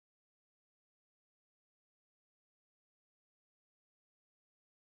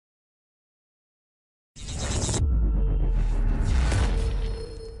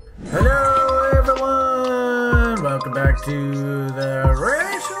welcome back to the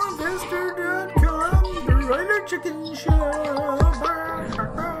RationalInvestor.com Broiler Chicken Show.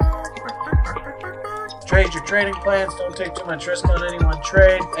 Trade your trading plans, don't take too much risk on any one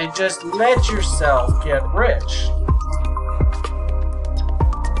trade, and just let yourself get rich.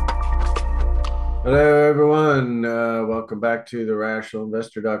 Hello, everyone. Welcome back to the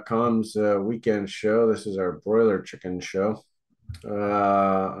RationalInvestor.com's weekend show. This is our Broiler Chicken Show.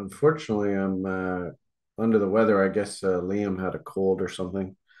 Unfortunately, I'm under the weather. I guess Liam had a cold or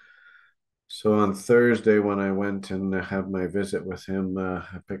something. So on Thursday, when I went and had my visit with him, I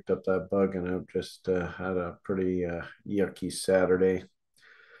picked up that bug, and I've just had a pretty yucky Saturday.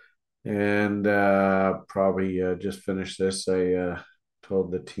 And probably just finished this. I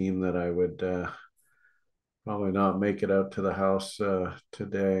told the team that I would probably not make it out to the house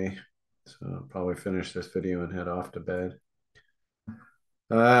today. So I'll probably finish this video and head off to bed.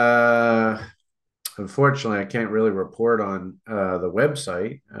 Unfortunately, I can't really report on the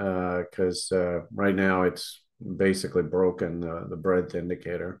website because right now it's basically broken, the breadth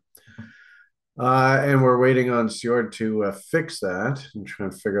indicator. And we're waiting on Sjord to fix that and try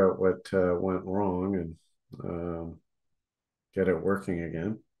and figure out what went wrong and get it working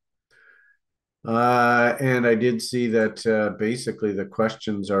again. And I did see that basically the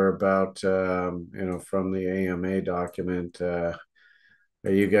questions are about, from the AMA document,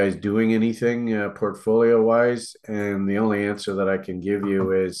 are you guys doing anything portfolio-wise? And the only answer that I can give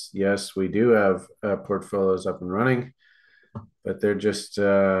you is, yes, we do have portfolios up and running, but they're just,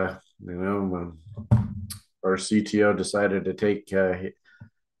 our CTO decided to take the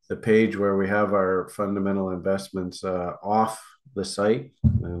page where we have our fundamental investments off the site,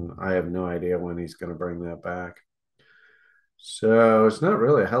 and I have no idea when he's going to bring that back. So it's not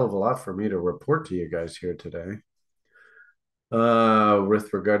really a hell of a lot for me to report to you guys here today.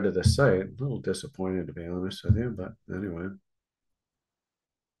 With regard to the site, a little disappointed to be honest with you, but anyway.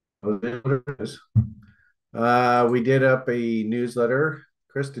 We did up a newsletter.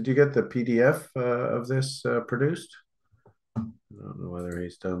 Chris, did you get the PDF of this produced? I don't know whether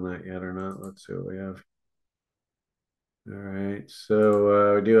he's done that yet or not. Let's see what we have. All right,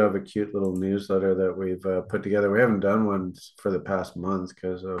 so we do have a cute little newsletter that we've put together. We haven't done one for the past month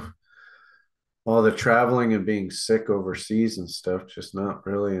because of all the traveling and being sick overseas and stuff, just not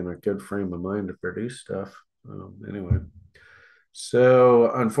really in a good frame of mind to produce stuff. Anyway, so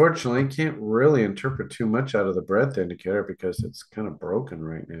unfortunately, can't really interpret too much out of the breadth indicator because it's kind of broken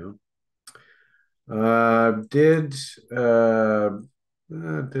right now. Did a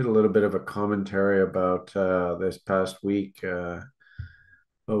little bit of a commentary about this past week, what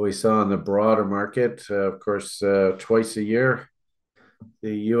we saw in the broader market. Of course, twice a year,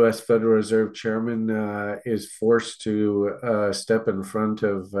 the U.S. Federal Reserve Chairman is forced to step in front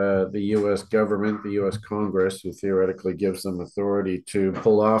of the U.S. government, the U.S. Congress, who theoretically gives them authority to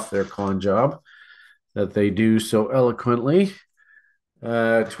pull off their con job that they do so eloquently.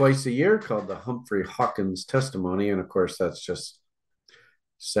 Twice a year, called the Humphrey Hawkins testimony. And of course, that's just,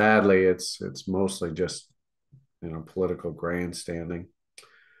 sadly, it's mostly just, political grandstanding.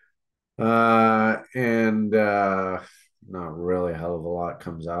 And not really a hell of a lot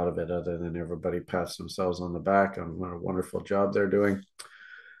comes out of it other than everybody pats themselves on the back on what a wonderful job they're doing,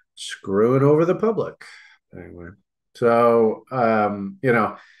 screwing over the public. Anyway, so,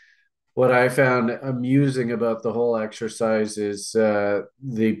 what I found amusing about the whole exercise is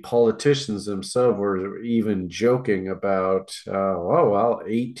the politicians themselves were even joking about,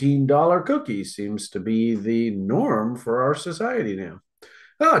 $18 cookie seems to be the norm for our society now.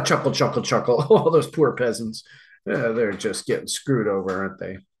 Oh, chuckle, chuckle, chuckle. All those poor peasants. They're just getting screwed over, aren't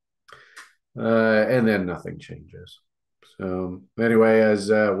they? And then nothing changes. So anyway,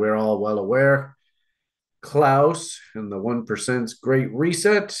 as we're all well aware, Klaus and the 1%'s Great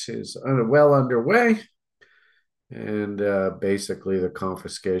Reset is well underway. And basically the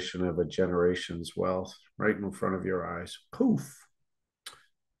confiscation of a generation's wealth right in front of your eyes. Poof.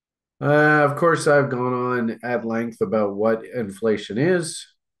 Of course, I've gone on at length about what inflation is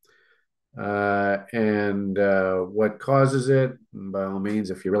and what causes it. And by all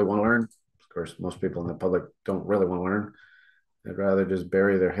means, if you really want to learn, of course, most people in the public don't really want to learn. They'd rather just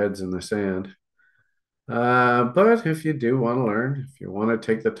bury their heads in the sand. But if you do want to learn, if you want to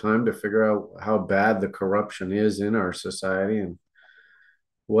take the time to figure out how bad the corruption is in our society and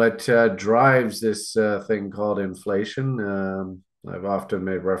what drives this thing called inflation, I've often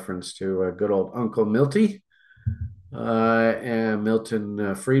made reference to good old Uncle Milty and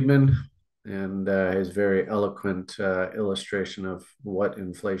Milton Friedman and his very eloquent illustration of what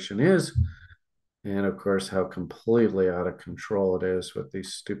inflation is. And of course, how completely out of control it is with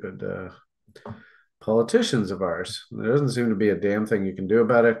these stupid politicians of ours. There doesn't seem to be a damn thing you can do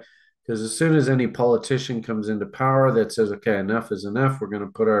about it because as soon as any politician comes into power that says, okay, enough is enough, we're going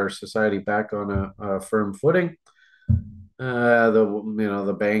to put our society back on a firm footing,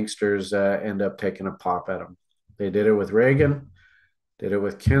 the banksters end up taking a pop at them. They did it with Reagan, did it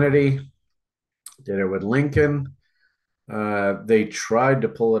with Kennedy, did it with Lincoln. They tried to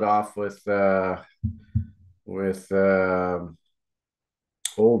pull it off with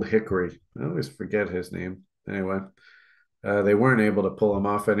Old Hickory. I always forget his name. Anyway, they weren't able to pull him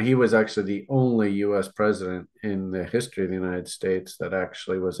off, and he was actually the only U.S. president in the history of the United States that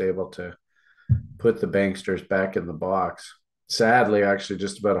actually was able to put the banksters back in the box. Sadly, actually,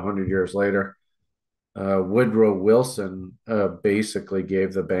 just about 100 years later, Woodrow Wilson basically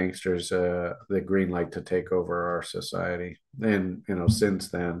gave the banksters the green light to take over our society. And, since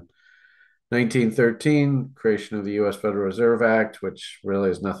then, 1913, creation of the U.S. Federal Reserve Act, which really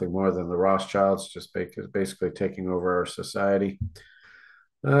is nothing more than the Rothschilds just basically taking over our society.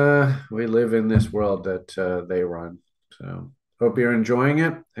 We live in this world that they run. So hope you're enjoying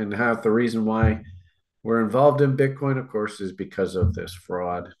it. And half the reason why we're involved in Bitcoin, of course, is because of this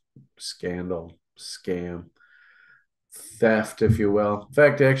fraud, scandal, scam, theft, if you will. In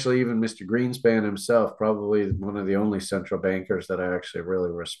fact, actually, even Mr. Greenspan himself, probably one of the only central bankers that I actually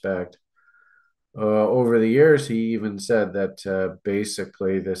really respect. Over the years, he even said that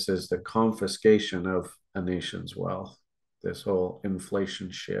basically this is the confiscation of a nation's wealth, this whole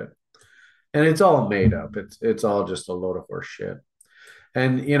inflation shit. And it's all made up. It's all just a load of horse shit.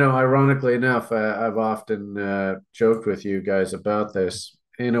 And, ironically enough, I've often joked with you guys about this.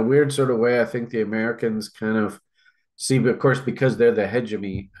 In a weird sort of way, I think the Americans kind of see, but of course, because they're the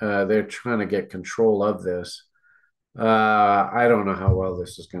hegemony, they're trying to get control of this. I don't know how well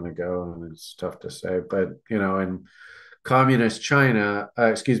this is going to go, and it's tough to say. But in communist China,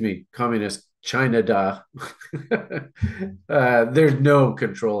 communist China, there's no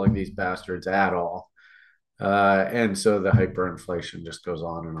controlling these bastards at all, and so the hyperinflation just goes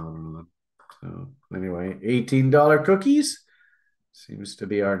on and on and on. So anyway, $18 cookies seems to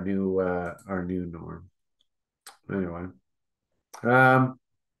be our new norm. Anyway, I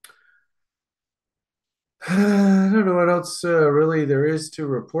don't know what else really there is to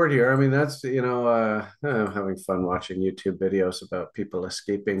report here. I mean, that's, I'm having fun watching YouTube videos about people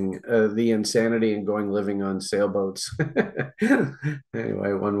escaping the insanity and going living on sailboats.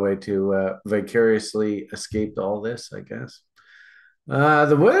 Anyway, one way to vicariously escape all this, I guess.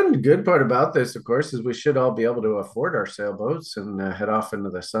 The one good part about this, of course, is we should all be able to afford our sailboats and head off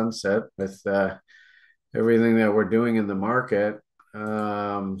into the sunset with everything that we're doing in the market.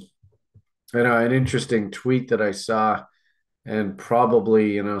 An interesting tweet that I saw, and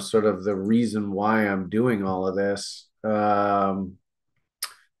probably, sort of the reason why I'm doing all of this. I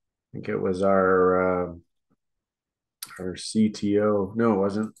think it was our CTO. No, it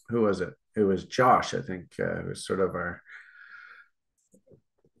wasn't. Who was it? It was Josh, I think, who was sort of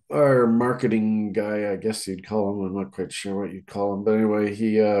our marketing guy, I guess you'd call him. I'm not quite sure what you'd call him. But anyway,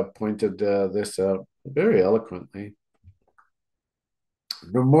 he pointed this out very eloquently.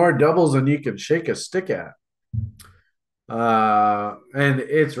 No more doubles than you can shake a stick at. And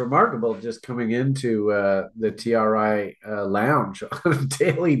it's remarkable just coming into the TRI lounge on a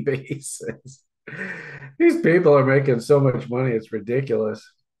daily basis. These people are making so much money, it's ridiculous.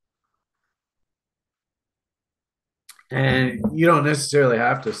 And you don't necessarily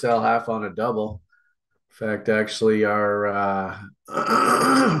have to sell half on a double. In fact, actually, our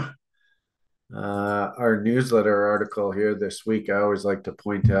newsletter article here this week, I always like to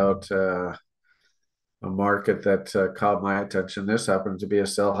point out a market that caught my attention. This happens to be a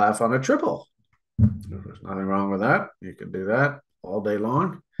sell half on a triple. There's nothing wrong with that. You can do that all day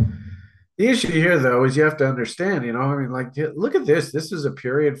long. The issue here, though, is you have to understand, look at this. This is a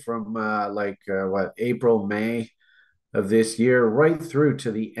period from April, May of this year, right through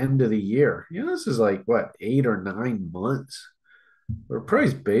to the end of the year. This is 8 or 9 months where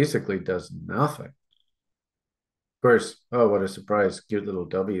price basically does nothing. Of course, oh, what a surprise. Cute little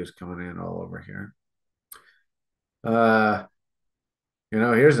W's coming in all over here.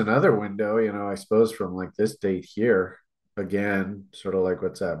 Here's another window, I suppose from this date here, again, sort of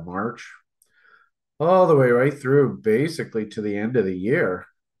what's that, March, all the way right through basically to the end of the year.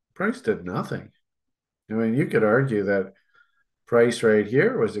 Price did nothing. I mean, you could argue that price right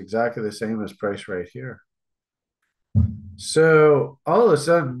here was exactly the same as price right here. So all of a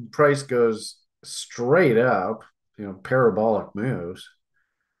sudden, price goes straight up, parabolic moves.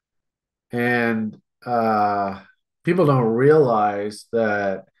 And people don't realize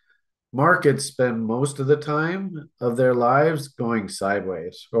that markets spend most of the time of their lives going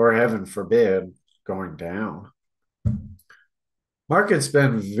sideways, or heaven forbid, going down. Markets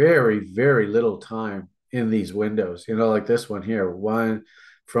spend very, very little time in these windows, like this one here, one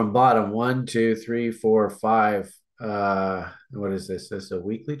from bottom, 1, 2, 3, 4, 5. What is this? This is a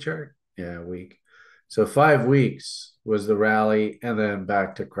weekly chart? Yeah, a week. So 5 weeks was the rally and then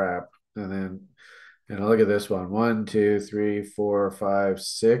back to crap. And then, look at this one, 1, 2, 3, 4, 5,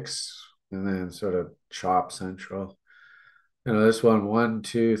 6, and then sort of chop central. This one, 1,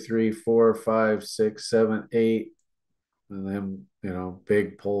 2, 3, 4, 5, 6, 7, 8, and then,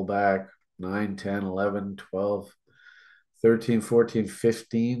 big pullback, 9, 10, 11, 12, 13, 14,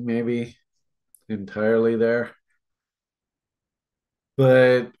 15, maybe entirely there.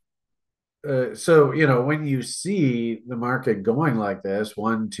 But so, when you see the market going like this,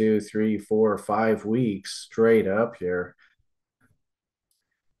 1, 2, 3, 4, 5 weeks straight up here,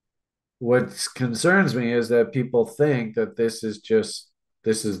 what concerns me is that people think that this is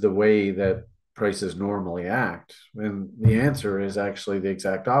the way that prices normally act. And the answer is actually the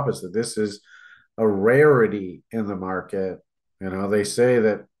exact opposite. This is a rarity in the market. They say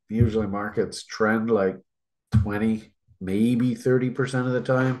that usually markets trend like 20, maybe 30% of the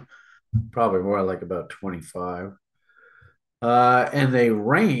time, probably more like about 25. And they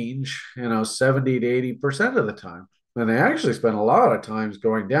range, 70 to 80% of the time. And they actually spend a lot of times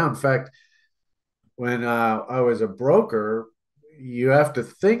going down. In fact, when I was a broker, you have to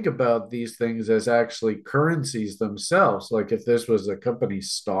think about these things as actually currencies themselves. Like if this was a company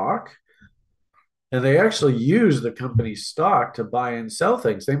stock, and they actually use the company stock to buy and sell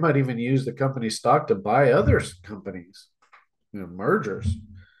things. They might even use the company stock to buy other companies, mergers,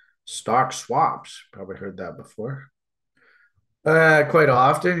 stock swaps. Probably heard that before. Quite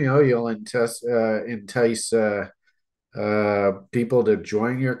often, you'll entice people to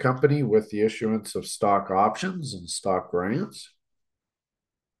join your company with the issuance of stock options and stock grants.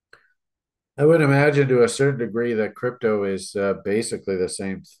 I would imagine to a certain degree that crypto is basically the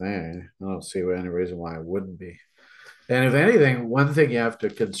same thing. I don't see any reason why it wouldn't be. And if anything, one thing you have to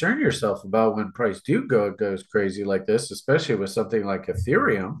concern yourself about when price goes crazy like this, especially with something like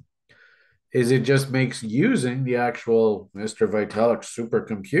Ethereum, is it just makes using the actual Mr. Vitalik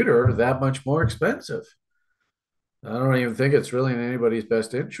supercomputer that much more expensive. I don't even think it's really in anybody's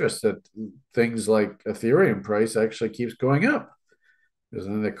best interest that things like Ethereum price actually keeps going up. Because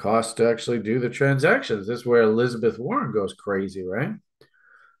then the cost to actually do the transactions. This is where Elizabeth Warren goes crazy, right?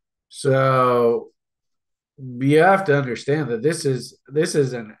 So you have to understand that this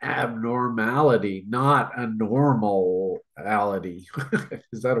is an abnormality, not a normality.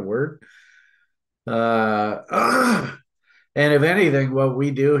 Is that a word? And if anything, what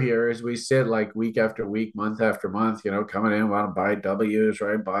we do here is we sit like week after week, month after month, coming in, want to buy W's,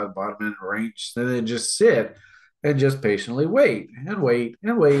 right? Buy the bottom end range, and then just sit and just patiently wait and wait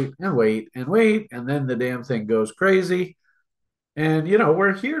and wait and wait and wait. And then the damn thing goes crazy. And,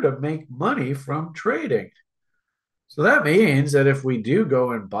 we're here to make money from trading. So that means that if we do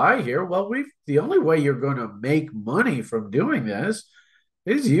go and buy here, well, the only way you're going to make money from doing this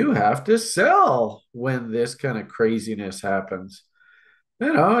is you have to sell when this kind of craziness happens.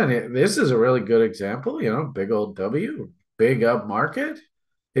 And this is a really good example, big old W, big up market.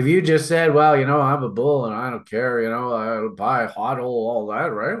 If you just said, well, I'm a bull and I don't care, I'll buy HODL, all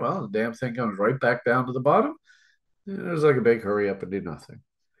that, right? Well, the damn thing comes right back down to the bottom. There's like a big hurry up and do nothing.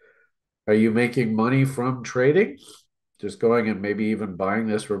 Are you making money from trading? Just going and maybe even buying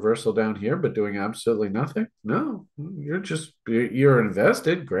this reversal down here, but doing absolutely nothing? No, you're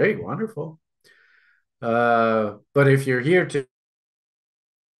invested. Great, wonderful. But if you're here to,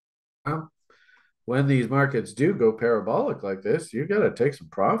 when these markets do go parabolic like this, you got to take some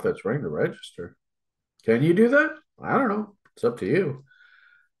profits, ring the register. Can you do that? I don't know. It's up to you.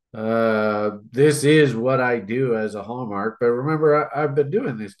 This is what I do as a hallmark, but remember, I've been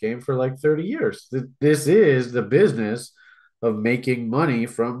doing this game for like 30 years. This is the business of making money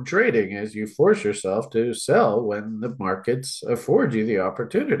from trading as you force yourself to sell when the markets afford you the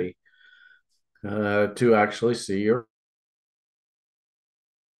opportunity to actually see your.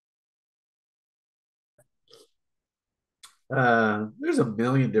 There's a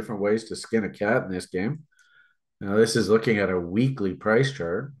million different ways to skin a cat in this game. Now, this is looking at a weekly price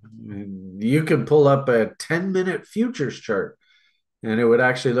chart. And you can pull up a 10-minute futures chart, and it would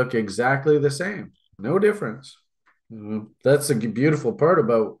actually look exactly the same. No difference. That's the beautiful part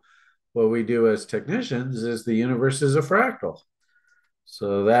about what we do as technicians is the universe is a fractal.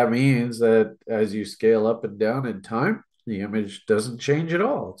 So that means that as you scale up and down in time, the image doesn't change at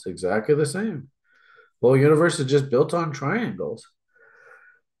all. It's exactly the same. The whole universe is just built on triangles.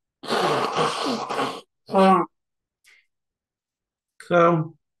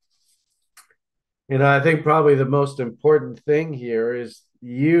 So I think probably the most important thing here is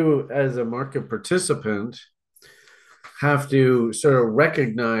you as a market participant have to sort of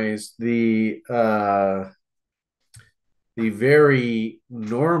recognize the very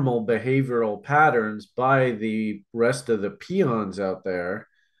normal behavioral patterns by the rest of the peons out there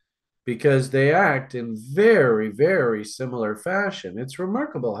because they act in very, very similar fashion. It's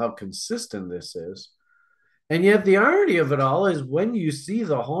remarkable how consistent this is. And yet, the irony of it all is when you see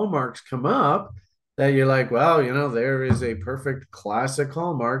the hallmarks come up, that you're like, well, there is a perfect classic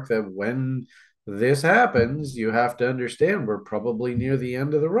hallmark that when this happens, you have to understand we're probably near the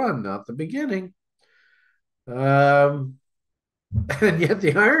end of the run, not the beginning. Um, and yet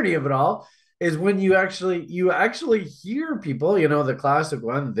the irony of it all is when you actually hear people, the classic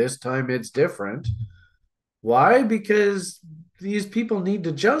one, this time it's different. Why? Because these people need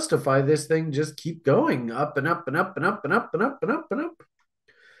to justify this thing just keep going up and up and up and up and up and up and up and up.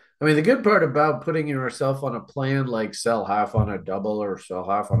 I mean, the good part about putting yourself on a plan like sell half on a double or sell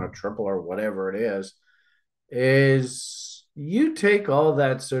half on a triple or whatever it is you take all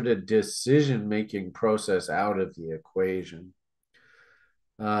that sort of decision making process out of the equation.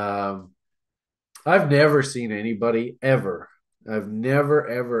 Um, I've never seen anybody ever. I've never,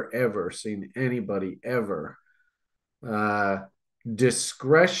 ever, ever seen anybody ever uh,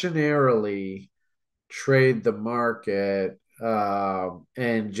 discretionarily trade the market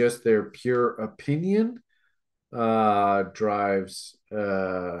and just their pure opinion drives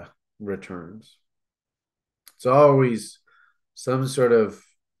returns. It's always some sort of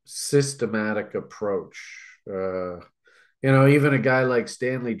systematic approach. Even a guy like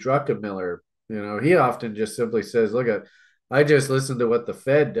Stanley Druckenmiller, he often just simply says, look, I just listen to what the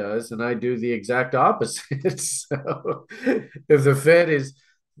Fed does and I do the exact opposite. So if the Fed is,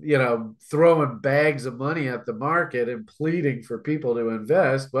 throwing bags of money at the market and pleading for people to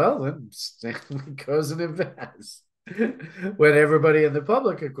invest, well, then Stanley goes and invests. When everybody in the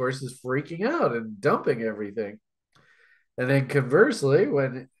public, of course, is freaking out and dumping everything. And then conversely,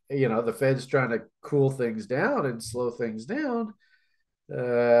 when the Fed's trying to cool things down and slow things down,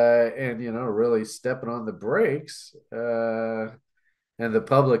 and really stepping on the brakes, and the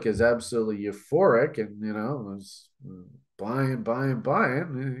public is absolutely euphoric, and is buying, buying,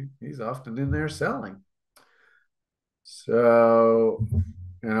 buying. He's often in there selling. So,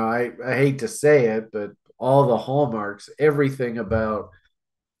 I hate to say it, but all the hallmarks, everything about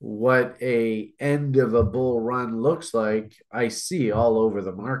what a end of a bull run looks like, I see all over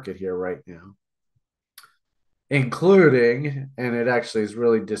the market here right now, including, and it actually is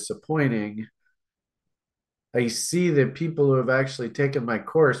really disappointing, I see that people who have actually taken my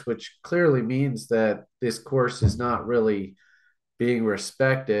course, which clearly means that this course is not really being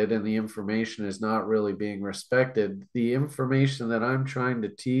respected and the information is not really being respected. The information that I'm trying to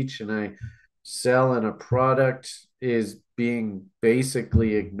teach and I sell in a product is being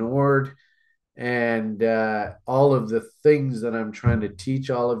basically ignored. And all of the things that I'm trying to teach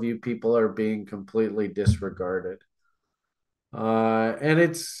all of you people are being completely disregarded. And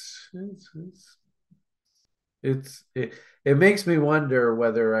it makes me wonder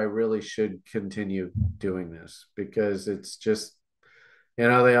whether I really should continue doing this because it's just,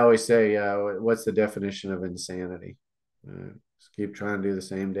 they always say, what's the definition of insanity? Just keep trying to do the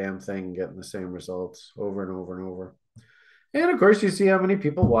same damn thing, getting the same results over and over and over. And of course, you see how many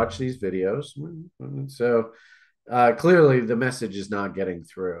people watch these videos. So clearly, the message is not getting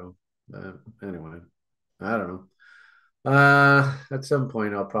through. Anyway, I don't know. At some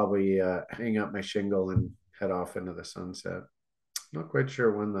point, I'll probably hang up my shingle and head off into the sunset. Not quite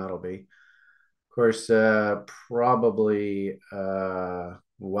sure when that'll be. Of course, probably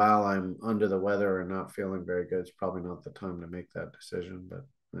while I'm under the weather and not feeling very good, it's probably not the time to make that decision. But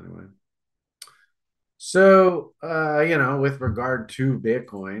anyway. So, with regard to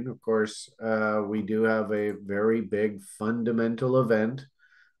Bitcoin, of course, we do have a very big fundamental event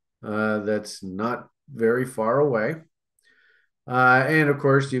that's not very far away. And of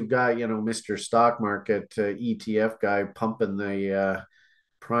course, you've got, Mr. Stock Market ETF guy pumping the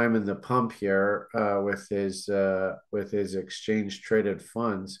prime in the pump here with his exchange traded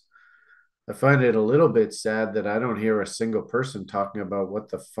funds. I find it a little bit sad that I don't hear a single person talking about what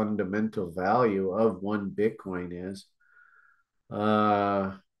the fundamental value of one Bitcoin is,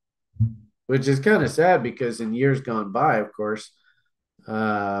 uh, which is kind of sad because in years gone by, of course,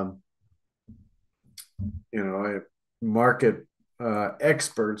 um, market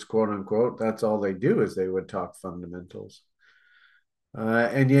experts, quote unquote, that's all they do is they would talk fundamentals.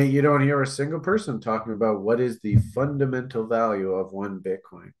 And yet you don't hear a single person talking about what is the fundamental value of one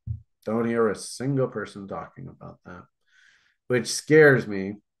Bitcoin. Don't hear a single person talking about that, which scares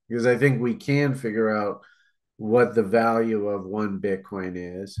me because I think we can figure out what the value of one Bitcoin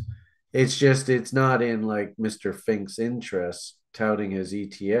is. It's just, it's not in like Mr. Fink's interest touting his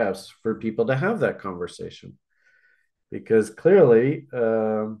ETFs for people to have that conversation because clearly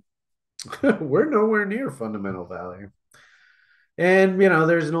we're nowhere near fundamental value. And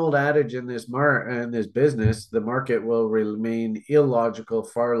there's an old adage in this business: the market will remain illogical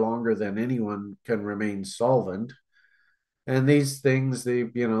far longer than anyone can remain solvent. And these things, they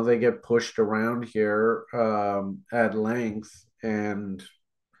get pushed around here at length, and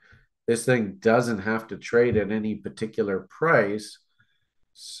this thing doesn't have to trade at any particular price.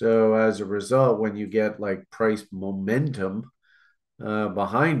 So as a result, when you get like price momentum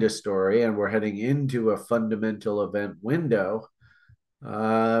behind a story, and we're heading into a fundamental event window,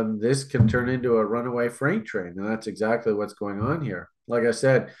 this can turn into a runaway freight train. And that's exactly what's going on here. Like I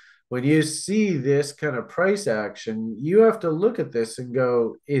said, when you see this kind of price action, you have to look at this and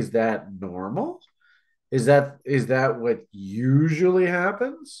go, is that normal? Is that what usually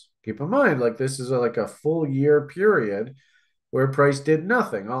happens? Keep in mind, like this is like a full year period where price did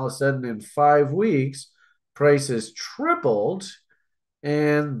nothing. All of a sudden, in 5 weeks, prices tripled,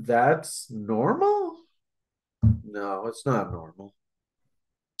 and that's normal? No, it's not normal.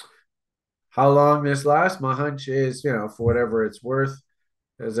 How long this lasts, my hunch is, for whatever it's worth.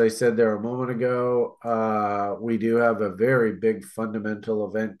 As I said there a moment ago, we do have a very big fundamental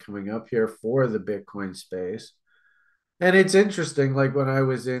event coming up here for the Bitcoin space. And it's interesting, like when I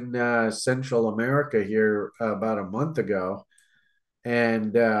was in Central America here about a month ago,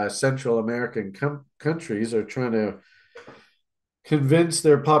 and Central American countries are trying to convince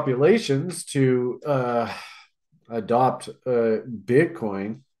their populations to adopt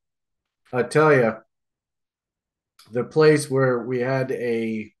Bitcoin. I tell you, the place where we had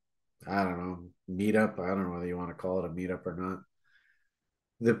I don't know, meetup, I don't know whether you want to call it a meetup or not.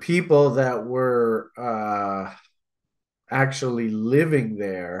 The people that were actually living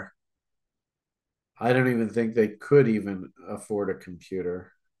there, I don't even think they could even afford a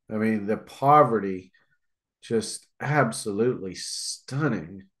computer. I mean, the poverty, just absolutely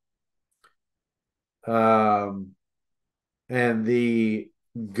stunning. Um, and the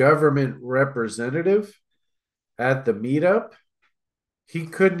government representative at the meetup, he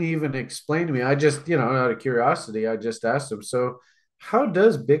couldn't even explain to me. I just, out of curiosity, I just asked him, so how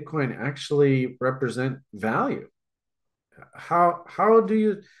does Bitcoin actually represent value? How do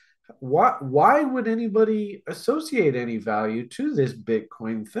you why would anybody associate any value to this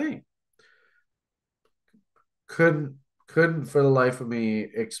Bitcoin thing? Couldn't couldn't for the life of me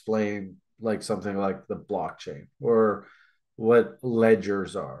explain like something like the blockchain or what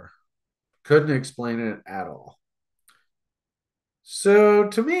ledgers are. Couldn't explain it at all. So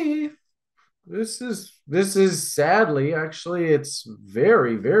to me, this is sadly, actually, it's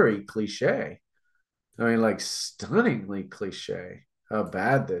very, very cliche. I mean, like stunningly cliche how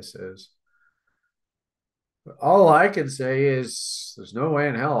bad this is. All I can say is there's no way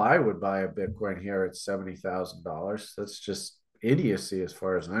in hell I would buy a Bitcoin here at $70,000. That's just idiocy as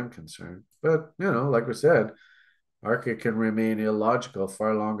far as I'm concerned. But, like we said, market can remain illogical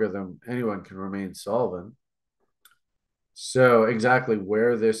far longer than anyone can remain solvent. So exactly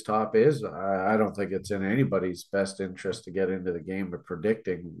where this top is, I don't think it's in anybody's best interest to get into the game of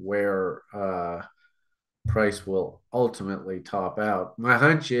predicting where price will ultimately top out. My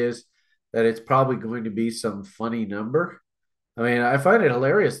hunch is that it's probably going to be some funny number. I mean, I find it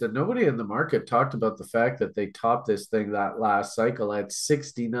hilarious that nobody in the market talked about the fact that they topped this thing that last cycle at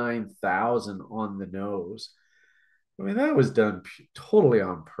 69,000 on the nose. I mean, that was done totally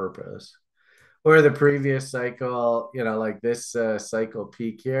on purpose. Or the previous cycle, like this cycle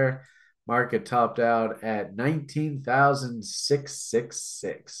peak here, market topped out at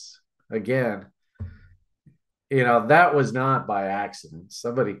 19,666. Again, that was not by accident.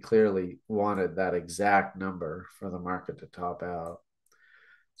 Somebody clearly wanted that exact number for the market to top out.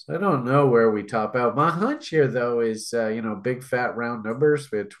 So I don't know where we top out. My hunch here, though, is, big fat round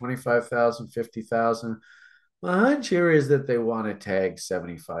numbers. We had 25,000, 50,000. My hunch here is that they want to tag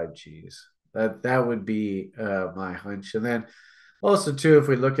 75 Gs. That would be my hunch. And then also, too, if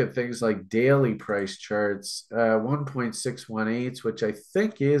we look at things like daily price charts, 1.618, which I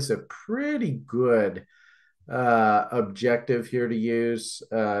think is a pretty good objective here to use.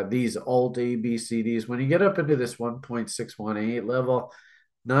 These alt ABCDs, when you get up into this 1.618 level,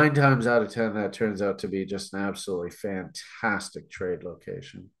 9 times out of 10, that turns out to be just an absolutely fantastic trade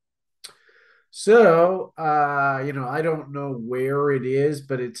location. So, I don't know where it is,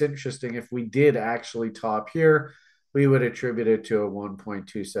 but it's interesting. If we did actually top here, we would attribute it to a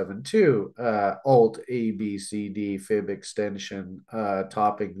 1.272 alt ABCD fib extension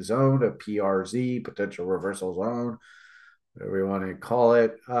topping zone, a PRZ, potential reversal zone, whatever you want to call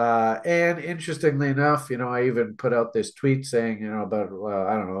it. And interestingly enough, I even put out this tweet saying, about,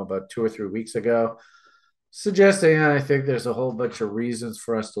 I don't know, about 2 or 3 weeks ago, suggesting I think there's a whole bunch of reasons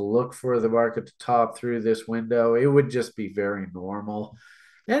for us to look for the market to top through this window. It would just be very normal.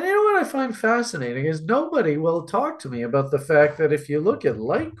 And what I find fascinating is nobody will talk to me about the fact that if you look at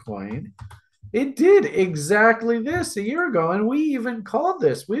Litecoin, it did exactly this a year ago. And we even called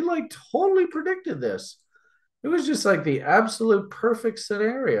this. We totally predicted this. It was just like the absolute perfect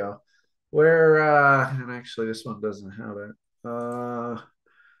scenario where, and actually this one doesn't have it.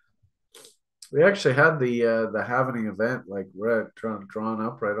 We actually had the halvening event drawn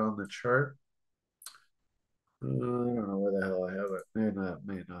up right on the chart. I don't know where the hell I have it.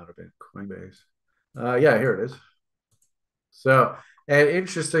 May not have been Coinbase. Yeah, here it is. So, and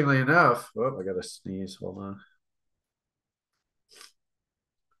interestingly enough, I got to sneeze. Hold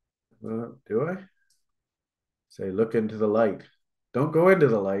on. Do I? Say, look into the light. Don't go into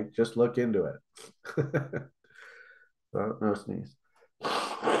the light. Just look into it. No sneeze.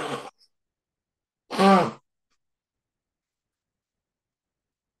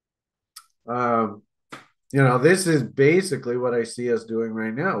 Um, this is basically what I see us doing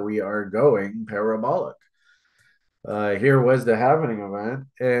right now. We are going parabolic. Here was the halvening event.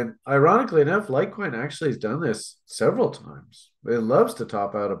 And ironically enough, Litecoin actually has done this several times. It loves to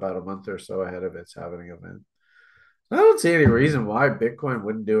top out about a month or so ahead of its halvening event. I don't see any reason why Bitcoin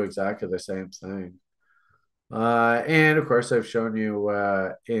wouldn't do exactly the same thing. And of course, I've shown you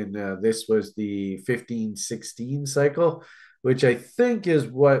this was the 15-16 cycle, which I think is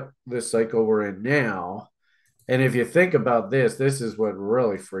what the cycle we're in now. And if you think about this is what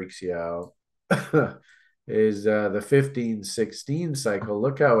really freaks you out. Is the 15-16 cycle.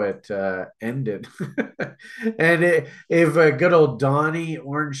 Look how it ended. And if good old Donnie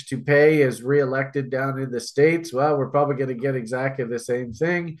Orange Toupee is reelected down in the States, well, we're probably going to get exactly the same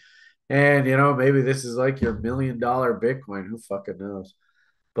thing. And, maybe this is like your $1 million Bitcoin. Who fucking knows?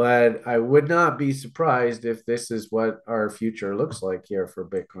 But I would not be surprised if this is what our future looks like here for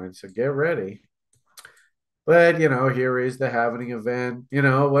Bitcoin. So get ready. But, here is the halvening event.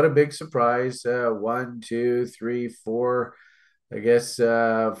 What a big surprise. 1, 2, 3, 4, I guess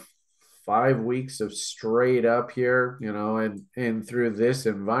 5 weeks of straight up here, and through this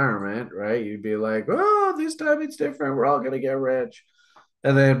environment, right? You'd be like, oh, this time it's different. We're all going to get rich.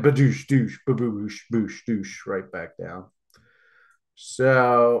 And then badoosh, doosh, baboosh, boosh, doosh, right back down.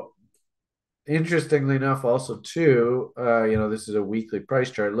 So interestingly enough, also too, this is a weekly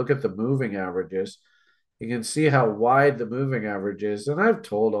price chart. Look at the moving averages. You can see how wide the moving average is. And I've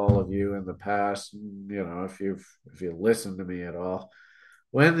told all of you in the past, if you listen to me at all,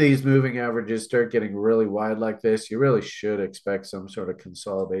 when these moving averages start getting really wide like this, you really should expect some sort of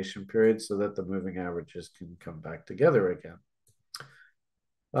consolidation period so that the moving averages can come back together again.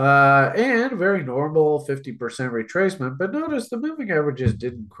 And very normal 50% retracement, but notice the moving averages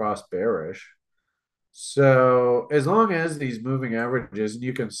didn't cross bearish. So as long as these moving averages, and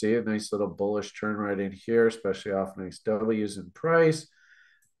you can see a nice little bullish turn right in here, especially off nice W's in price,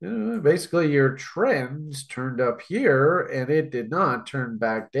 basically your trends turned up here and it did not turn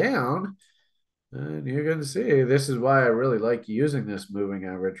back down. And you can see this is why I really like using this moving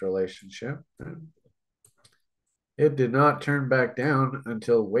average relationship. It did not turn back down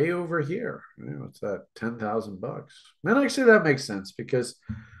until way over here. What's that? $10,000. And actually that makes sense because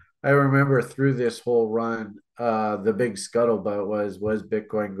I remember through this whole run, the big scuttlebutt was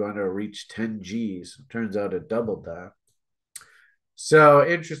Bitcoin going to reach 10 G's? Turns out it doubled that. So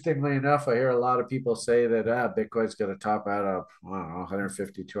interestingly enough, I hear a lot of people say that Bitcoin's going to top out of, I don't know,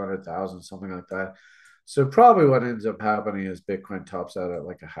 150, 200,000, something like that. So probably what ends up happening is Bitcoin tops out at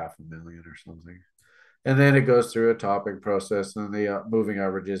like 500,000 or something. And then it goes through a topping process, and the moving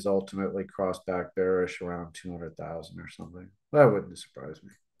averages ultimately cross back bearish around 200,000 or something. That wouldn't surprise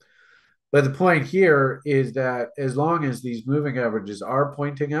me. But the point here is that as long as these moving averages are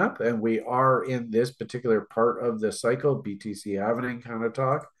pointing up, and we are in this particular part of the cycle, BTC halvening kind of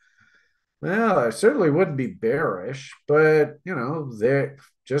talk, well, I certainly wouldn't be bearish, but they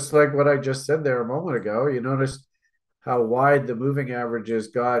just like what I just said there a moment ago, you noticed how wide the moving averages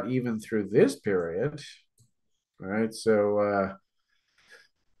got even through this period. All right, so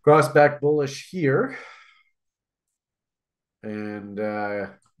cross back bullish here, and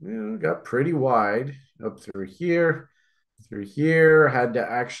got pretty wide up through here, had to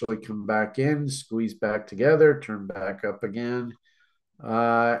actually come back in, squeeze back together, turn back up again.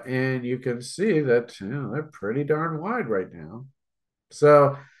 And you can see that they're pretty darn wide right now.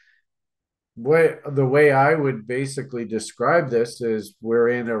 So the way I would basically describe this is we're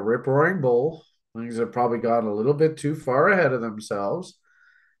in a rip roaring bull. Things have probably gone a little bit too far ahead of themselves.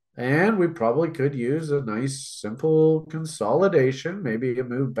 And we probably could use a nice simple consolidation, maybe a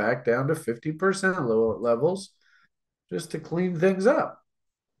move back down to 50% lower levels just to clean things up.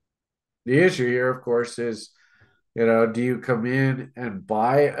 The issue here, of course, is do you come in and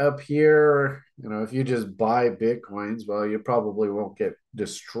buy up here? If you just buy Bitcoins, well, you probably won't get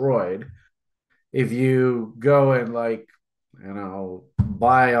destroyed. If you go and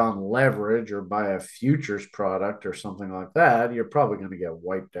buy on leverage or buy a futures product or something like that, you're probably going to get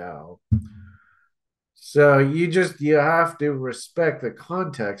wiped out. So you have to respect the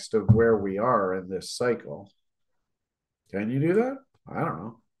context of where we are in this cycle. Can you do that? I don't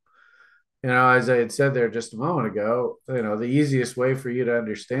know. As I had said there just a moment ago, the easiest way for you to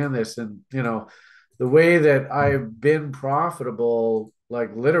understand this, and the way that I've been profitable,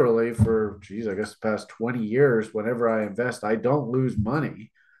 like literally for, geez, I guess the past 20 years, whenever I invest, I don't lose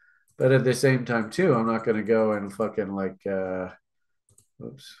money. But at the same time, too, I'm not going to go and fucking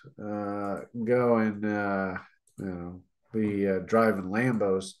go and, be driving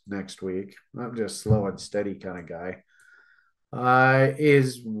Lambos next week. I'm just slow and steady kind of guy.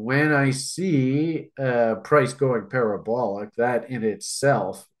 Is when I see price going parabolic, that in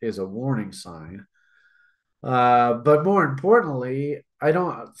itself is a warning sign. But more importantly, I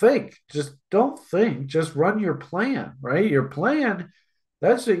don't think, just run your plan, right? Your plan,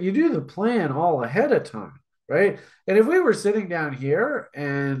 that's it. You do the plan all ahead of time, right? And if we were sitting down here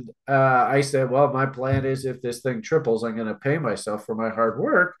and I said, well, my plan is if this thing triples, I'm going to pay myself for my hard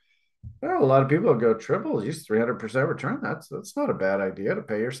work. Well, a lot of people go triple, use 300% return. That's not a bad idea to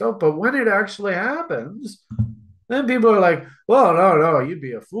pay yourself. But when it actually happens, then people are like, well, no, you'd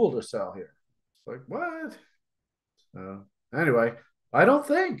be a fool to sell here. It's like, what? Anyway, I don't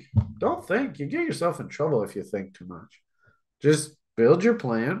think. You get yourself in trouble if you think too much. Just build your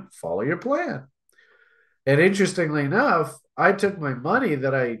plan, follow your plan. And interestingly enough, I took my money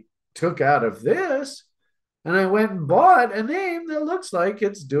that I took out of this and I went and bought a name that looks like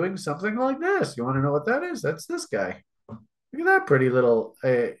it's doing something like this. You want to know what that is? That's this guy. Look at that pretty little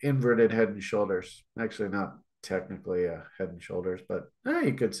inverted head and shoulders. Actually, not technically head and shoulders, but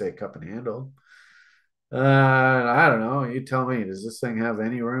you could say cup and handle. I don't know. You tell me. Does this thing have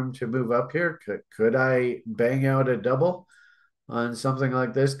any room to move up here? Could I bang out a double on something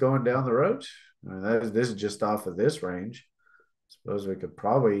like this going down the road? I mean, this is just off of this range. Suppose we could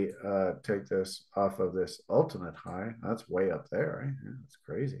probably take this off of this ultimate high. That's way up there, right? Yeah, that's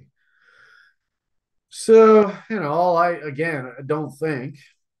crazy. So, I don't think.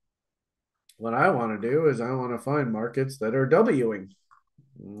 What I want to do is I want to find markets that are Wing.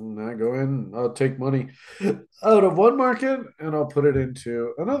 I go in, I'll take money out of one market and I'll put it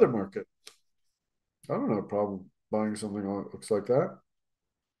into another market. I don't have a problem buying something that looks like that.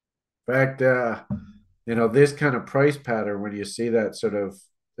 In fact, this kind of price pattern, when you see that sort of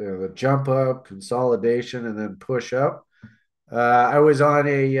the jump up, consolidation, and then push up. I was on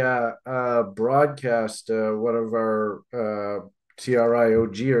a broadcast, one of our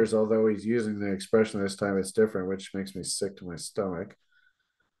TRIOGers, although he's using the expression this time, it's different, which makes me sick to my stomach.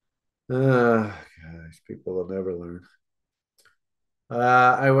 Gosh, people will never learn.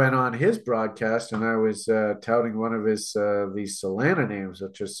 I went on his broadcast and I was touting one of his these Solana names,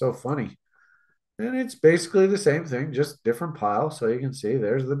 which is so funny. And it's basically the same thing, just different pile. So you can see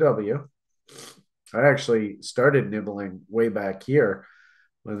there's the W. I actually started nibbling way back here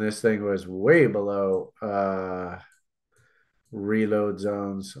when this thing was way below reload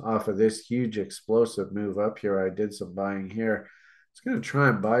zones. Off of this huge explosive move up here, I did some buying here. I was going to try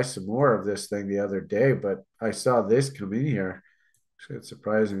and buy some more of this thing the other day, but I saw this come in here. It's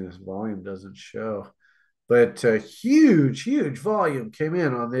surprising this volume doesn't show. But huge volume came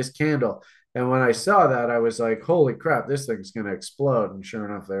in on this candle. And when I saw that, I was like, holy crap, this thing's going to explode. And sure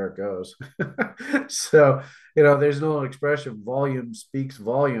enough, there it goes. So, there's no expression, volume speaks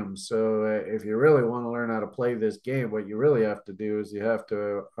volume. So if you really want to learn how to play this game, what you really have to do is you have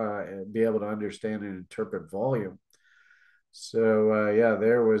to be able to understand and interpret volume. So, yeah,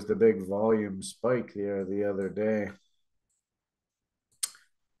 there was the big volume spike there the other day.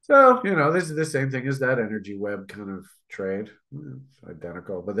 So, this is the same thing as that energy web kind of trade. It's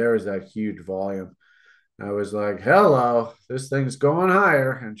identical, but there was that huge volume. I was like, hello, this thing's going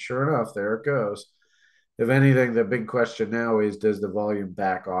higher. And sure enough, there it goes. If anything, the big question now is, does the volume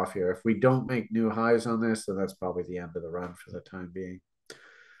back off here? If we don't make new highs on this, then that's probably the end of the run for the time being.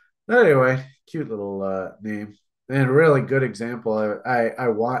 Anyway, cute little name. And a really good example. I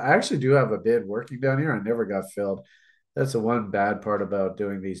actually do have a bid working down here. I never got filled. That's the one bad part about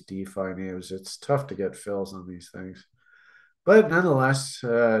doing these DeFi names. It's tough to get fills on these things. But nonetheless,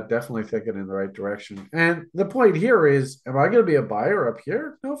 definitely thinking in the right direction. And the point here is, am I going to be a buyer up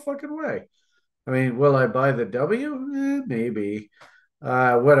here? No fucking way. I mean, will I buy the W? Maybe.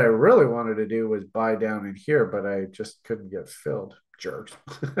 What I really wanted to do was buy down in here, but I just couldn't get filled. Jerks.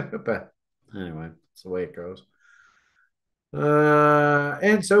 But anyway, it's the way it goes.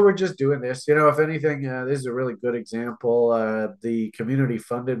 And so we're just doing this. If anything, this is a really good example. The community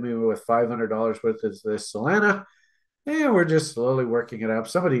funded me with $500 worth of this Solana, and we're just slowly working it up.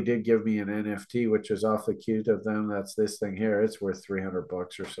 Somebody did give me an NFT, which was awfully cute of them. That's this thing here. It's worth $300 or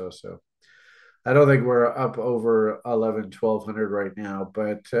so. So I don't think we're up over 11, 1200 right now,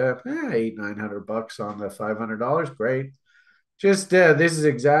 but eight, $900 on the $500. Great. Just this is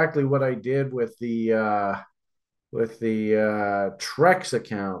exactly what I did with the Trex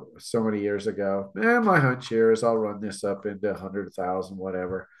account so many years ago. My hunch here is I'll run this up into 100,000,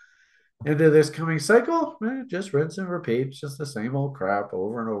 whatever. Into this coming cycle, just rinse and repeat. It's just the same old crap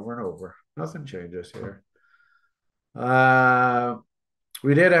over and over and over. Nothing changes here.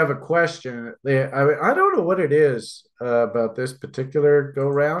 We did have a question. I don't know what it is about this particular go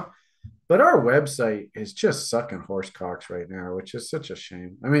round, but our website is just sucking horse cocks right now, which is such a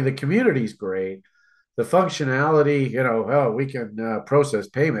shame. I mean, the community's great. The functionality, we can process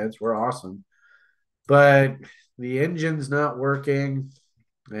payments. We're awesome. But the engine's not working.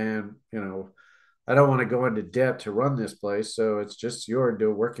 And, I don't want to go into debt to run this place. So it's just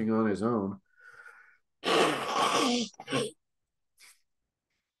Jordan working on his own. So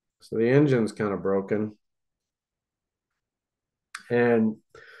the engine's kind of broken. And,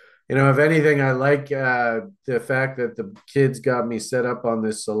 if anything, I like the fact that the kids got me set up on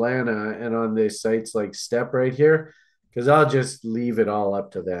this Solana and on these sites like Step right here, because I'll just leave it all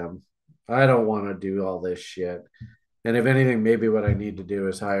up to them. I don't want to do all this shit. And if anything, maybe what I need to do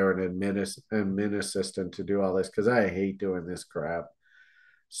is hire an admin assistant to do all this because I hate doing this crap.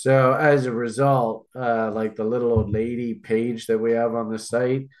 So as a result, like the little old lady page that we have on the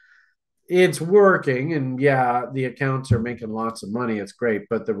site, it's working, and yeah, the accounts are making lots of money. It's great,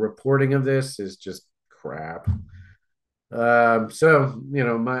 but the reporting of this is just crap. So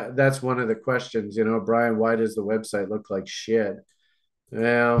that's one of the questions. Brian, why does the website look like shit?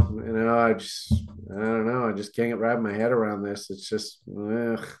 Well, I don't know. I just can't wrap my head around this. It's just,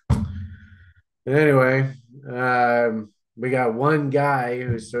 ugh. Anyway, we got one guy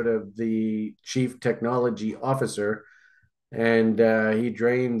who's sort of the chief technology officer, and he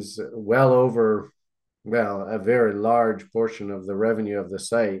drains a very large portion of the revenue of the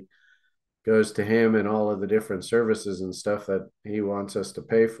site goes to him and all of the different services and stuff that he wants us to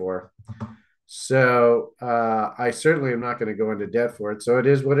pay for. So I certainly am not going to go into debt for it. So it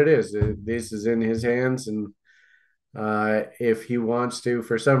is what it is. This is in his hands. And if he wants to,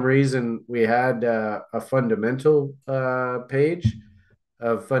 for some reason, we had a fundamental page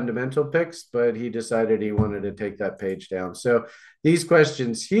of fundamental picks, but he decided he wanted to take that page down. So these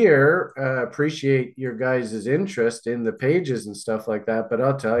questions here, appreciate your guys' interest in the pages and stuff like that. But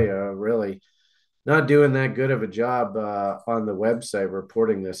I'll tell you, really not doing that good of a job on the website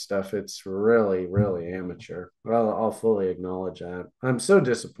reporting this stuff. It's really, really amateur. Well, I'll fully acknowledge that. I'm so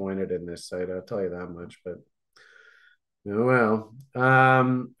disappointed in this site. I'll tell you that much, but well,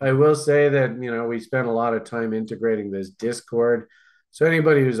 I will say that, we spent a lot of time integrating this Discord. So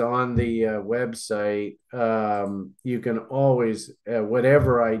anybody who's on the website, you can always,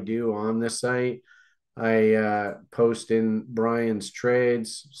 whatever I do on the site, I post in Brian's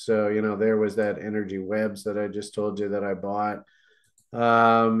trades. So, there was that energy webs that I just told you that I bought.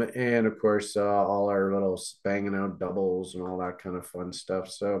 And of course, all our little banging out doubles and all that kind of fun stuff.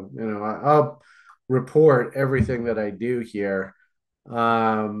 So, I'll report everything that I do here.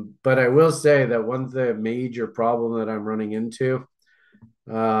 But I will say that one of the major problem that I'm running into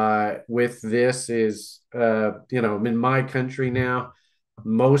with this is, in my country now,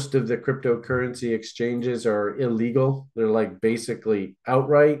 most of the cryptocurrency exchanges are illegal. They're like basically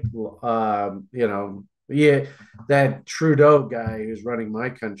outright, yeah, that Trudeau guy who's running my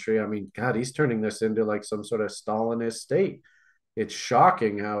country. I mean, God, he's turning this into like some sort of Stalinist state. It's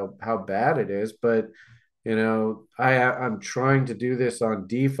shocking how bad it is. But I'm trying to do this on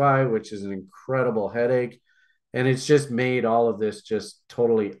DeFi, which is an incredible headache, and it's just made all of this just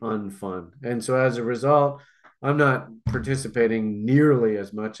totally unfun. And so as a result, I'm not participating nearly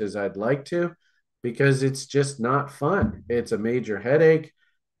as much as I'd like to because it's just not fun. It's a major headache,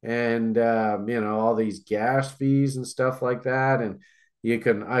 and all these gas fees and stuff like that. And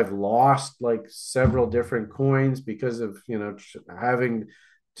I've lost like several different coins because of, having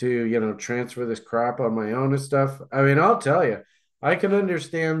to, transfer this crap on my own and stuff. I mean, I'll tell you, I can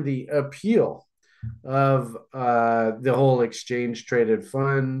understand the appeal of the whole exchange traded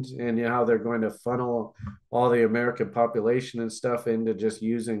fund, and how they're going to funnel all the American population and stuff into just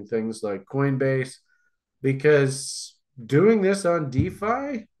using things like Coinbase, because doing this on DeFi,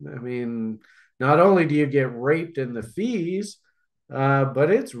 I mean, not only do you get raped in the fees,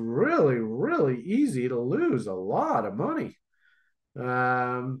 but it's really, really easy to lose a lot of money.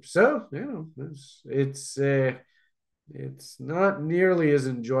 So it's not nearly as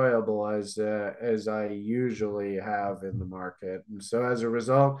enjoyable as I usually have in the market, and so as a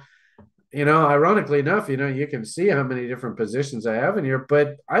result, ironically enough, you can see how many different positions I have in here,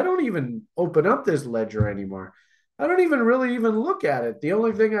 but I don't even open up this ledger anymore. I don't even really even look at it. The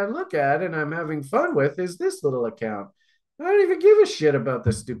only thing I look at and I'm having fun with is this little account. I don't even give a shit about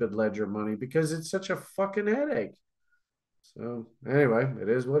the stupid ledger money because it's such a fucking headache. So anyway, it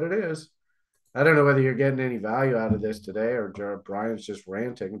is what it is. I don't know whether you're getting any value out of this today, or Brian's just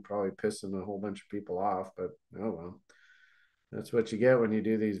ranting and probably pissing a whole bunch of people off, but oh well. That's what you get when you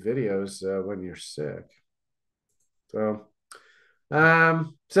do these videos when you're sick. So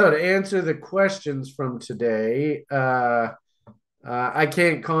to answer the questions from today, I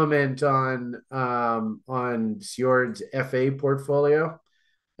can't comment on Sjord's FA portfolio.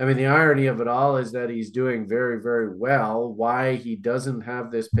 I mean, the irony of it all is that he's doing very, very well. Why he doesn't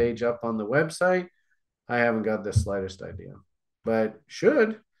have this page up on the website, I haven't got the slightest idea, but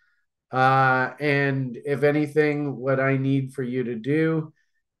should. And if anything, what I need for you to do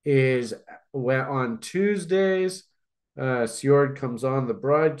is when on Tuesdays, Sjord comes on the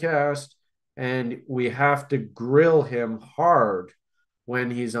broadcast, and we have to grill him hard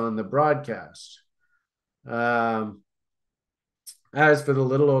when he's on the broadcast. As for the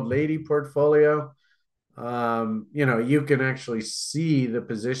little old lady portfolio, you can actually see the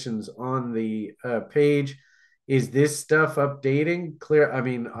positions on the page. Is this stuff updating? Clear. I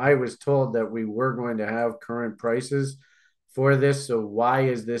mean, I was told that we were going to have current prices for this. So why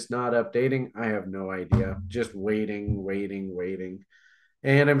is this not updating? I have no idea. Just waiting.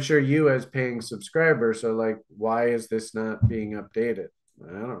 And I'm sure you, as paying subscribers, are like, why is this not being updated?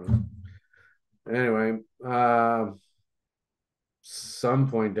 I don't know. Anyway, some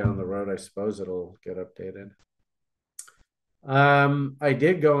point down the road, I suppose it'll get updated. I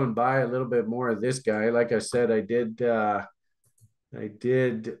did go and buy a little bit more of this guy. Like I said, I did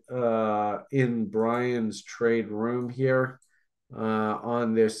in Brian's trade room here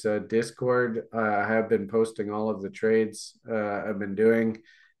on this Discord. I have been posting all of the trades I've been doing.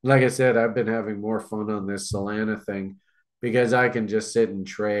 Like I said, I've been having more fun on this Solana thing because I can just sit and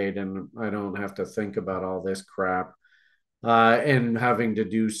trade and I don't have to think about all this crap and having to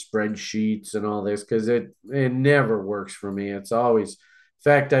do spreadsheets and all this, because it never works for me. It's always, in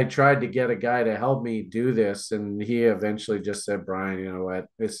fact, I tried to get a guy to help me do this, and he eventually just said, Brian, you know what,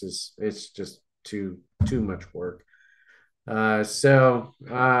 it's just too much work. I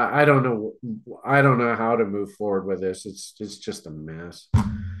don't know how to move forward with this. It's just a mess.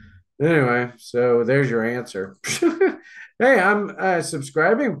 Anyway, so there's your answer. Hey, I'm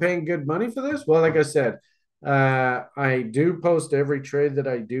subscribing, paying good money for this. Well, like I said, I do post every trade that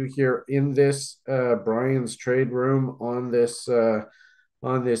I do here in this Brian's trade room on this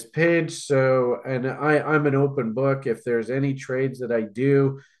page. So, and I'm an open book. If there's any trades that I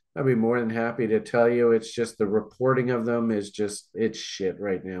do, I'd be more than happy to tell you. It's just the reporting of them is just, it's shit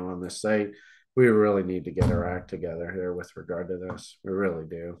right now on the site. We really need to get our act together here with regard to this. We really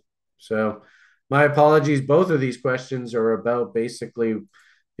do. So my apologies. Both of these questions are about basically,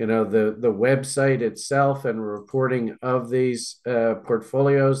 the website itself and reporting of these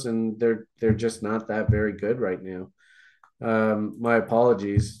portfolios, and they're just not that very good right now. My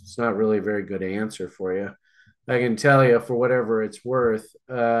apologies. It's not really a very good answer for you. I can tell you, for whatever it's worth,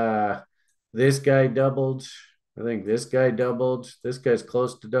 this guy doubled. I think this guy doubled. This guy's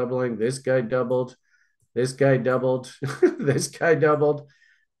close to doubling. This guy doubled. This guy doubled. This guy doubled.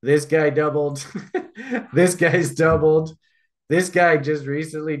 This guy doubled. This guy's doubled. This guy just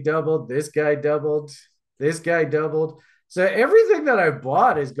recently doubled. This guy doubled. This guy doubled. So everything that I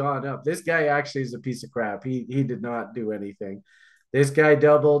bought has gone up. This guy actually is a piece of crap. He did not do anything. This guy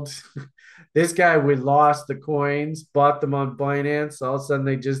doubled. This guy, we lost the coins, bought them on Binance. All of a sudden,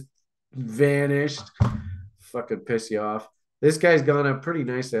 they just vanished. Fucking piss you off. This guy's gone up pretty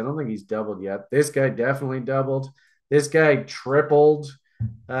nicely. I don't think he's doubled yet. This guy definitely doubled. This guy tripled.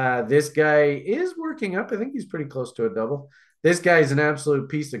 This guy is working up. I think he's pretty close to a double. This guy's an absolute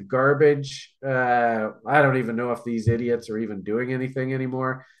piece of garbage. I don't even know if these idiots are even doing anything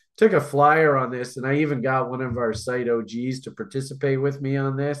anymore. Took a flyer on this, and I even got one of our site OGs to participate with me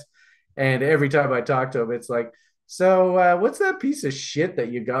on this. And every time I talk to him, it's like, so what's that piece of shit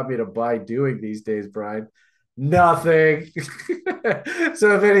that you got me to buy doing these days, Brian? Nothing.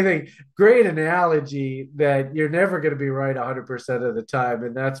 So, if anything, great analogy that you're never going to be right 100% of the time.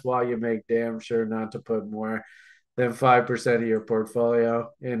 And that's why you make damn sure not to put more than 5% of your portfolio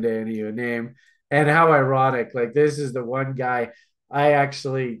into any name. And how ironic, like this is the one guy I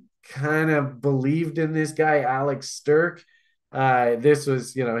actually kind of believed in this guy, Alex Stirk. This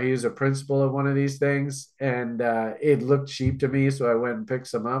was, he was a principal of one of these things, and it looked cheap to me, so I went and picked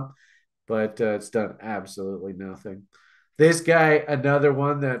some up, but it's done absolutely nothing. This guy, another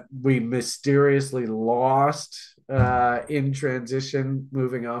one that we mysteriously lost in transition,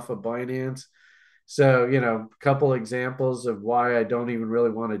 moving off of Binance. So, a couple examples of why I don't even really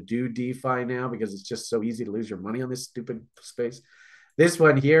want to do DeFi now because it's just so easy to lose your money on this stupid space. This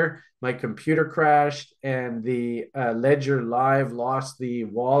one here, my computer crashed and the Ledger Live lost the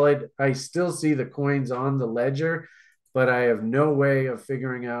wallet. I still see the coins on the Ledger, but I have no way of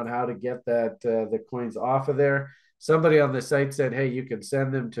figuring out how to get the coins off of there. Somebody on the site said, hey, you can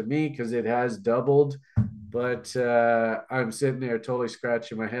send them to me because it has doubled. But I'm sitting there totally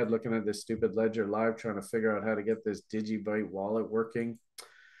scratching my head looking at this stupid Ledger Live, trying to figure out how to get this Digibyte wallet working.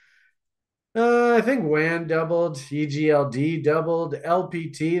 I think WAN doubled, EGLD doubled,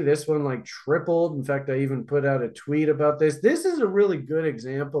 LPT, this one like tripled. In fact, I even put out a tweet about this. This is a really good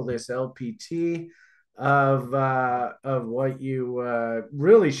example, this LPT, of what you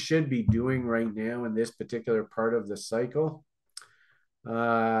really should be doing right now in this particular part of the cycle.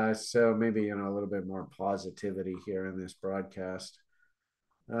 So maybe, a little bit more positivity here in this broadcast.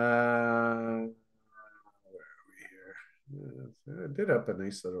 Where are we here? I did up a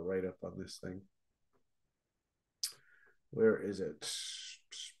nice little write-up on this thing. Where is it?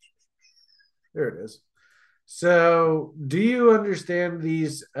 There it is. So, do you understand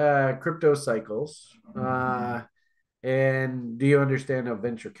these crypto cycles? And do you understand how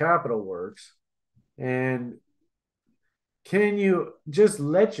venture capital works? And can you just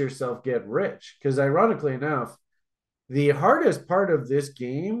let yourself get rich? Because ironically enough, the hardest part of this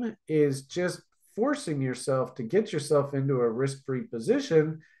game is just forcing yourself to get yourself into a risk-free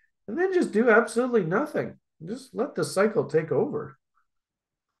position and then just do absolutely nothing. Just let the cycle take over.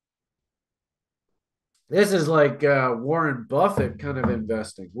 This is like Warren Buffett kind of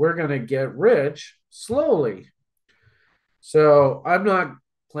investing. We're going to get rich slowly. So I'm not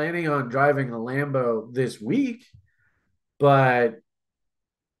planning on driving a Lambo this week, but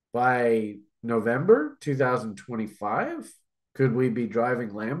by November 2025, could we be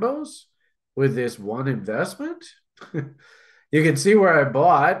driving Lambos with this one investment? You can see where I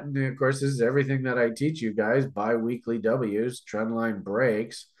bought. And of course, this is everything that I teach you guys: bi-weekly W's, trendline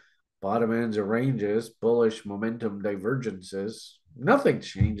breaks, bottom ends of ranges, bullish momentum divergences. Nothing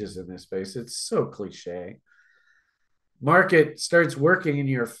changes in this space. It's so cliche. Market starts working in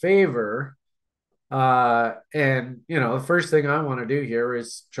your favor. And the first thing I want to do here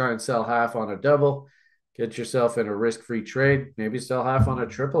is try and sell half on a double, get yourself in a risk-free trade, maybe sell half on a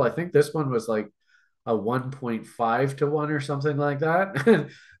triple. I think this one was like a 1.5 to 1 or something like that.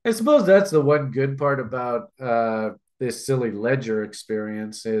 I suppose that's the one good part about this silly Ledger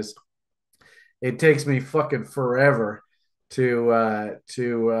experience is it takes me fucking forever to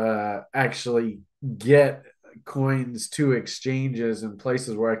actually get coins to exchanges and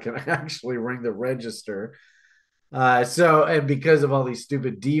places where I can actually ring the register. And because of all these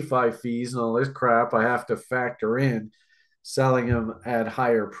stupid DeFi fees and all this crap, I have to factor in selling them at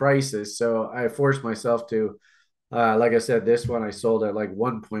higher prices. So I forced myself to, like I said, this one I sold at like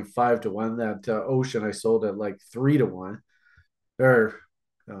 1.5 to 1. That Ocean I sold at like 3 to 1, or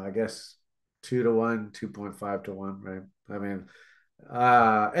I guess 2 to 1, 2.5 to 1, right? I mean,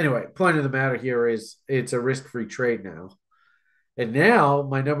 anyway, point of the matter here is it's a risk-free trade now. And now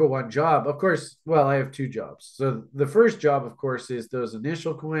my number one job, of course, well, I have two jobs. So the first job, of course, is those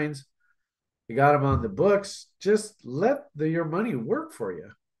initial coins. You got them on the books. Just let your money work for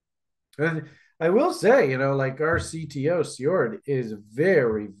you. And I will say, like our CTO, Sjord, is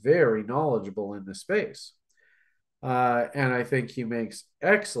very, very knowledgeable in the space. And I think he makes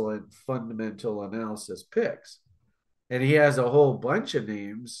excellent fundamental analysis picks. And he has a whole bunch of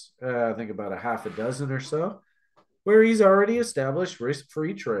names, I think about a half a dozen or so, where he's already established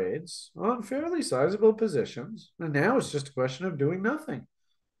risk-free trades on fairly sizable positions. And now it's just a question of doing nothing.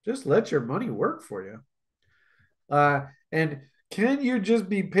 Just let your money work for you. And can you just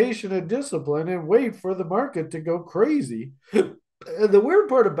be patient and disciplined and wait for the market to go crazy? The weird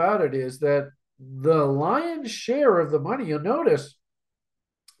part about it is that the lion's share of the money, you'll notice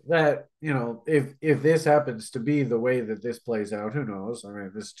that, if this happens to be the way that this plays out, who knows? I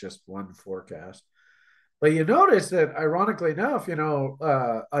mean, this is just one forecast. But you notice that, ironically enough,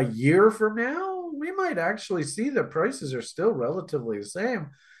 a year from now, we might actually see the prices are still relatively the same.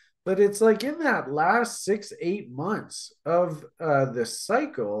 But it's like in that last 6, 8 months of the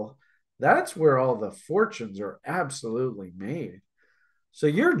cycle, that's where all the fortunes are absolutely made. So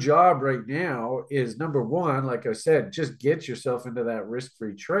your job right now is, number one, like I said, just get yourself into that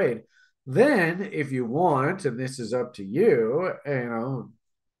risk-free trade. Then, if you want, and this is up to you,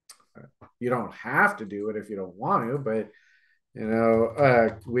 you don't have to do it if you don't want to, but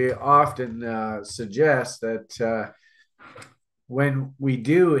we often suggest that when we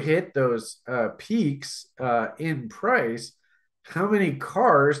do hit those peaks in price, how many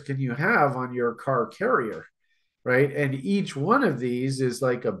cars can you have on your car carrier, right? And each one of these is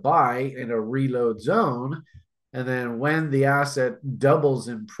like a buy and a reload zone. And then when the asset doubles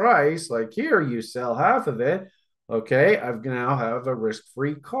in price, like here, you sell half of it. Okay, I've now have a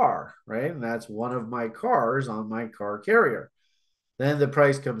risk-free car, right? And that's one of my cars on my car carrier. Then the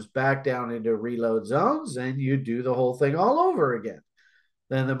price comes back down into reload zones and you do the whole thing all over again.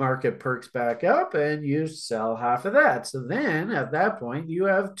 Then the market perks back up and you sell half of that. So then at that point, you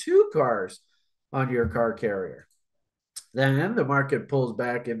have two cars on your car carrier. Then the market pulls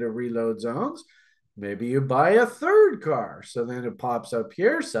back into reload zones. Maybe you buy a third car. So then it pops up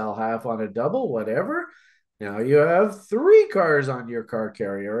here, sell half on a double, whatever. Now you have three cars on your car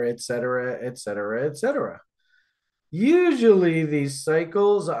carrier, et cetera, et cetera, et cetera. Usually these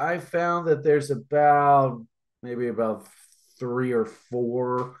cycles, I found that there's maybe about 3 or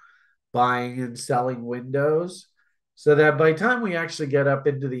 4 buying and selling windows. So that by the time we actually get up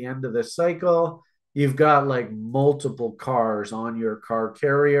into the end of the cycle, you've got like multiple cars on your car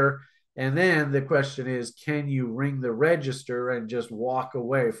carrier. And then the question is, can you ring the register and just walk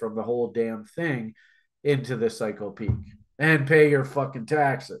away from the whole damn thing into the cycle peak and pay your fucking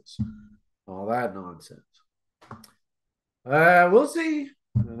taxes? All that nonsense. We'll see.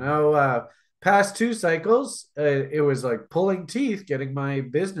 Past 2 cycles, it was like pulling teeth getting my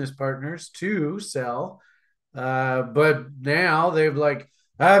business partners to sell. But now they've like,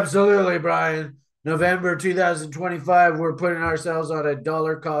 absolutely, Brian. November 2025, we're putting ourselves on a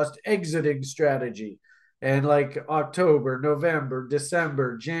dollar cost exiting strategy. And like October, November,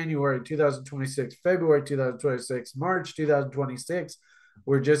 December, January 2026, February 2026, March 2026,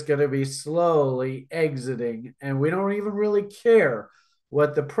 we're just going to be slowly exiting. And we don't even really care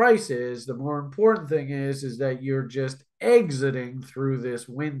what the price is. The more important thing is that you're just exiting through this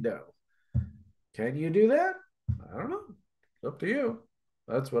window. Can you do that? I don't know. It's up to you.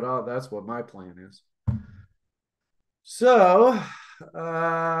 That's what my plan is. So,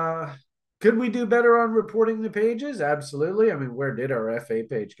 could we do better on reporting the pages? Absolutely. I mean, where did our FA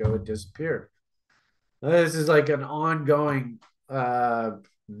page go? It disappeared. This is like an ongoing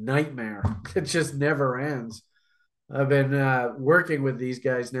nightmare. It just never ends. I've been working with these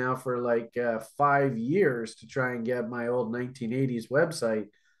guys now for like 5 years to try and get my old 1980s website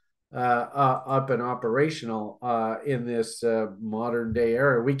up and operational in this modern day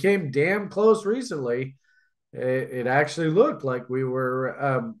era. We came damn close recently. It actually looked like we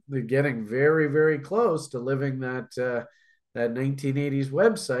were getting very, very close to living that 1980s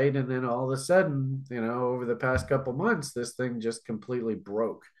website, and then all of a sudden, over the past couple months, this thing just completely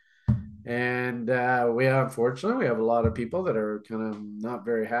broke. And unfortunately, we have a lot of people that are kind of not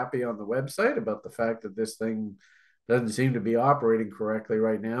very happy on the website about the fact that this thing doesn't seem to be operating correctly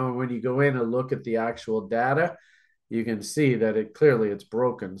right now. And when you go in and look at the actual data, you can see that it's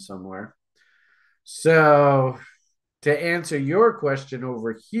broken somewhere. So to answer your question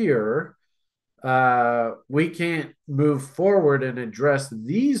over here, we can't move forward and address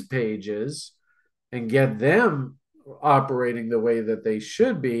these pages and get them operating the way that they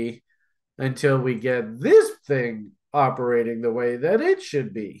should be until we get this thing operating the way that it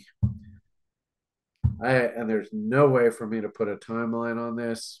should be. And there's no way for me to put a timeline on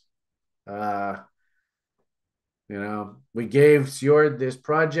this. We gave Sjord this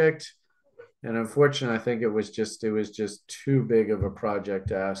project, and unfortunately, I think it was just too big of a project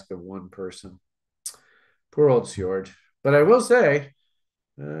to ask of one person. Poor old Sjord. But I will say,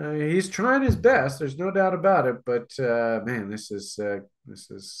 he's trying his best. There's no doubt about it. But man, this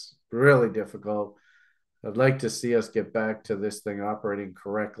is really difficult. I'd like to see us get back to this thing operating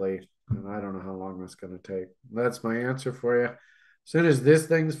correctly, and I don't know how long that's going to take. That's my answer for you. As soon as this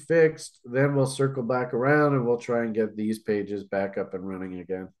thing's fixed, then we'll circle back around and we'll try and get these pages back up and running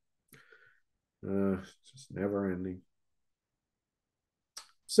again. Just never ending.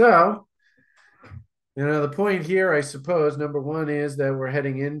 So, the point here, I suppose, number one is that we're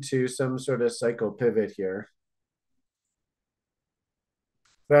heading into some sort of cycle pivot here.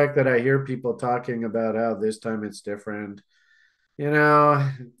 The fact that I hear people talking about how this time it's different.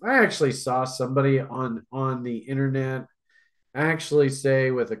 I actually saw somebody on the internet actually say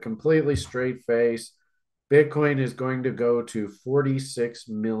with a completely straight face, Bitcoin is going to go to $46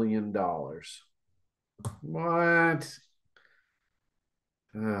 million. What?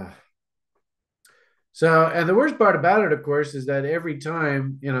 So, and the worst part about it, of course, is that every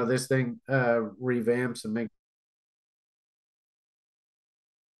time, this thing revamps and makes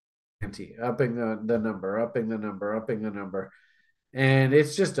upping the number, upping the number, upping the number. And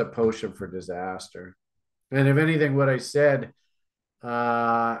it's just a potion for disaster. And if anything, what I said,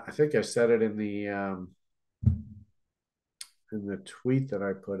 I think I said it in the tweet that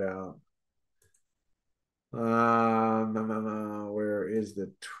I put out. Where is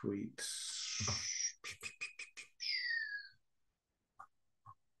the tweet?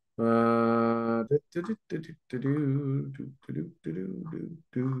 I think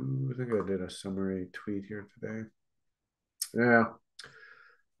I did a summary tweet here today. Yeah.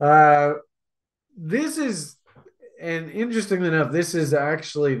 This is, and interestingly enough, this is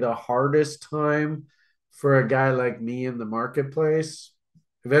actually the hardest time for a guy like me in the marketplace.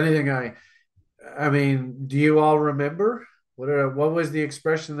 If anything, I mean, do you all remember what was the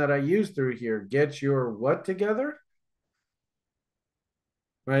expression that I used through here? Get your what together?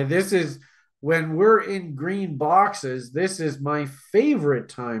 Right. This is when we're in green boxes. This is my favorite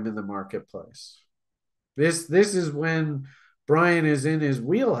time in the marketplace. This is when Brian is in his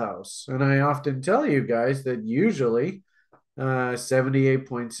wheelhouse, and I often tell you guys that usually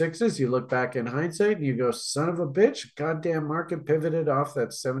 78.6s. You look back in hindsight and you go, son of a bitch, goddamn market pivoted off that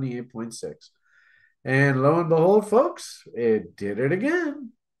 78.6. And lo and behold, folks, it did it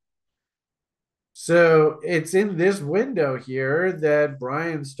again. So it's in this window here that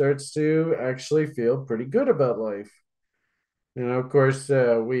Brian starts to actually feel pretty good about life. Of course,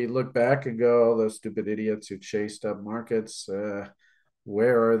 we look back and go, all those stupid idiots who chased up markets,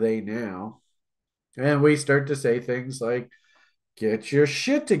 where are they now? And we start to say things like, get your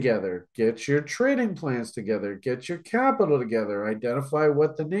shit together, get your trading plans together, get your capital together, identify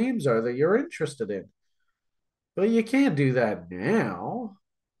what the names are that you're interested in. But you can't do that now.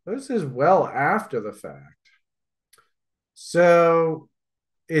 This is well after the fact. So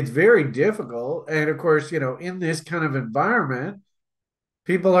it's very difficult. And of course, in this kind of environment,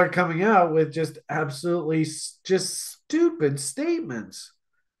 people are coming out with just absolutely just stupid statements.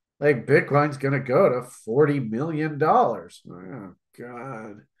 Like Bitcoin's going to go to $40 million. Oh,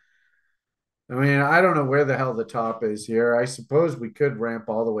 God. I mean, I don't know where the hell the top is here. I suppose we could ramp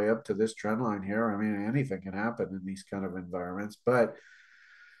all the way up to this trend line here. I mean, anything can happen in these kind of environments. But,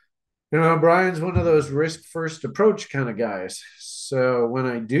 Brian's one of those risk first approach kind of guys. So when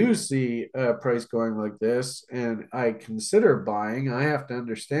I do see a price going like this and I consider buying, I have to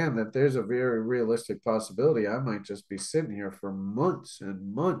understand that there's a very realistic possibility I might just be sitting here for months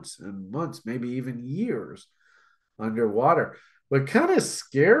and months and months, maybe even years underwater. What kind of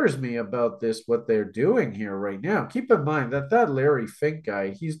scares me about this, what they're doing here right now, keep in mind that Larry Fink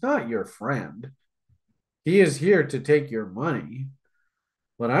guy, he's not your friend. He is here to take your money.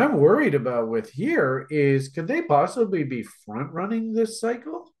 What I'm worried about with here is, could they possibly be front running this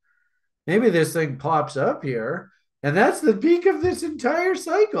cycle? Maybe this thing pops up here and that's the peak of this entire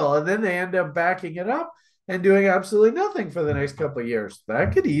cycle. And then they end up backing it up and doing absolutely nothing for the next couple of years.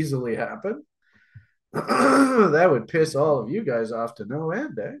 That could easily happen. That would piss all of you guys off to no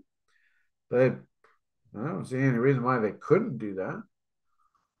end, eh? But I don't see any reason why they couldn't do that.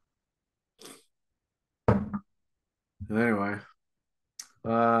 Anyway,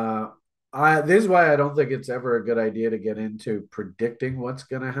 this is why I don't think it's ever a good idea to get into predicting what's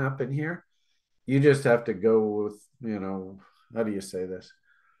going to happen here. You just have to go with, how do you say this?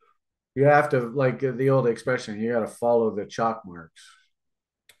 You have to, like the old expression, you got to follow the chalk marks.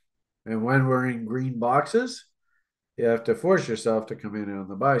 And when we're in green boxes, you have to force yourself to come in on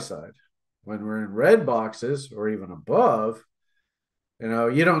the buy side. When we're in red boxes or even above,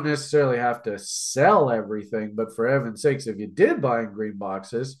 you don't necessarily have to sell everything, but for heaven's sakes, if you did buy in green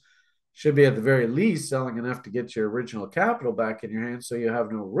boxes, should be at the very least selling enough to get your original capital back in your hands so you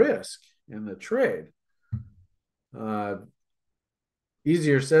have no risk in the trade.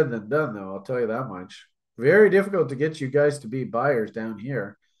 Easier said than done, though, I'll tell you that much. Very difficult to get you guys to be buyers down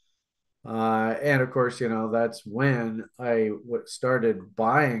here. And of course, that's when I started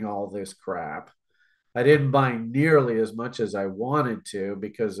buying all this crap. I didn't buy nearly as much as I wanted to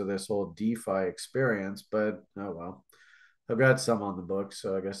because of this whole DeFi experience, but oh well. I've got some on the books,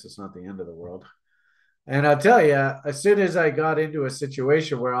 so I guess it's not the end of the world. And I'll tell you, as soon as I got into a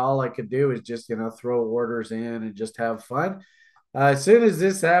situation where all I could do is just, throw orders in and just have fun, as soon as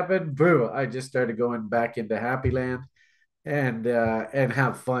this happened, boo, I just started going back into Happy Land and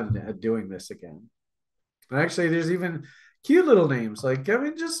have fun doing this again. And actually, there's even cute little names like I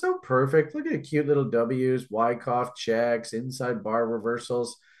mean, just so perfect. Look at cute little W's, Wyckoff checks, inside bar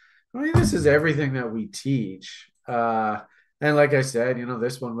reversals. I mean, this is everything that we teach. And like I said,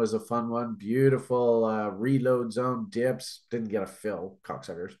 this one was a fun one. Beautiful reload zone dips. Didn't get a fill,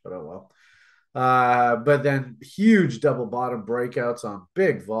 cocksuckers, but oh well. But then huge double bottom breakouts on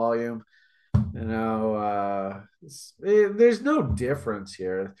big volume. There's no difference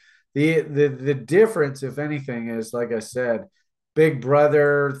here. The difference, if anything, is like I said, Big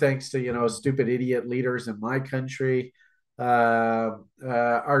Brother, thanks to stupid idiot leaders in my country,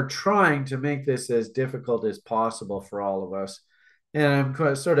 are trying to make this as difficult as possible for all of us. And I'm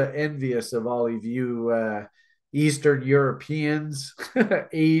quite, sort of envious of all of you Eastern Europeans,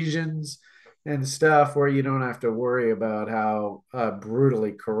 Asians, and stuff where you don't have to worry about how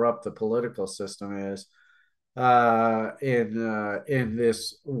brutally corrupt the political system is in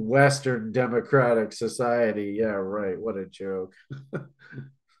this Western democratic society. Yeah, right. What a joke.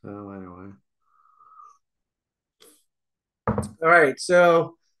 So anyway, all right.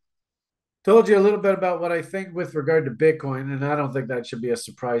 So told you a little bit about what I think with regard to Bitcoin, and I don't think that should be a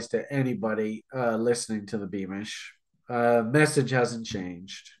surprise to anybody listening to the Beamish. Message hasn't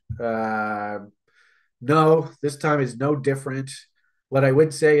changed. No, this time is no different. What I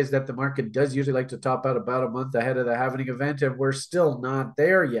would say is that the market does usually like to top out about a month ahead of the halving event, and we're still not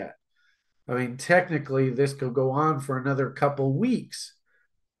there yet. I mean, technically, this could go on for another couple weeks,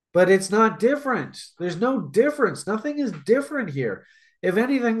 but it's not different. There's no difference. Nothing is different here. If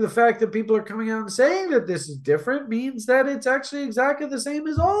anything, the fact that people are coming out and saying that this is different means that it's actually exactly the same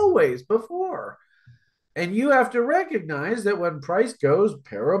as always before. And you have to recognize that when price goes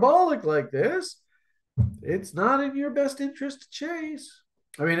parabolic like this, it's not in your best interest to chase.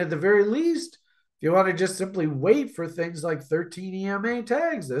 I mean, at the very least, if you want to just simply wait for things like 13 EMA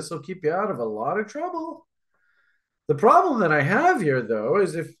tags, this will keep you out of a lot of trouble. The problem that I have here, though,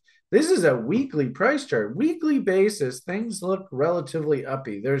 is if this is a weekly price chart, weekly basis, things look relatively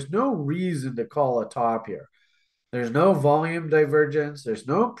uppy. There's no reason to call a top here. There's no volume divergence. There's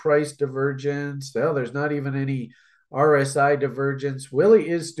no price divergence. Well, there's not even any RSI divergence. Willie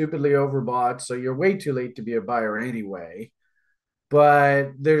is stupidly overbought, so you're way too late to be a buyer anyway.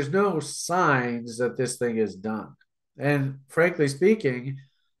 But there's no signs that this thing is done. And frankly speaking,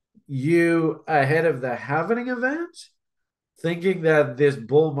 you ahead of the halving event, thinking that this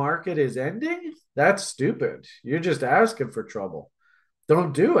bull market is ending, that's stupid. You're just asking for trouble.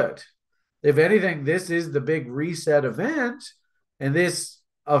 Don't do it. If anything, this is the big reset event, and this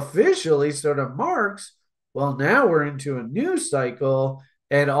officially sort of marks, well, now we're into a new cycle,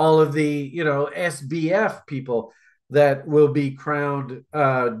 and all of the, SBF people that will be crowned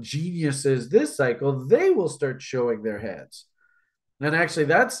geniuses this cycle, they will start showing their heads. And actually,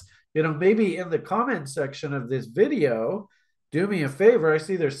 that's, maybe in the comment section of this video, do me a favor. I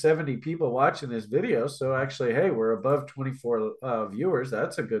see there's 70 people watching this video. So actually, hey, we're above 24 viewers.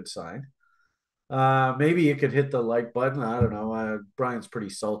 That's a good sign. Maybe you could hit the like button. I don't know. Brian's pretty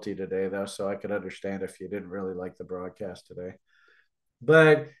salty today, though, so I could understand if you didn't really like the broadcast today.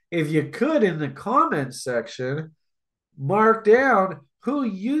 But if you could, in the comments section, mark down who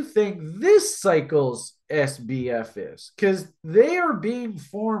you think this cycle's SBF is, because they are being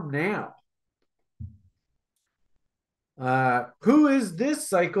formed now. Who is this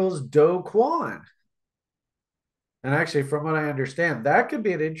cycle's Do Kwon? And actually, from what I understand, that could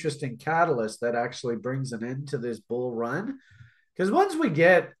be an interesting catalyst that actually brings an end to this bull run. Because once we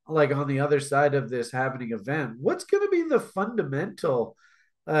get like on the other side of this happening event, what's going to be the fundamental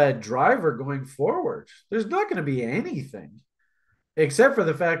driver going forward? There's not going to be anything, except for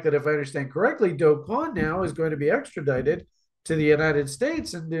the fact that if I understand correctly, Do Kwon now is going to be extradited to the United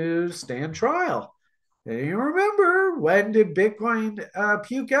States and to stand trial. And you remember, when did Bitcoin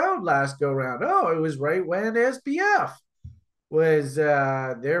puke out last go round? Oh, it was right when SBF was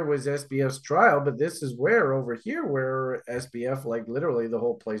there was SBF's trial, but this is where over here where SBF, like literally the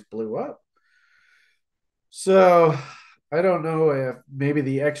whole place blew up. So I don't know if maybe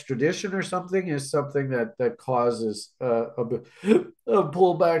the extradition or something is something that causes a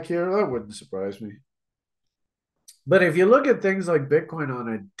pullback here. That wouldn't surprise me. But if you look at things like Bitcoin on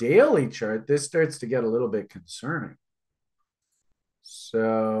a daily chart, this starts to get a little bit concerning.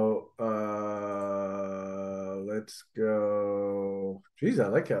 So let's go. Geez, I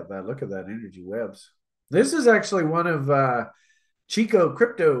like how that. Look at that energy webs. This is actually one of Chico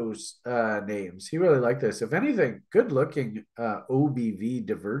Crypto's names. He really liked this. If anything, good looking OBV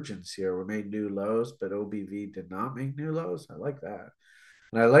divergence here. We made new lows, but OBV did not make new lows. I like that.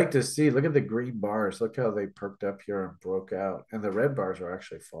 And I like to see, look at the green bars. Look how they perked up here and broke out. And the red bars are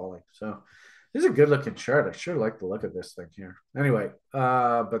actually falling. So this is a good looking chart. I sure like the look of this thing here. Anyway,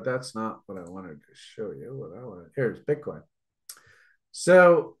 but that's not what I wanted to show you. What I wanted here's Bitcoin.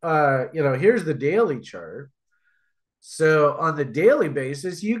 So here's the daily chart. So on the daily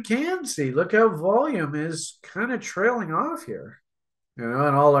basis, you can see, look how volume is kind of trailing off here.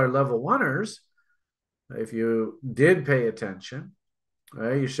 And all our level oneers, if you did pay attention,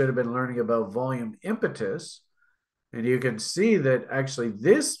 right, you should have been learning about volume impetus. And you can see that actually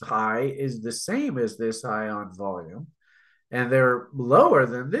this high is the same as this high on volume. And they're lower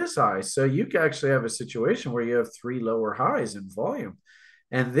than this high. So you can actually have a situation where you have three lower highs in volume.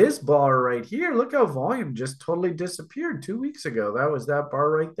 And this bar right here, look how volume just totally disappeared 2 weeks ago. That was that bar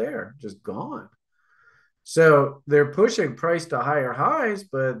right there, just gone. So they're pushing price to higher highs,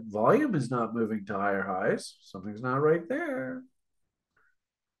 but volume is not moving to higher highs. Something's not right there.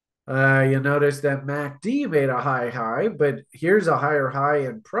 You notice that MACD made a high, but here's a higher high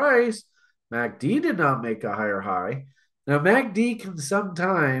in price. MACD did not make a higher high. Now, MACD can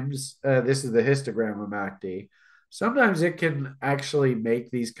sometimes, this is the histogram of MACD, sometimes it can actually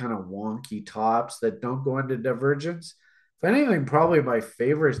make these kind of wonky tops that don't go into divergence. If anything, probably my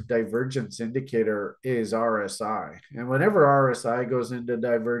favorite divergence indicator is RSI. And whenever RSI goes into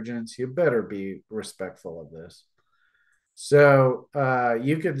divergence, you better be respectful of this. So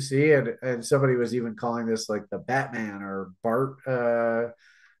you can see, and somebody was even calling this like the Batman or Bart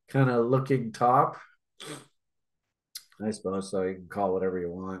kind of looking top. I suppose so. You can call whatever you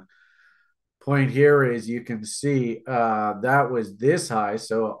want. Point here is you can see that was this high,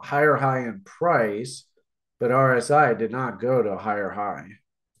 so higher high in price, but RSI did not go to a higher high.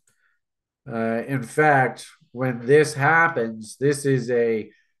 In fact, when this happens, this is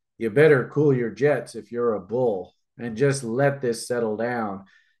you better cool your jets if you're a bull and just let this settle down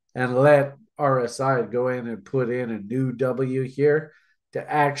and let RSI go in and put in a new W here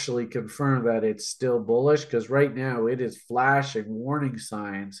to actually confirm that it's still bullish, because right now it is flashing warning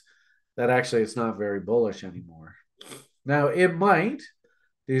signs that actually it's not very bullish anymore. Now, it might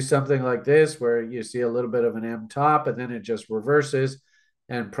do something like this where you see a little bit of an M top and then it just reverses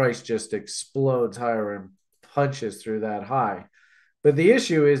and price just explodes higher and punches through that high. But the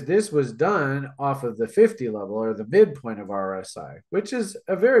issue is this was done off of the 50 level or the midpoint of RSI, which is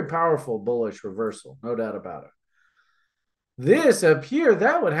a very powerful bullish reversal, no doubt about it. This up here,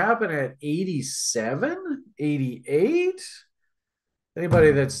 that would happen at 87, 88.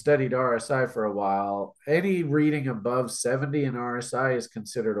 Anybody that's studied RSI for a while, any reading above 70 in RSI is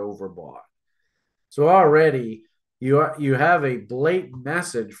considered overbought. So already you have a blatant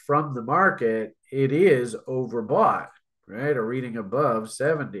message from the market. It is overbought, right? A reading above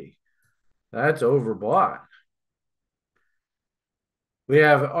 70. That's overbought. We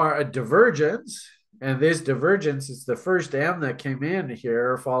have a divergence, and this divergence is the first M that came in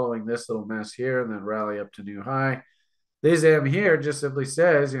here following this little mess here and then rally up to new high. This M here just simply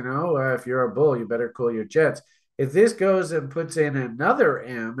says, if you're a bull, you better cool your jets. If this goes and puts in another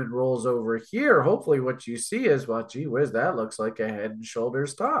M and rolls over here, hopefully what you see is, well, gee whiz, that looks like a head and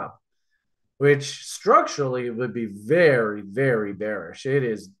shoulders top, which structurally would be very, very bearish. It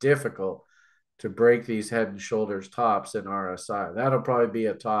is difficult to break these head and shoulders tops in RSI. That'll probably be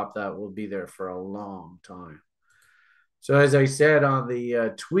a top that will be there for a long time. So as I said on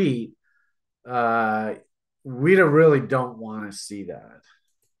the tweet, we really don't want to see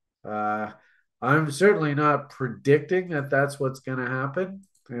that. I'm certainly not predicting that that's what's going to happen.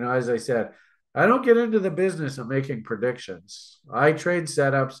 As I said, I don't get into the business of making predictions. I trade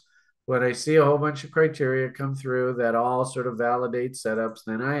setups. When I see a whole bunch of criteria come through that all sort of validate setups,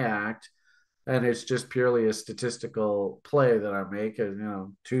 then I act. And it's just purely a statistical play that I make.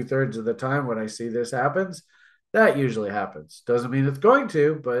 And, 2/3 of the time when I see this happens, that usually happens. Doesn't mean it's going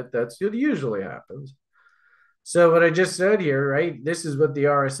to, but that's what usually happens. So what I just said here, right? This is what the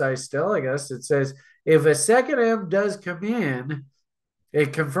RSI is telling us. It says if a second M does come in,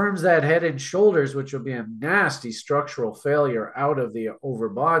 it confirms that head and shoulders, which will be a nasty structural failure out of the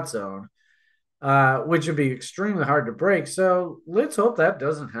overbought zone, which would be extremely hard to break. So let's hope that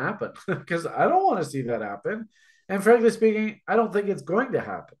doesn't happen, because I don't want to see that happen. And frankly speaking, I don't think it's going to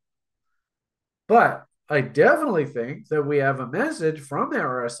happen. But I definitely think that we have a message from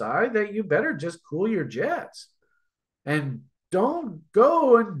RSI that you better just cool your jets and don't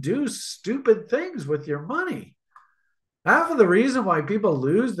go and do stupid things with your money. Half of the reason why people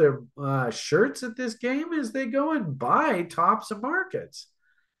lose their shirts at this game is they go and buy tops of markets.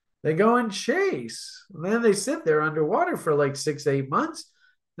 They go and chase. And then they sit there underwater for like 6, 8 months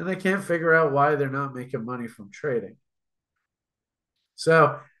and they can't figure out why they're not making money from trading.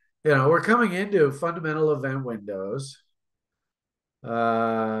 So, we're coming into fundamental event windows,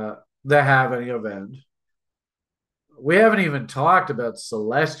 the halving event. We haven't even talked about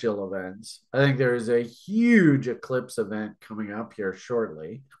celestial events. I think there is a huge eclipse event coming up here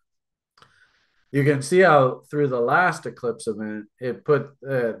shortly. You can see how through the last eclipse event, it put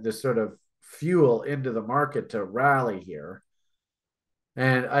this sort of fuel into the market to rally here.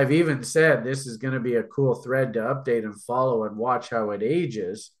 And I've even said this is going to be a cool thread to update and follow and watch how it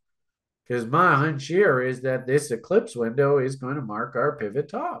ages. Because my hunch here is that this eclipse window is going to mark our pivot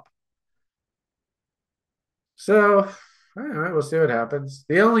top. So, all right, we'll see what happens.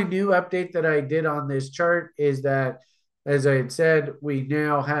 The only new update that I did on this chart is that, as I had said, we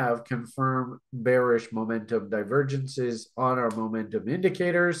now have confirmed bearish momentum divergences on our momentum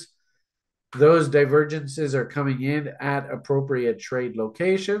indicators. Those divergences are coming in at appropriate trade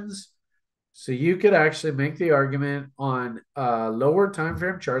locations. So you could actually make the argument on lower time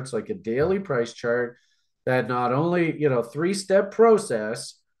frame charts like a daily price chart that not only, three-step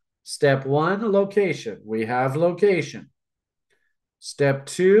process. Step one, location. We have location. Step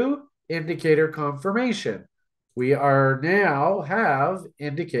two, indicator confirmation. We are now have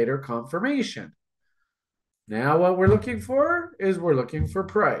indicator confirmation. Now what we're looking for is we're looking for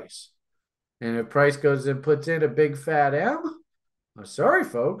price. And if price goes and puts in a big fat M, I'm sorry,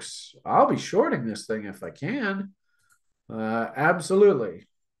 folks, I'll be shorting this thing if I can. Absolutely.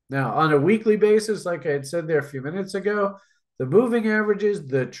 Now, on a weekly basis, like I had said there a few minutes ago, the moving averages,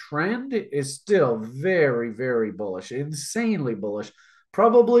 the trend is still very, very bullish, insanely bullish,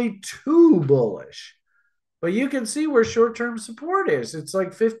 probably too bullish. But you can see where short-term support is. It's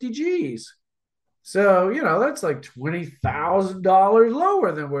like 50 G's. So, that's like $20,000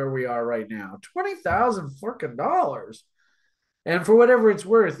 lower than where we are right now. 20,000 freaking dollars. And for whatever it's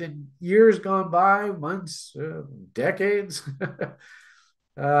worth, in years gone by, months, decades,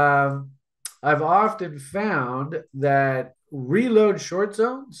 I've often found that reload short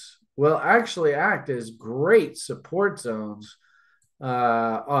zones will actually act as great support zones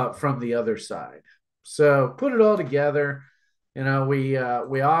from the other side. So put it all together. We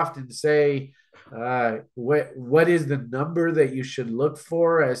often say, what is the number that you should look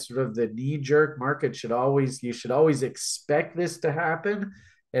for as sort of the knee-jerk market you should always expect this to happen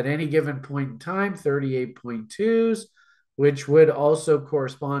at any given point in time, 38.2s, which would also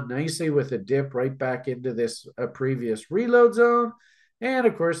correspond nicely with a dip right back into this previous reload zone. And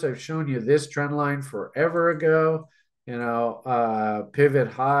of course, I've shown you this trend line forever ago, pivot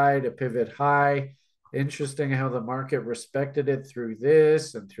high to pivot high. Interesting how the market respected it through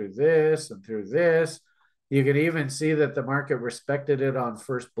this and through this and through this. You can even see that the market respected it on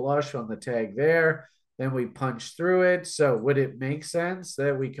first blush on the tag there. Then we punch through it. So would it make sense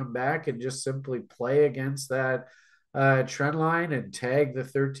that we come back and just simply play against that trend line and tag the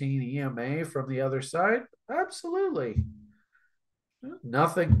 13 EMA from the other side? Absolutely.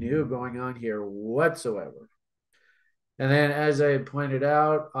 Nothing new going on here whatsoever. And then, as I had pointed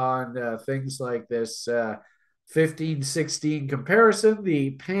out on things like this 15-16 comparison,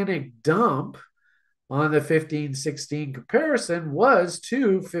 the panic dump on the 15-16 comparison was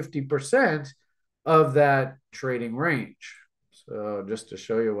to 50% of that trading range. So just to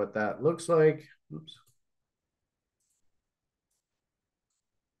show you what that looks like. Oops.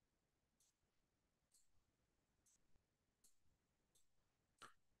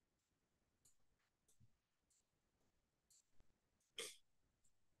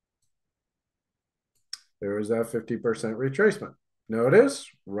 There was that 50% retracement. Notice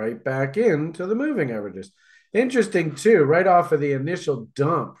right back into the moving averages. Interesting too, right off of the initial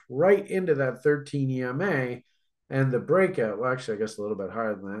dump, right into that 13 EMA and the breakout. Well, actually, I guess a little bit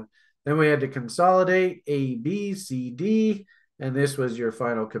higher than that. Then we had to consolidate A, B, C, D, and this was your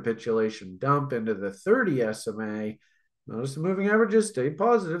final capitulation dump into the 30 SMA. Notice the moving averages stayed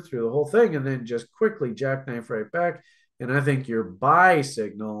positive through the whole thing and then just quickly jackknife right back. And I think your buy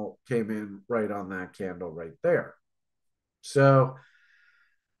signal came in right on that candle right there. So,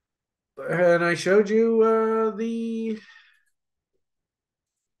 and I showed you the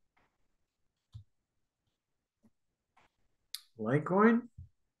Litecoin.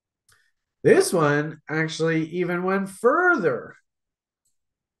 This one actually even went further.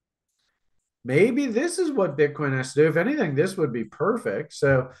 maybe this is what Bitcoin has to do. If anything, this would be perfect.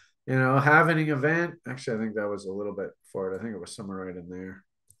 So, having an event. Actually, I think that was a little bit for it. I think it was somewhere right in there.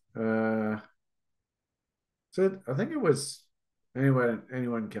 I think it was.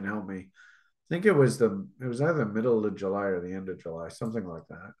 Anyone can help me. I think it was either middle of July or the end of July, something like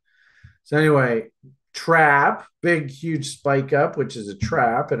that. So anyway, trap, big huge spike up, which is a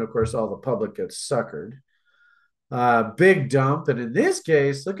trap, and of course all the public gets suckered. Big dump, and in this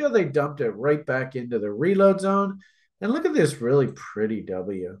case, look how they dumped it right back into the reload zone, and look at this really pretty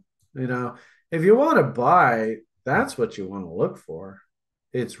W. You know, if you want to buy, that's what you want to look for.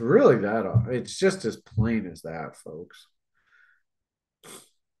 It's really that. It's just as plain as that, folks.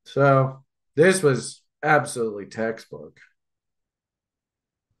 So this was absolutely textbook.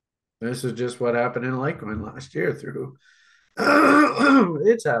 This is just what happened in Litecoin last year through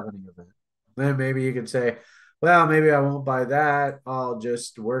its happening event. Then maybe you could say, well, maybe I won't buy that. I'll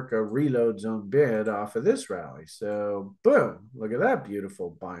just work a reload zone bid off of this rally. So boom, look at that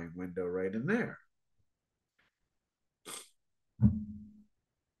beautiful buying window right in there.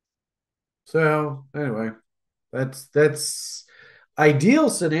 So anyway, that's ideal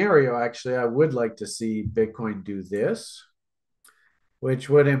scenario. Actually, I would like to see Bitcoin do this, which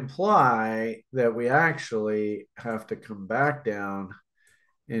would imply that we actually have to come back down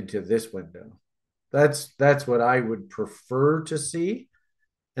into this window. That's what I would prefer to see.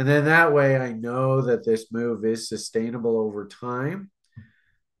 And then that way I know that this move is sustainable over time.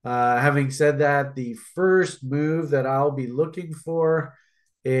 Having said that, the first move that I'll be looking for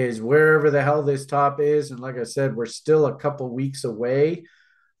is wherever the hell this top is. And like I said, we're still a couple weeks away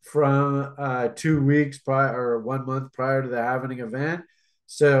from 2 weeks prior or 1 month prior to the halving event.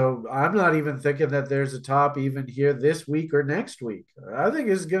 So I'm not even thinking that there's a top even here this week or next week. I think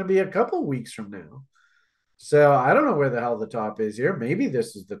it's going to be a couple weeks from now. So I don't know where the hell the top is here. Maybe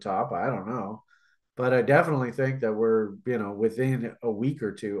this is the top. I don't know. But I definitely think that we're, within a week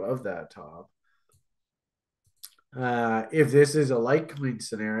or two of that top. If this is a Litecoin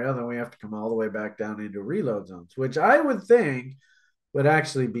scenario, then we have to come all the way back down into reload zones, which I would think would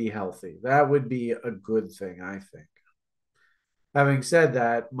actually be healthy. That would be a good thing, I think. Having said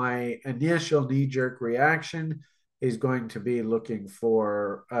that, my initial knee jerk reaction is going to be looking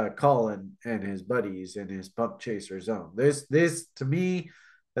for Colin and his buddies in his pump chaser zone. This to me,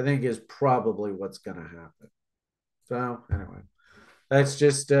 I think is probably what's going to happen. So anyway, that's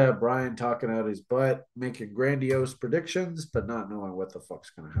just Brian talking out his butt, making grandiose predictions, but not knowing what the fuck's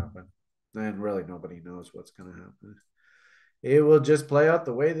going to happen. And really, nobody knows what's going to happen. It will just play out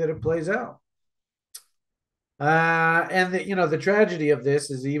the way that it plays out. And the tragedy of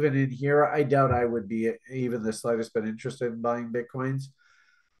this is even in here, I doubt I would be even the slightest bit interested in buying Bitcoins.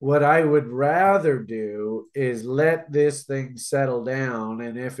 What I would rather do is let this thing settle down.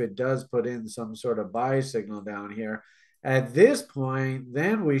 And if it does put in some sort of buy signal down here, at this point,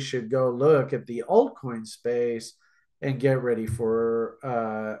 then we should go look at the altcoin space and get ready for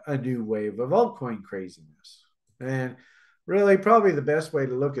a new wave of altcoin craziness. And really, probably the best way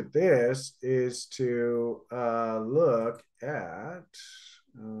to look at this is to look at.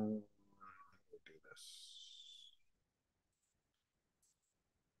 Do this.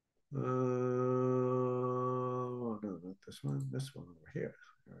 No, not this one. This one over here.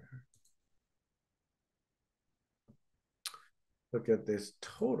 Look at this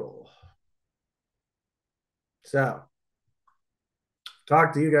total. So,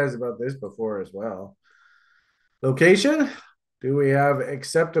 talked to you guys about this before as well. Location. Do we have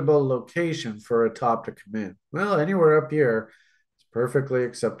acceptable location for a top to come in? Well, anywhere up here is perfectly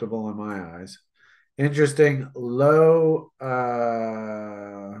acceptable in my eyes. Interesting low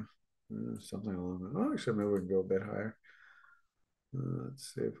something along that. Oh, actually, maybe we can go a bit higher.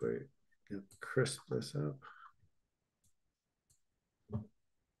 Let's see if we can crisp this up.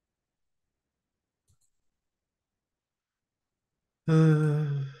 All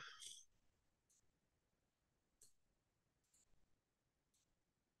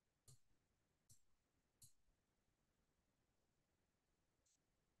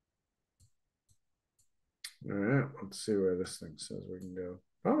right, let's see where this thing says we can go.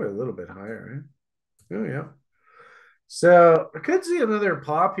 Probably a little bit higher, right? Oh, yeah. So I could see another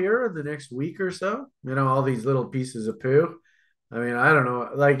pop here in the next week or so. All these little pieces of poo. I mean, I don't know.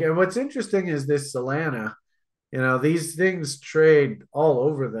 Like, and what's interesting is this Solana. These things trade all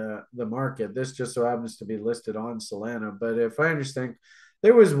over the market. This just so happens to be listed on Solana. But if I understand,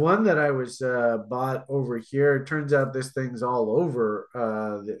 there was one that I was bought over here. It turns out this thing's all over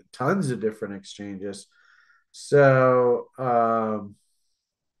tons of different exchanges. So I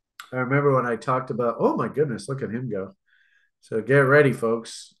remember when I talked about, oh my goodness, look at him go. So get ready,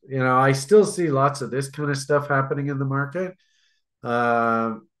 folks. I still see lots of this kind of stuff happening in the market.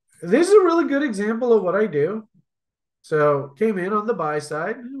 Uh, this is a really good example of what I do. So came in on the buy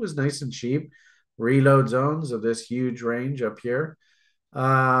side. It was nice and cheap. Reload zones of this huge range up here.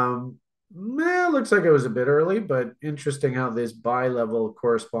 Looks like it was a bit early, but interesting how this buy level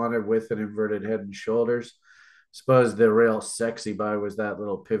corresponded with an inverted head and shoulders. Suppose the real sexy buy was that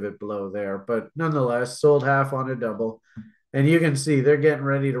little pivot below there, but nonetheless, sold half on a double. And you can see they're getting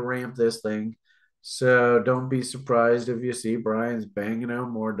ready to ramp this thing. So don't be surprised if you see Brian's banging out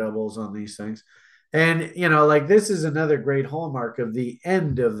more doubles on these things. And like this is another great hallmark of the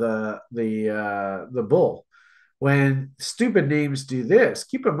end of the bull. When stupid names do this,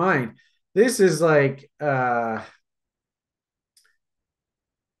 keep in mind this is like and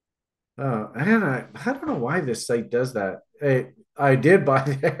I don't know why this site does that. I did buy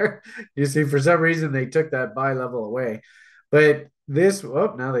there. You see, for some reason they took that buy level away. But this,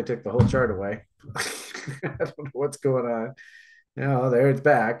 oh, now they took the whole chart away. I don't know what's going on. There it's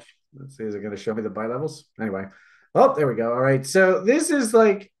back. Let's see, is it going to show me the buy levels? Anyway. Oh, there we go. All right. So this is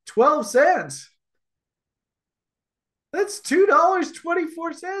like 12 cents. That's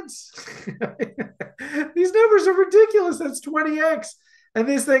 $2.24. These numbers are ridiculous. That's 20x. And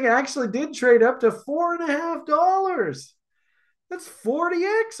this thing actually did trade up to $4.50. That's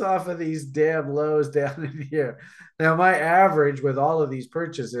 40x off of these damn lows down in here. Now, my average with all of these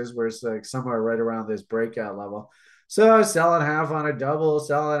purchases was like somewhere right around this breakout level. So I was selling half on a double,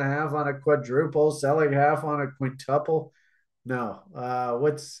 selling half on a quadruple, selling half on a quintuple. No,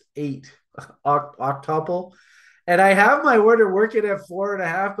 what's eight? Octuple. And I have my order working at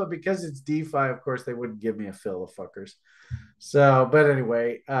 4.5, but because it's DeFi, of course, they wouldn't give me a fill of fuckers. So, but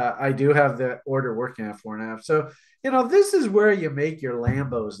anyway, I do have the order working at 4.5. So, this is where you make your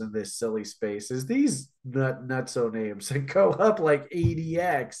Lambos in this silly space is these nutso names that go up like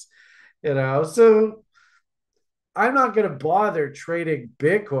 80x, So I'm not going to bother trading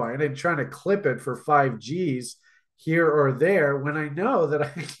Bitcoin and trying to clip it for 5Gs here or there when I know that I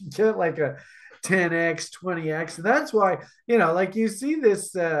can get like a 10x, 20x. And that's why, like you see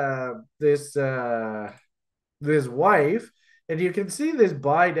this this wife, and you can see this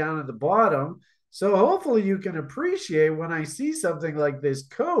buy down at the bottom. So hopefully you can appreciate when I see something like this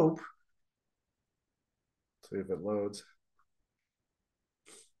cope. Let's see if it loads.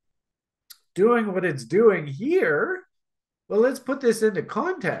 Doing what it's doing here. Well, let's put this into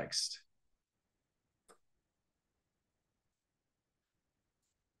context.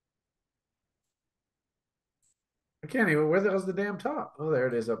 I can't even, where the hell's the damn top? Oh, there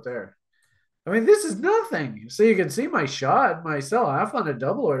it is up there. I mean, this is nothing. So you can see my shot, my sell half on a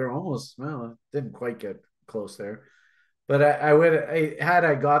double order almost, well, didn't quite get close there. But had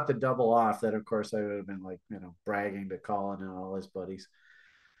I got the double off, that of course I would have been like, bragging to Colin and all his buddies.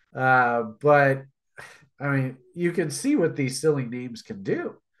 But I mean, you can see what these silly names can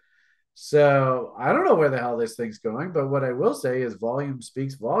do. So I don't know where the hell this thing's going, but what I will say is volume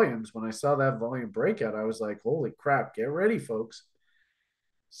speaks volumes. When I saw that volume breakout, I was like, holy crap, get ready, folks.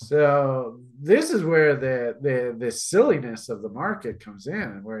 So this is where the silliness of the market comes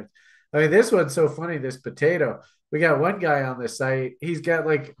in. Where I mean, this one's so funny. This potato. We got one guy on the site. He's got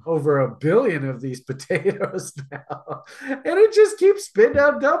like over 1 billion of these potatoes now, and it just keeps spitting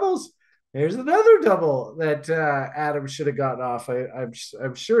out doubles. There's another double that Adam should have gotten off.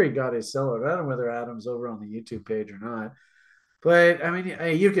 I'm sure he got his seller. I don't know whether Adam's over on the YouTube page or not. But I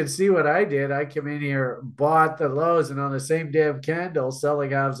mean, you can see what I did. I came in here, bought the lows, and on the same damn candle,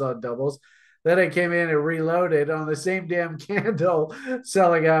 selling halves on doubles. Then I came in and reloaded on the same damn candle,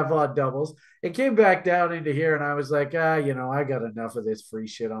 selling half on doubles. It came back down into here, and I was like, I got enough of this free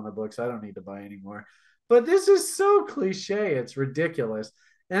shit on the books. I don't need to buy anymore. But this is so cliche. It's ridiculous.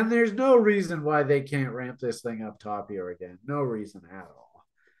 And there's no reason why they can't ramp this thing up top here again. No reason at all.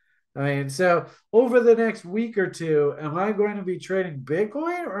 I mean, so over the next week or two, am I going to be trading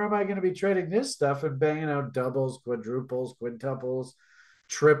Bitcoin or am I going to be trading this stuff and banging out doubles, quadruples, quintuples,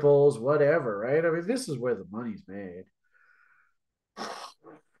 triples, whatever, right? I mean, this is where the money's made.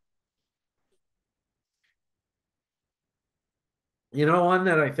 One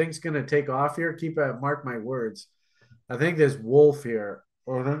that I think is going to take off here, mark my words. I think this wolf here,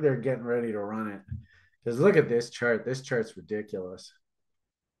 or I think they're getting ready to run it. Because look at this chart. This chart's ridiculous.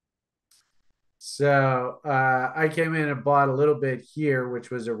 So I came in and bought a little bit here,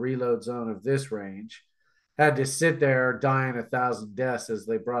 which was a reload zone of this range. Had to sit there dying 1,000 deaths as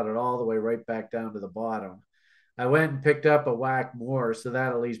they brought it all the way right back down to the bottom. I went and picked up a whack more, so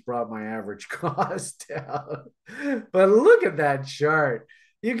that at least brought my average cost down. But look at that chart.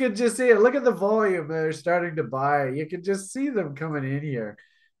 You can just see it. Look at the volume they're starting to buy. You can just see them coming in here.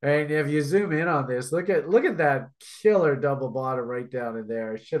 And if you zoom in on this, look at that killer double bottom right down in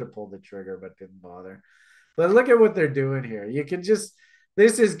there. I should have pulled the trigger, but didn't bother. But look at what they're doing here. You can just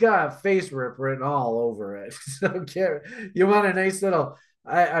this has got face rip written all over it. So you want a nice little.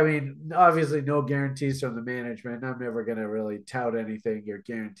 I mean, obviously, no guarantees from the management. I'm never going to really tout anything. You're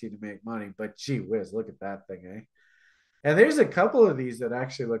guaranteed to make money, but gee whiz, look at that thing, eh? And there's a couple of these that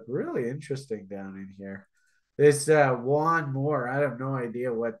actually look really interesting down in here. This Juan Moore, I have no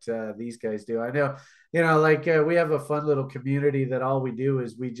idea what these guys do. I know, like we have a fun little community that all we do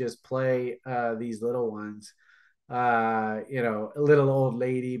is we just play these little ones. A little old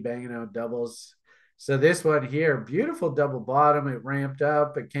lady banging out doubles. So this one here, beautiful double bottom. It ramped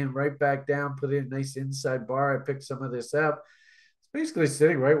up. It came right back down, put in a nice inside bar. I picked some of this up basically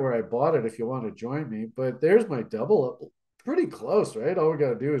sitting right where I bought it if you want to join me. But there's my double up pretty close, right? All we got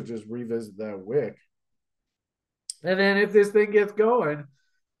to do is just revisit that wick. And then if this thing gets going,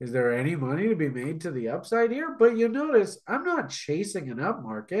 is there any money to be made to the upside here? But you notice I'm not chasing an up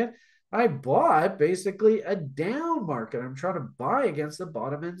market. I bought basically a down market. I'm trying to buy against the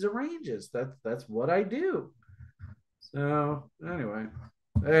bottom ends of ranges. That's what I do. So anyway,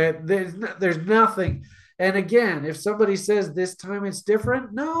 there's nothing. And again, if somebody says this time it's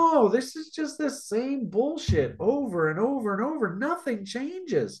different, no, this is just the same bullshit over and over and over. Nothing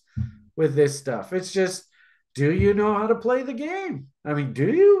changes with this stuff. It's just, do you know how to play the game? I mean, do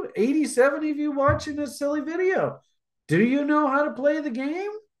you? 87 of you watching this silly video. Do you know how to play the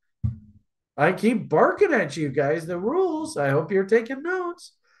game? I keep barking at you guys the rules. I hope you're taking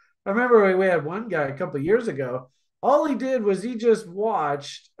notes. I remember we had one guy a couple of years ago. All he did was he just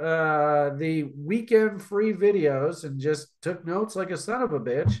watched the weekend free videos and just took notes like a son of a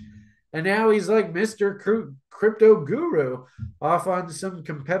bitch. And now he's like Mr. Crypto Guru off on some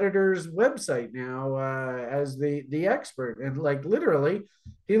competitor's website now as the expert. And like literally,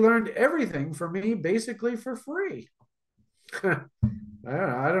 he learned everything from me basically for free.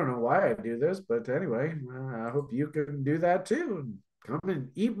 I don't know why I do this, but anyway, I hope you can do that too. Come and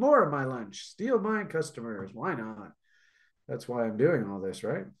eat more of my lunch, steal my customers. Why not? That's why I'm doing all this,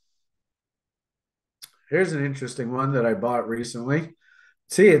 right? Here's an interesting one that I bought recently.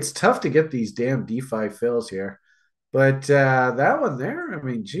 See, it's tough to get these damn DeFi fills here. But that one there, I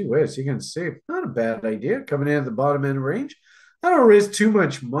mean, gee whiz, you can see, not a bad idea coming in at the bottom end range. I don't risk too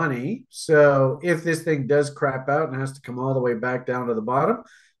much money. So if this thing does crap out and has to come all the way back down to the bottom,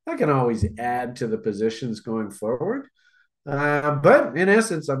 I can always add to the positions going forward. But in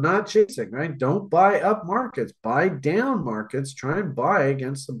essence, I'm not chasing, right? Don't buy up markets, buy down markets, try and buy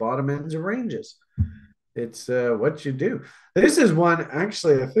against the bottom ends of ranges. It's what you do. This is one,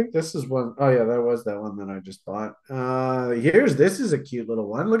 actually, I think this is one. Oh, yeah, that was that one that I just bought. This is a cute little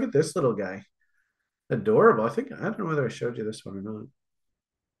one. Look at this little guy. Adorable. I don't know whether I showed you this one or not.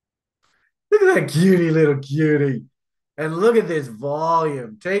 Look at that cutie little cutie. And look at this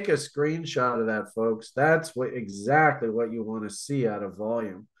volume. Take a screenshot of that, folks. That's exactly what you want to see out of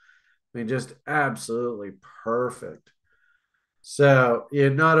volume. I mean, just absolutely perfect. So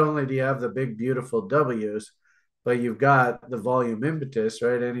not only do you have the big, beautiful W's, but you've got the volume impetus,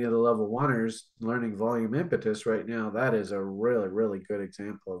 right? Any of the level oneers learning volume impetus right now, that is a really, really good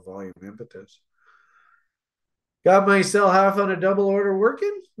example of volume impetus. Got my sell half on a double order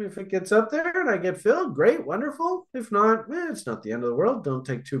working. If it gets up there and I get filled, great, wonderful. If not, it's not the end of the world. Don't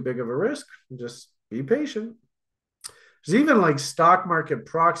take too big of a risk. Just be patient. There's even like stock market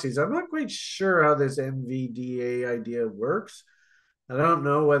proxies. I'm not quite sure how this MVDA idea works. I don't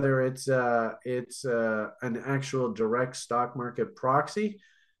know whether it's an actual direct stock market proxy,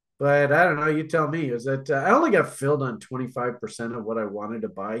 but I don't know. You tell me. Is that I only got filled on 25% of what I wanted to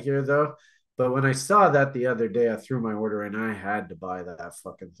buy here, though. But when I saw that the other day, I threw my order in. I had to buy that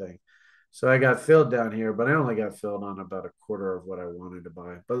fucking thing. So I got filled down here, but I only got filled on about a quarter of what I wanted to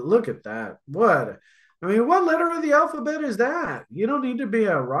buy. But look at that. I mean, what letter of the alphabet is that? You don't need to be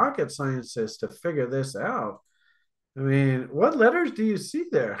a rocket scientist to figure this out. I mean, what letters do you see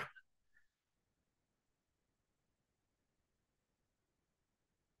there?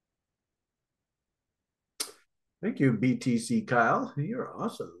 Thank you, BTC Kyle. You're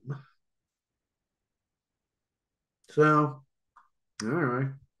awesome. So, all right.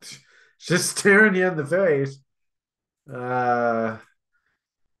 Just staring you in the face. Uh,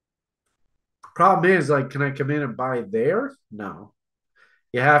 Problem is, like, can I come in and buy there? No.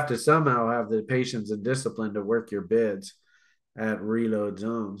 You have to somehow have the patience and discipline to work your bids at reload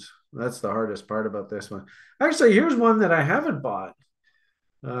zones. That's the hardest part about this one. Actually, here's one that I haven't bought.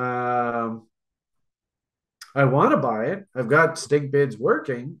 Um, I want to buy it. I've got stink bids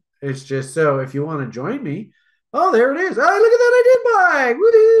working. It's just so if you want to join me, oh, there it is. Oh, look at that. I did buy.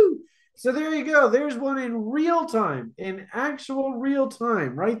 Woohoo. So there you go. There's one in real time, in actual real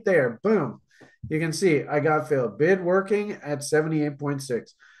time, right there. Boom. You can see I got filled. Bid working at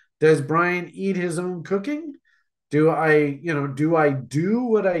 78.6. Does Brian eat his own cooking? Do I do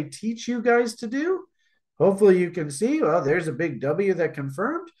what I teach you guys to do? Hopefully you can see. Well, there's a big W that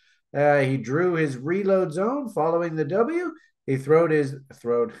confirmed. He drew his reload zone following the W. He he threw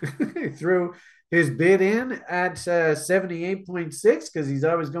his bid in at 78.6 because he's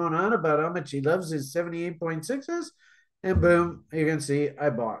always going on about how much he loves his 78.6s. And boom, you can see I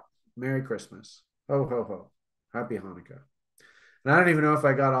bought. Merry Christmas. Ho, ho, ho. Happy Hanukkah. And I don't even know if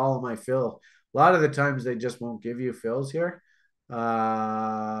I got all of my fill. A lot of the times they just won't give you fills here.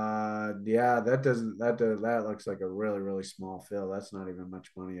 Yeah, that looks like a really, really small fill. That's not even much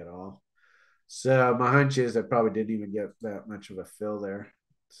money at all. So my hunch is I probably didn't even get that much of a fill there.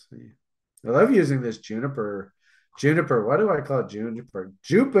 Let's see. I love using this Juniper. What do I call it?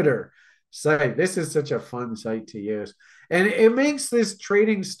 Jupiter site. This is such a fun site to use. And it makes this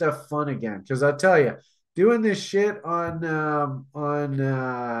trading stuff fun again. Because I'll tell you, doing this shit on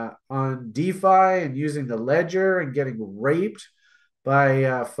DeFi and using the ledger and getting raped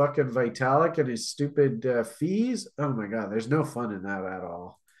by fucking Vitalik and his stupid fees. Oh my god, there's no fun in that at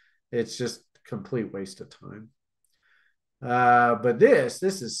all. It's just complete waste of time. But this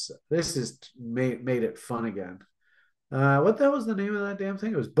is made it fun again. What the hell was the name of that damn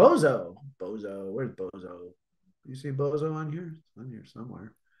thing? It was Bozo. Bozo. Where's Bozo? You see Bozo on here? It's on here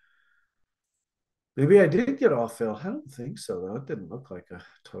somewhere. Maybe I did get all fill. I don't think so, though. It didn't look like a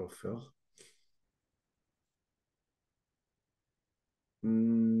total fill.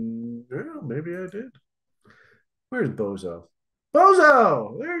 Yeah, maybe I did. Where's Bozo?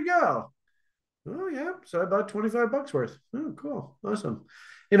 Bozo! There you go. Oh, yeah. So I bought 25 bucks worth. Oh, cool. Awesome.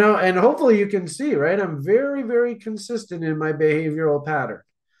 And hopefully you can see, right? I'm very, very consistent in my behavioral pattern.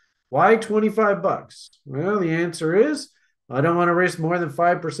 Why 25 bucks? Well, the answer is I don't want to risk more than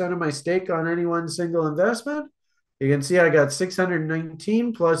 5% of my stake on any one single investment. You can see I got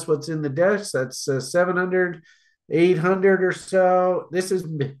 619 plus what's in the desk. That's 700, 800 or so. This is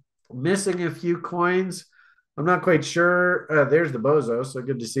missing a few coins. I'm not quite sure. There's the Bozo. So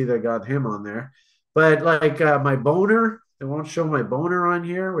good to see they got him on there. But like my boner, they won't show my boner on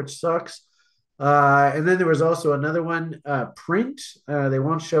here, which sucks. And then there was also another one, print. They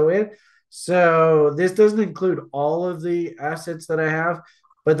won't show it. So this doesn't include all of the assets that I have.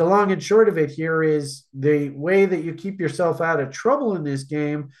 But the long and short of it here is the way that you keep yourself out of trouble in this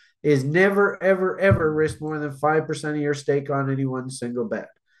game is never, ever, ever risk more than 5% of your stake on any one single bet.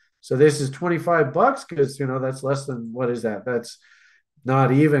 So this is 25 bucks because, that's less than, what is that? That's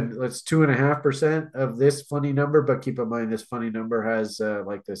not even, it's 2.5% of this funny number. But keep in mind, this funny number has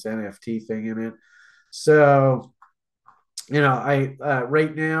like this NFT thing in it. So, I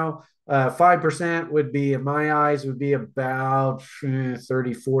right now, 5% would be, in my eyes, would be about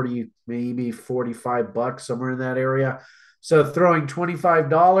 30, 40, maybe 45 bucks, somewhere in that area. So throwing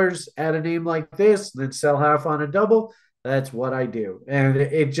 $25 at a name like this, and then sell half on a double, that's what I do. And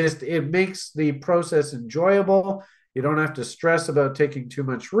it makes the process enjoyable. You don't have to stress about taking too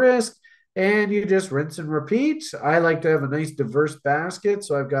much risk, and you just rinse and repeat. I like to have a nice diverse basket,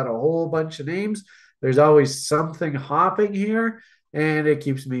 so I've got a whole bunch of names. There's always something hopping here, and it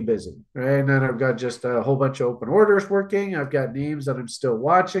keeps me busy. Right? And then I've got just a whole bunch of open orders working. I've got names that I'm still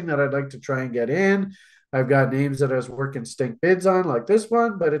watching that I'd like to try and get in. I've got names that I was working stink bids on, like this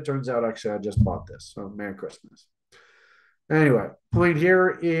one, but it turns out actually I just bought this. So Merry Christmas. Anyway, point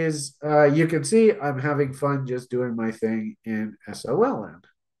here is you can see I'm having fun just doing my thing in SOL land.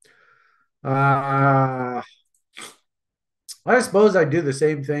 I suppose I do the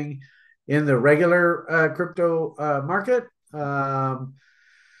same thing in the regular crypto market.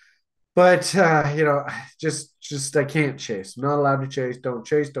 But just I can't chase. I'm not allowed to chase. Don't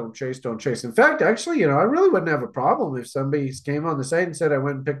chase. Don't chase. Don't chase. In fact, actually, I really wouldn't have a problem if somebody came on the site and said I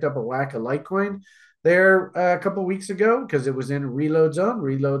went and picked up a whack of Litecoin there a couple of weeks ago because it was in a reload zone,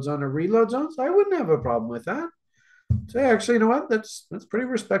 reload zone, or reload zone. So I wouldn't have a problem with that. So actually, you know what? That's pretty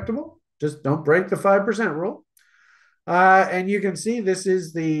respectable. Just don't break the 5% rule. And you can see this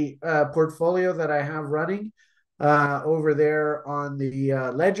is the portfolio that I have running over there on the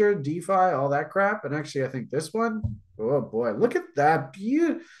ledger, DeFi, all that crap. And actually, I think this one, oh boy, look at that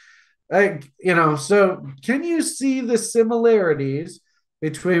beauty. So can you see the similarities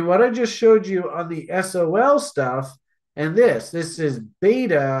between what I just showed you on the SOL stuff and this? This is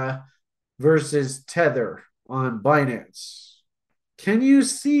beta versus Tether on Binance. Can you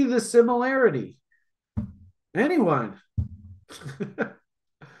see the similarity? Anyone?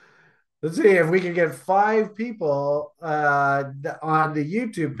 Let's see if we can get 5 people on the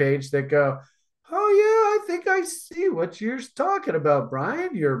YouTube page that go, "Oh yeah, I think I see what you're talking about,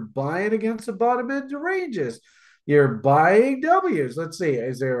 Brian. You're buying against the bottom end of ranges. You're buying W's." Let's see.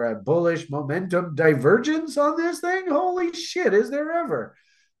 Is there a bullish momentum divergence on this thing? Holy shit, is there ever?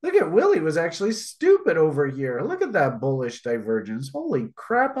 Look at Willie was actually stupid over here. Look at that bullish divergence. Holy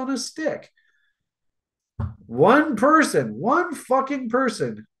crap on a stick. One person, one fucking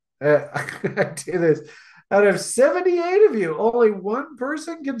person. I do this. Out of 78 of you, only one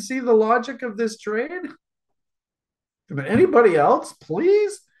person can see the logic of this trade. Anybody else,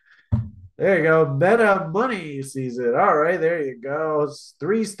 please? There you go. Meta Money sees it. All right, there you go.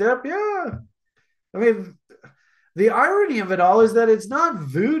 3-step. Yeah. I mean, the irony of it all is that it's not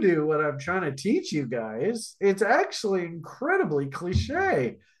voodoo what I'm trying to teach you guys. It's actually incredibly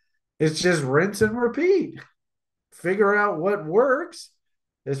cliche. It's just rinse and repeat. Figure out what works.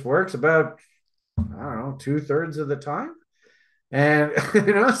 This works about, I don't know, 2/3 of the time. And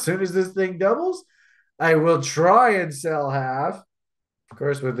as soon as this thing doubles, I will try and sell half. Of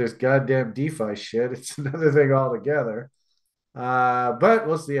course, with this goddamn DeFi shit, it's another thing altogether. But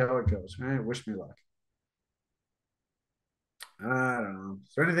we'll see how it goes. Right? Wish me luck. I don't know.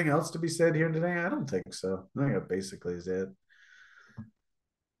 Is there anything else to be said here today? I don't think so. I think that basically is it.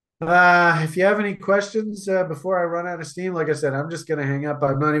 If you have any questions before I run out of steam, like I said, I'm just going to hang up.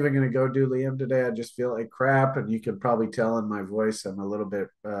 I'm not even going to go do Liam today. I just feel like crap. And you can probably tell in my voice, I'm a little bit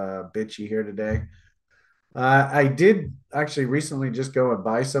bitchy here today. I did actually recently just go and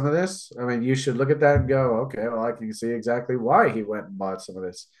buy some of this. I mean, you should look at that and go, okay, well, I can see exactly why he went and bought some of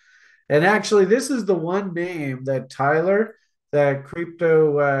this. And actually, this is the one name that Tyler, that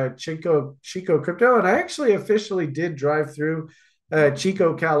crypto Chico Crypto, and I actually officially did drive through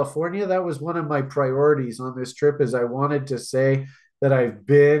Chico, California. That was one of my priorities on this trip. Is I wanted to say that I've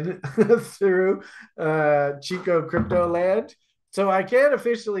been through Chico Crypto Land. So I can't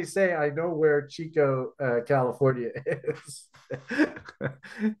officially say I know where Chico, California is.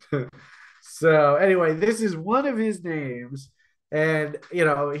 So anyway, this is one of his names. And,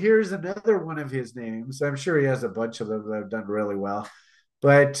 here's another one of his names. I'm sure he has a bunch of them that have done really well.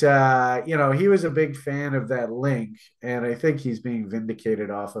 But, he was a big fan of that link. And I think he's being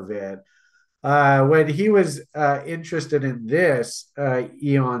vindicated off of it. When he was interested in this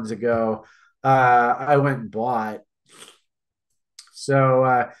eons ago, I went and bought.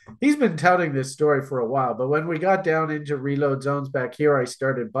 So he's been touting this story for a while. But when we got down into reload zones back here, I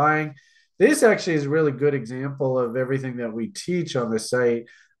started buying. This actually is a really good example of everything that we teach on the site.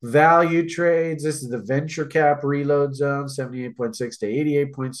 Value trades. This is the venture cap reload zone, 78.6 to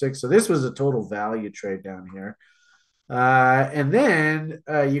 88.6. So this was a total value trade down here. And then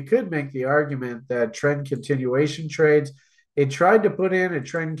you could make the argument that trend continuation trades, it tried to put in a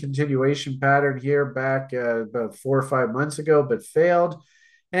trend continuation pattern here back about 4 or 5 months ago, but failed.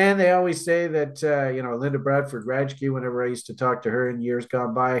 And they always say that, Linda Bradford Radke, whenever I used to talk to her in years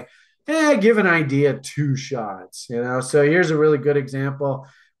gone by, give an idea 2 shots, So here's a really good example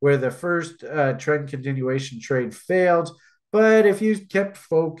where the first trend continuation trade failed. But if you kept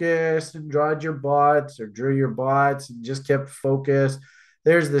focused and drew your bots and just kept focused,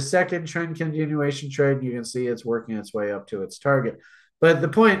 there's the second trend continuation trade, and you can see it's working its way up to its target. But the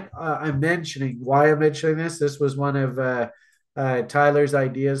point why I'm mentioning this was one of Tyler's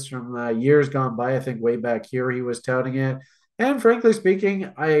ideas from years gone by. I think way back here he was touting it. And frankly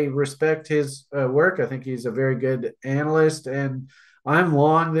speaking, I respect his work. I think he's a very good analyst, and I'm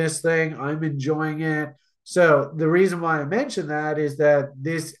long this thing. I'm enjoying it. So the reason why I mentioned that is that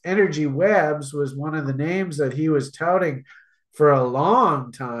this Energy Webs was one of the names that he was touting for a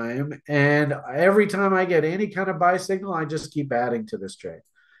long time. And every time I get any kind of buy signal, I just keep adding to this trade.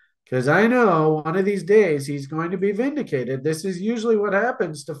 Because I know one of these days he's going to be vindicated. This is usually what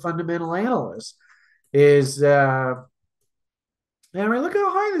happens to fundamental analysts is, look how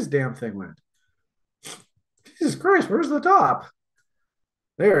high this damn thing went. Jesus Christ, where's the top?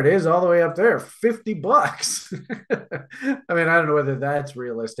 There it is, all the way up there, $50. I mean, I don't know whether that's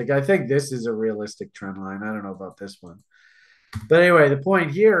realistic. I think this is a realistic trend line. I don't know about this one. But anyway, the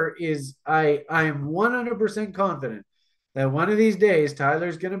point here is I am 100% confident that one of these days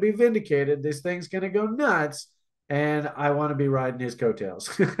Tyler's going to be vindicated. This thing's going to go nuts, and I want to be riding his coattails.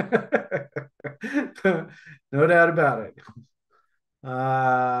 No doubt about it.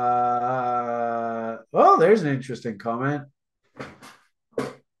 There's an interesting comment.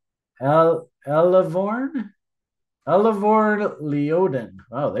 Elavorn Leoden.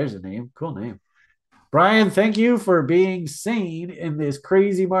 Oh, there's a name. Cool name. Brian, thank you for being sane in this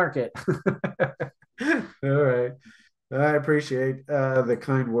crazy market. All right. I appreciate the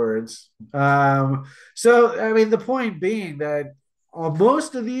kind words. So, I mean, the point being that on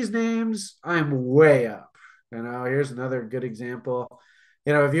most of these names, I'm way up. Here's another good example.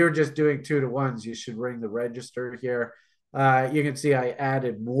 If you were just doing 2-to-1s, you should ring the register here. You can see I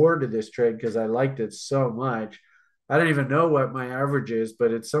added more to this trade because I liked it so much. I don't even know what my average is,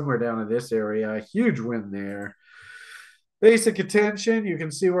 but it's somewhere down in this area. A huge win there. Basic attention, you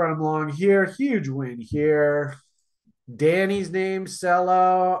can see where I'm long here. Huge win here. Danny's name,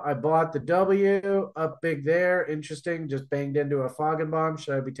 Cello. I bought the W up big there. Interesting. Just banged into a Foggenbaum.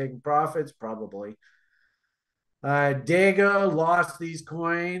 Should I be taking profits? Probably. Dago lost these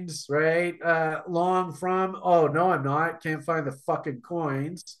coins, right? Long from. Oh, no, I'm not. Can't find the fucking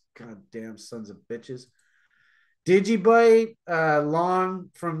coins. God damn sons of bitches. Digibite, long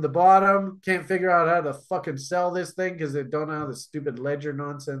from the bottom. Can't figure out how to fucking sell this thing because they don't know how the stupid ledger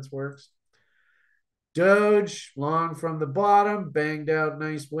nonsense works. Doge, long from the bottom, banged out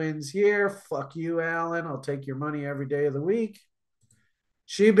nice wins here. Fuck you, Alan. I'll take your money every day of the week.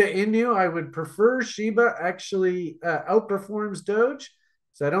 Shiba Inu, I would prefer Shiba actually outperforms Doge.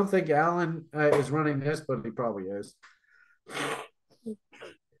 So I don't think Alan is running this, but he probably is.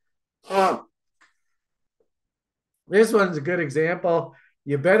 This one's a good example.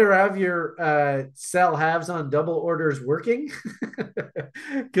 You better have your sell halves on double orders working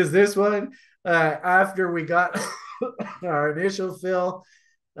because this one, after we got our initial fill,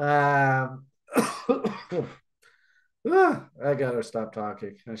 um, I gotta stop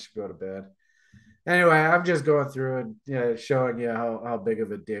talking. I should go to bed. Anyway, I'm just going through and showing you how big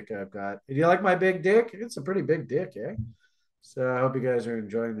of a dick I've got. Do you like my big dick? It's a pretty big dick, eh? So I hope you guys are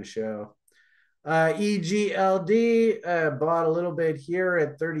enjoying the show. EGLD bought a little bit here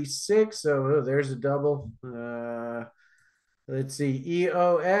at 36. So there's a double. Let's see.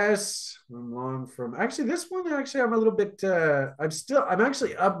 EOS. I'm long from actually this one. Actually, I'm a little bit. I'm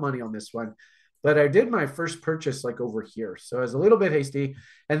actually up money on this one, but I did my first purchase like over here. So I was a little bit hasty.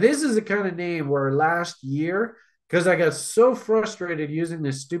 And this is the kind of name where last year, because I got so frustrated using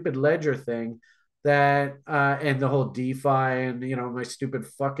this stupid ledger thing that and the whole DeFi and my stupid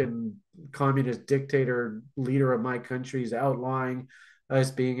fucking communist dictator leader of my country's outlawing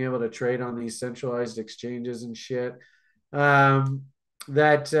us being able to trade on these centralized exchanges and shit.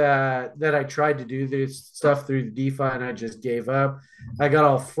 That I tried to do this stuff through the DeFi and I just gave up. I got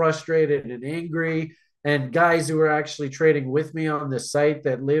all frustrated and angry. And guys who were actually trading with me on the site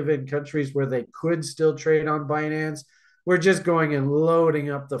that live in countries where they could still trade on Binance, we're just going and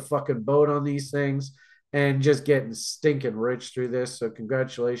loading up the fucking boat on these things and just getting stinking rich through this. So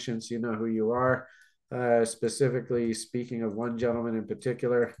congratulations, you know who you are. Specifically speaking of one gentleman in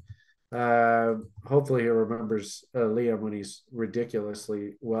particular. Hopefully he remembers Liam when he's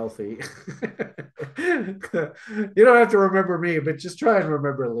ridiculously wealthy. You don't have to remember me, but just try and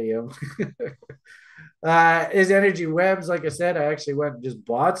remember Liam. His energy webs, like I said, I actually went and just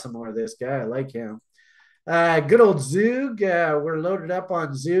bought some more of this guy. I like him. Good old Zug. We're loaded up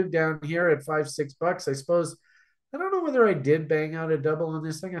on Zug down here at $5-6. I suppose I don't know whether I did bang out a double on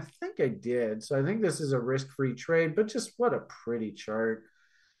this thing. I think I did. So I think this is a risk-free trade, but just what a pretty chart.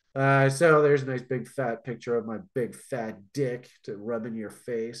 So there's a nice big fat picture of my big fat dick to rub in your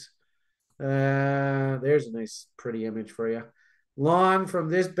face. There's a nice pretty image for you. Long from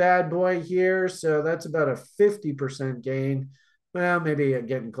this bad boy here. So that's about a 50% gain. Well, maybe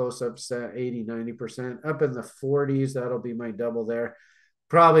getting close up to 80, 90%. Up in the 40s, that'll be my double there.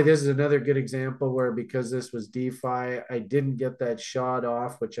 Probably this is another good example where because this was DeFi, I didn't get that shot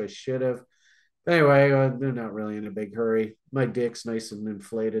off, which I should have. Anyway, they're not really in a big hurry. My dick's nice and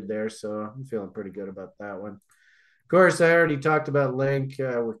inflated there, so I'm feeling pretty good about that one. Of course, I already talked about Link.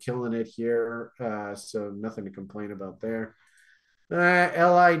 We're killing it here, so nothing to complain about there.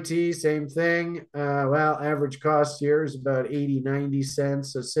 LIT, same thing. Well, average cost here is about 80, 90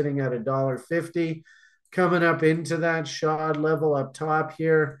 cents, so sitting at $1.50. Coming up into that shot level up top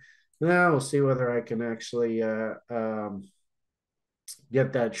here. Now we'll see whether I can actually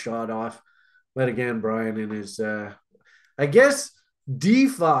get that shot off. But again, Brian and his, I guess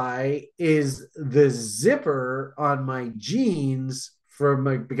DeFi is the zipper on my jeans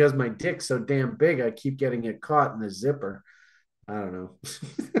because my dick's so damn big. I keep getting it caught in the zipper. I don't know.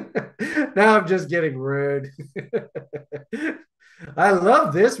 Now I'm just getting rude. I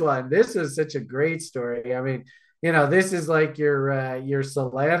love this one. This is such a great story. I mean, this is like your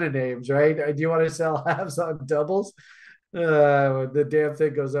Solana names, right? Do you want to sell halves on doubles? The damn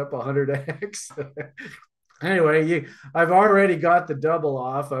thing goes up 100x. Anyway, I've already got the double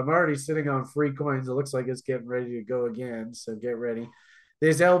off. I'm already sitting on free coins. It looks like it's getting ready to go again. So get ready.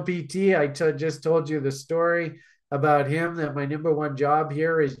 This LPT, just told you the story about him, that my number one job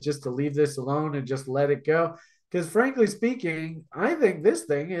here is just to leave this alone and just let it go. Because frankly speaking, I think this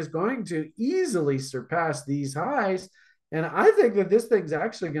thing is going to easily surpass these highs. And I think that this thing's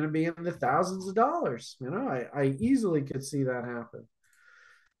actually going to be in the thousands of dollars. I easily could see that happen.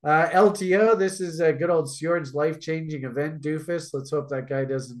 LTO, this is a good old Sjord's life-changing event doofus. Let's hope that guy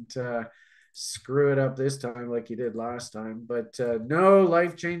doesn't screw it up this time like he did last time. But no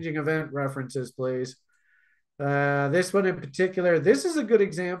life-changing event references, please. This one in particular, this is a good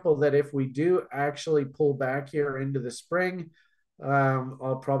example that if we do actually pull back here into the spring,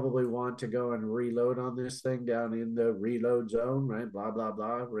 I'll probably want to go and reload on this thing down in the reload zone, right? Blah, blah,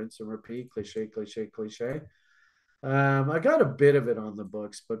 blah, rinse and repeat, cliche, cliche, cliche. I got a bit of it on the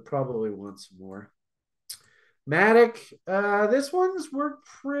books, but probably want some more. Matic, this one's worked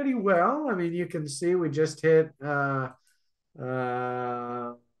pretty well. I mean, you can see we just hit, what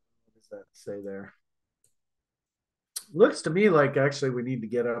does that say there? Looks to me like actually we need to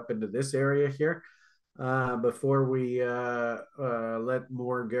get up into this area here before we let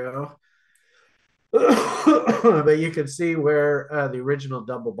more go. But you can see where the original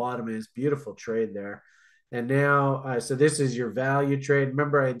double bottom is. Beautiful trade there. And now, so this is your value trade.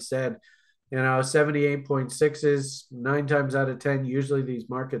 Remember I had said, 78.6s, 9 times out of 10, usually these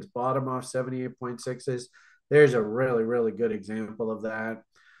markets bottom off 78.6s. There's a really, really good example of that.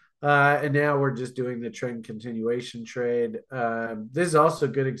 And now we're just doing the trend continuation trade. This is also a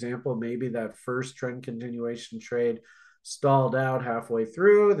good example. Maybe that first trend continuation trade stalled out halfway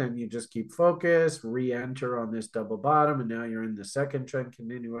through. Then you just keep focused, re-enter on this double bottom, and now you're in the second trend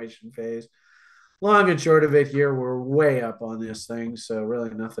continuation phase. Long and short of it here, we're way up on this thing, so really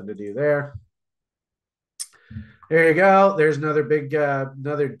nothing to do there. There you go. There's another big,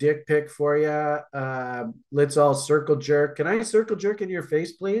 another dick pic for you. Let's all circle jerk. Can I circle jerk in your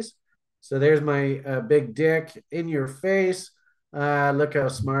face, please? So there's my big dick in your face. Look how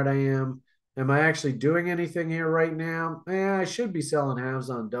smart I am. Am I actually doing anything here right now? I should be selling halves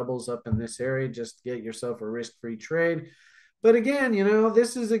on doubles up in this area just to get yourself a risk-free trade. But again,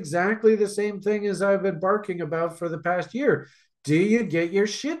 this is exactly the same thing as I've been barking about for the past year. Do you get your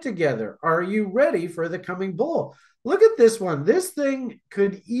shit together? Are you ready for the coming bull? Look at this one. This thing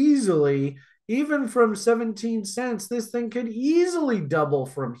could easily, even from 17 cents, this thing could easily double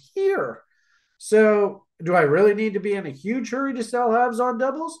from here. So do I really need to be in a huge hurry to sell halves on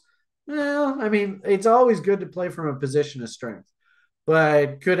doubles? Well, I mean, it's always good to play from a position of strength.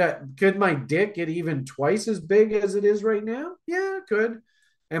 But could my dick get even twice as big as it is right now? Yeah, it could.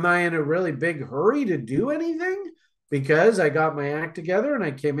 Am I in a really big hurry to do anything because I got my act together and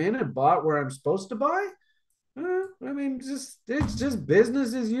I came in and bought where I'm supposed to buy? I mean, it's just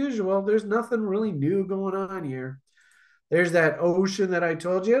business as usual. There's nothing really new going on here. There's that ocean that I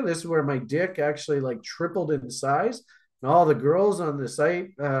told you. This is where my dick actually like tripled in size. And all the girls on the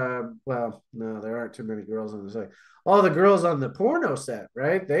site, well, no, there aren't too many girls on the site. All the girls on the porno set,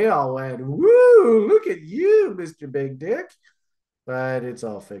 right? They all went, woo, look at you, Mr. Big Dick. But it's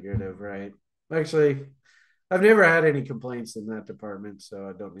all figurative, right? Actually, I've never had any complaints in that department, so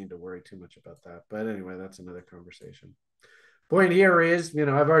I don't need to worry too much about that. But anyway, that's another conversation. Point here is,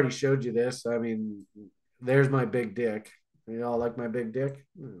 I've already showed you this. I mean, there's my big dick. You all like my big dick?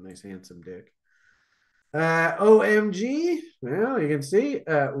 Nice, handsome dick. OMG. Well, you can see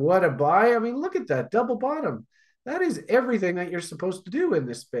what a buy. I mean, look at that double bottom. That is everything that you're supposed to do in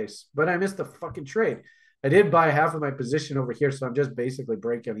this space. But I missed the fucking trade. I did buy half of my position over here, so I'm just basically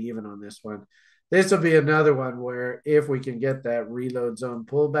breaking even on this one. This will be another one where if we can get that reload zone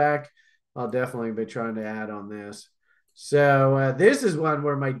pullback, I'll definitely be trying to add on this. So this is one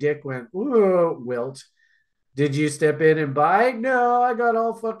where my dick went, ooh, wilt. Did you step in and buy? No, I got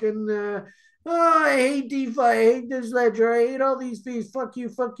all fucking, I hate DeFi, I hate this ledger, I hate all these fees, fuck you,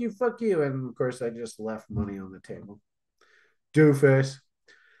 fuck you, fuck you. And of course, I just left money on the table. Doofus.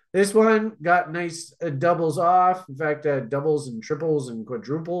 This one got nice doubles off. In fact, doubles and triples and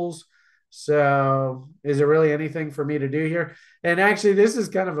quadruples. So is there really anything for me to do here? And actually, this is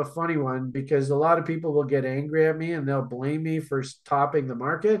kind of a funny one because a lot of people will get angry at me and they'll blame me for topping the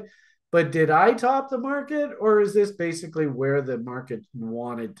market. But did I top the market, or is this basically where the market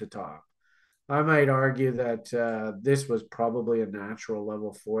wanted to top? I might argue that this was probably a natural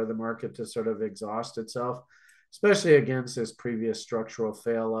level for the market to sort of exhaust itself, especially against this previous structural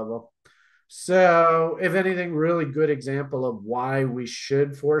fail level. So, if anything, really good example of why we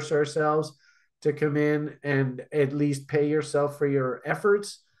should force ourselves to come in and at least pay yourself for your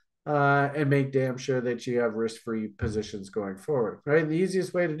efforts and make damn sure that you have risk-free positions going forward, right? And the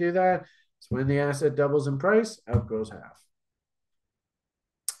easiest way to do that is when the asset doubles in price, out goes half.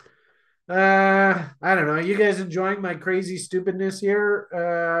 I don't know. Are you guys enjoying my crazy stupidness here?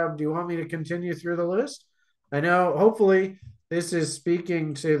 Do you want me to continue through the list? I know, hopefully, this is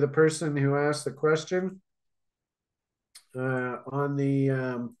speaking to the person who asked the question on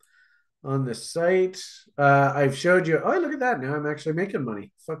the site. I've showed you. Oh, look at that! Now I'm actually making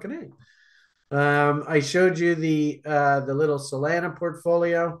money. Fucking A. I showed you the little Solana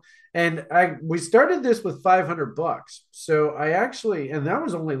portfolio, and we started this with $500. So I actually, and that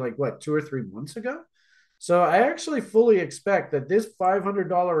was only like what 2 or 3 months ago. So I actually fully expect that this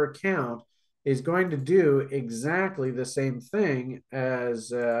 $500 account is going to do exactly the same thing as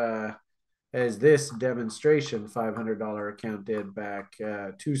this demonstration $500 account did back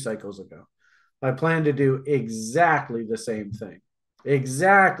 2 cycles ago. I plan to do exactly the same thing.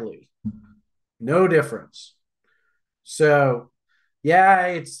 Exactly. No difference. So, yeah,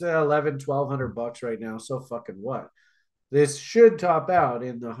 it's 11, $1,200 right now. So fucking what? This should top out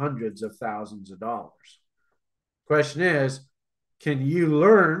in the hundreds of thousands of dollars. Question is, can you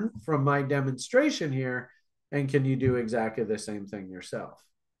learn from my demonstration here, and can you do exactly the same thing yourself?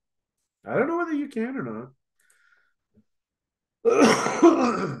 I don't know whether you can or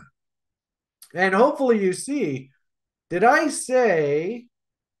not. And hopefully you see, did I say,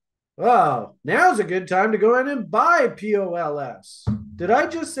 oh, now's a good time to go in and buy POLS? Did I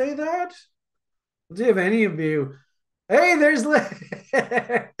just say that? Let's see if any of you. Hey, there's Liz.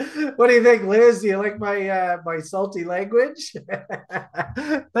 What do you think, Liz? Do you like my salty language?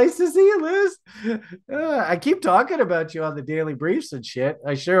 Nice to see you, Liz. I keep talking about you on the daily briefs and shit.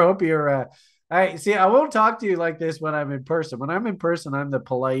 I sure hope you're. I see. I won't talk to you like this when I'm in person. When I'm in person, I'm the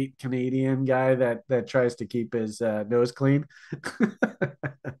polite Canadian guy that tries to keep his nose clean.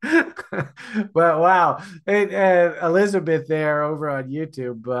 But wow, and, Elizabeth there over on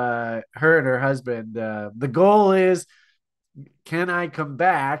YouTube, her and her husband. The goal is, can I come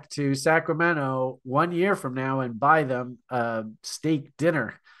back to Sacramento 1 year from now and buy them a steak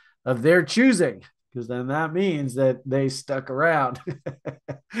dinner of their choosing? Because then that means that they stuck around.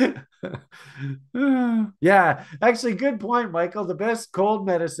 Yeah, actually, good point, Michael. The best cold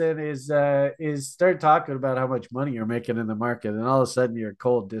medicine is start talking about how much money you're making in the market, and all of a sudden your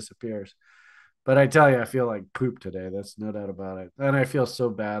cold disappears. But I tell you, I feel like poop today. That's no doubt about it. And I feel so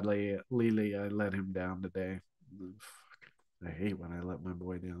badly. Lily, I let him down today. I hate when I let my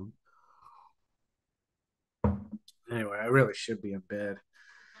boy down. Anyway, I really should be in bed.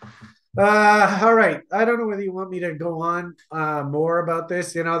 All right. I don't know whether you want me to go on more about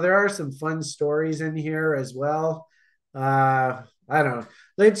this. There are some fun stories in here as well. I don't know.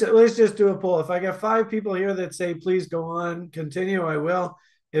 Let's just do a poll. If I get 5 people here that say please go on, continue, I will.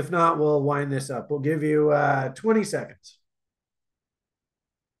 If not, we'll wind this up. We'll give you 20 seconds.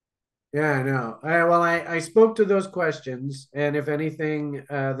 Yeah, I know. Well, I spoke to those questions, and if anything,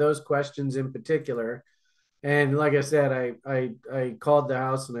 those questions in particular. And like I said, I called the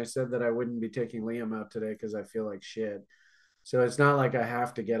house and I said that I wouldn't be taking Liam out today because I feel like shit. So it's not like I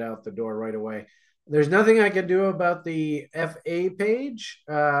have to get out the door right away. There's nothing I can do about the FA page.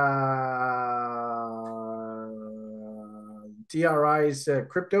 TRI's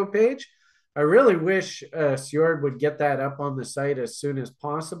crypto page. I really wish Sjord would get that up on the site as soon as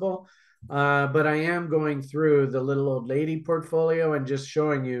possible. But I am going through the little old lady portfolio and just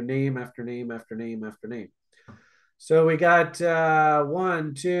showing you name after name after name after name. So we got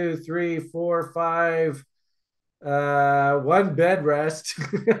 1, 2, 3, 4, 5, one bed rest.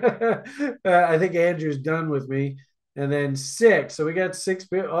 I think Andrew's done with me. And then 6. So we got 6.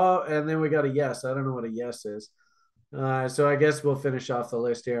 Oh, and then we got a yes. I don't know what a yes is. So I guess we'll finish off the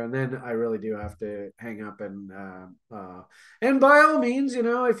list here, and then I really do have to hang up. And by all means,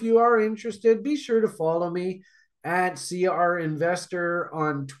 if you are interested, be sure to follow me at CR Investor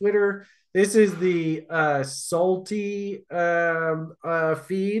on Twitter. This is the salty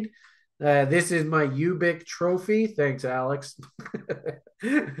feed. This is my Ubik trophy. Thanks, Alex.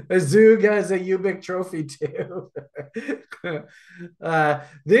 Zug has a Ubik trophy too.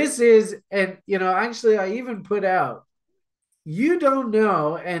 This is, and actually, I even put out, you don't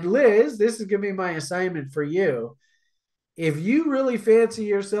know, and Liz, this is going to be my assignment for you. If you really fancy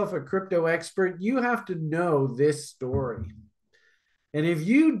yourself a crypto expert, you have to know this story. And if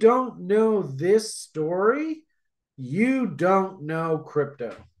you don't know this story, you don't know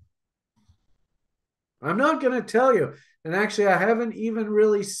crypto. I'm not going to tell you. And actually, I haven't even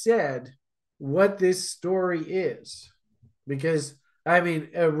really said what this story is, because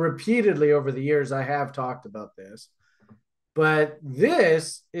repeatedly over the years, I have talked about this. But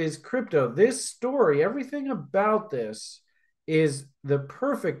this is crypto. This story, everything about this is the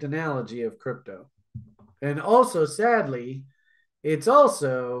perfect analogy of crypto. And also, sadly, it's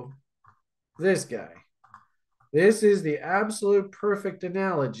also This guy. This is the absolute perfect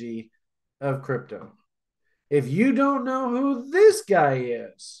analogy of crypto. If you don't know who this guy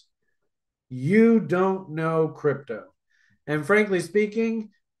is, you don't know crypto. And frankly speaking,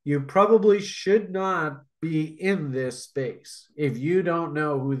 you probably should not be in this space if you don't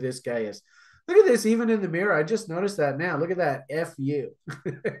know who this guy is. Look at this, even in the mirror. I just noticed that now. Look at that. F you.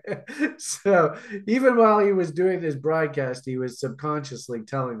 So even while he was doing this broadcast, he was subconsciously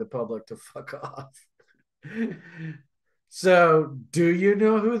telling the public to fuck off. So, do you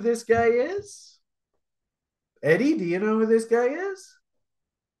know who this guy is? Eddie, do you know who this guy is?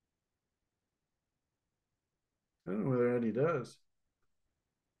 I don't know whether Eddie does.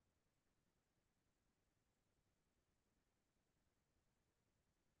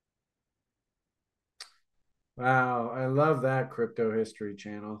 Wow, I love that crypto history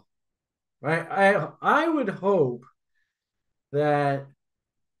channel. I would hope that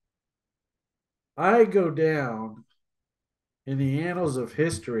I go down in the annals of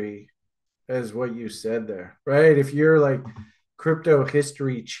history as what you said there, right? If you're like crypto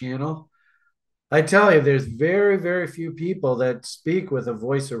history channel, I tell you, there's very, very few people that speak with a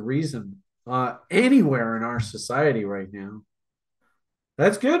voice of reason anywhere in our society right now.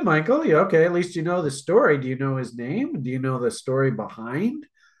 That's good, Michael. Yeah, okay, at least you know the story. Do you know his name? Do you know the story behind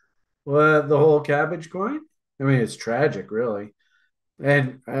the whole cabbage coin? I mean, it's tragic, really.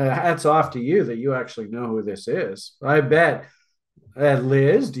 And hats off to you that you actually know who this is. I bet.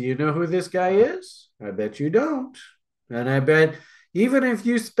 Liz, do you know who this guy is? I bet you don't. And I bet even if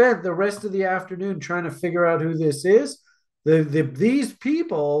you spent the rest of the afternoon trying to figure out who this is, these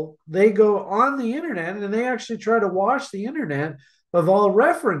people, they go on the internet and they actually try to wash the internet of all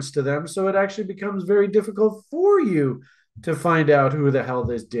reference to them. So it actually becomes very difficult for you to find out who the hell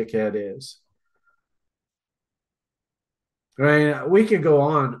this dickhead is. Right? We could go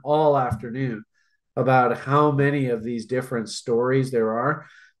on all afternoon about how many of these different stories there are.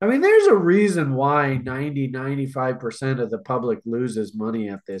 I mean, there's a reason why 95% of the public loses money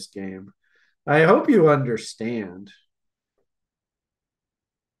at this game. I hope you understand.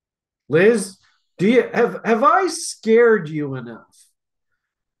 Liz, do you have I scared you enough?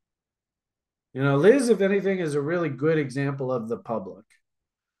 You know, Liz, if anything, is a really good example of the public.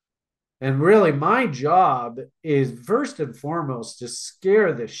 And really, my job is first and foremost to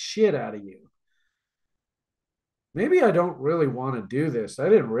scare the shit out of you. Maybe I don't really want to do this. I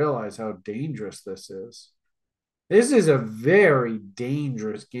didn't realize how dangerous this is. This is a very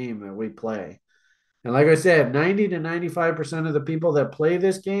dangerous game that we play. And like I said, 90 to 95% of the people that play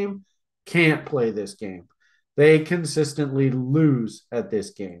this game can't play this game. They consistently lose at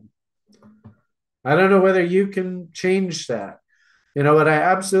this game. I don't know whether you can change that. You know what I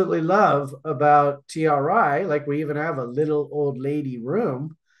absolutely love about TRI, like we even have a little old lady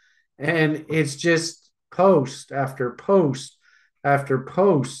room, and it's just post after post after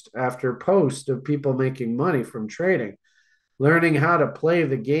post after post of people making money from trading, learning how to play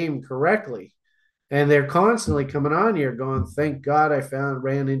the game correctly. And they're constantly coming on here going, thank God I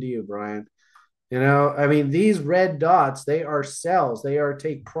ran into you, Brian. You know, I mean, these red dots, they are sells, they are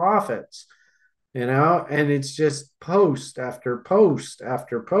take profits, you know, and it's just post after post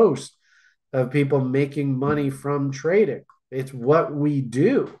after post of people making money from trading. It's what we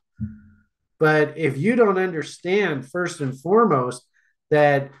do. But if you don't understand, first and foremost,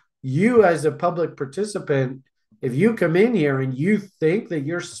 that you as a public participant, if you come in here and you think that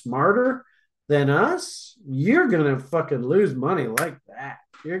you're smarter than us, you're going to fucking lose money like that.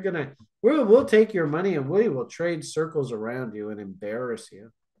 You're going to, we'll take your money and we will trade circles around you and embarrass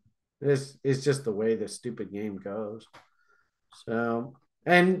you. This is just the way this stupid game goes. So,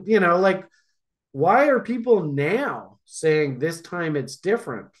 and you know, like, why are people now saying this time it's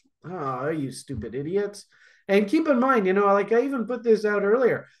different? Oh, you stupid idiots. And keep in mind, you know, like I even put this out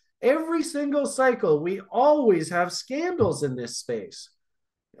earlier. Every single cycle, we always have scandals in this space.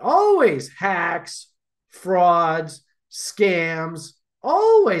 Always hacks, frauds, scams.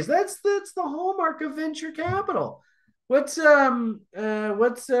 Always. That's the hallmark of venture capital. What's SBF,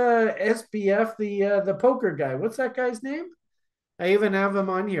 the poker guy? What's that guy's name? I even have him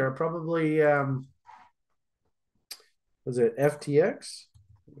on here. Probably was it FTX?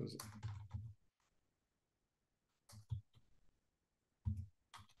 Was it?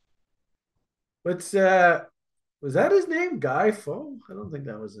 What's was that his name? Guy Fo? I don't think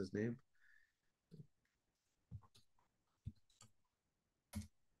that was his name.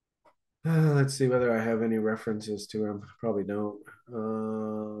 Let's see whether I have any references to him. Probably don't.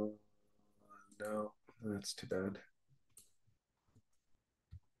 No, that's too bad.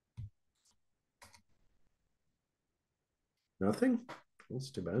 Nothing? That's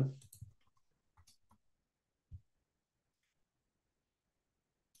too bad.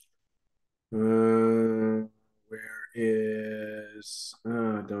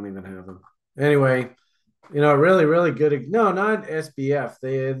 I don't even have them. Anyway, really, really good. No, not SBF.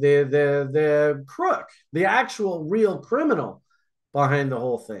 The crook, the actual real criminal behind the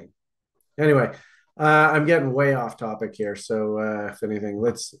whole thing. Anyway, I'm getting way off topic here. So if anything,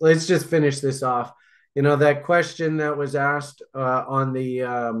 let's just finish this off. That question that was asked on the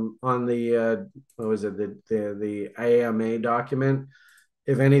what was it, the AMA document.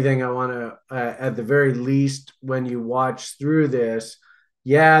 If anything, I want to at the very least, when you watch through this,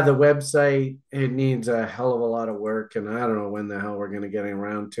 yeah, the website, it needs a hell of a lot of work, and I don't know when the hell we're going to get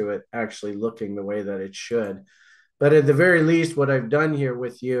around to it actually looking the way that it should. But at the very least, what I've done here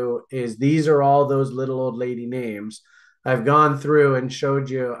with you is these are all those little old lady names. I've gone through and showed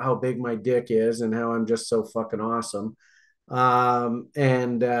you how big my dick is and how I'm just so fucking awesome.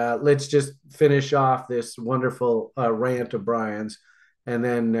 And let's just finish off this wonderful rant of Brian's, and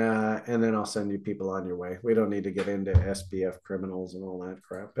then I'll send you people on your way. We don't need to get into SBF criminals and all that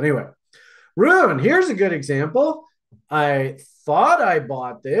crap. But anyway, Rune, here's a good example. I thought I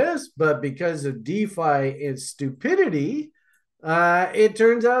bought this, but because of DeFi and stupidity, it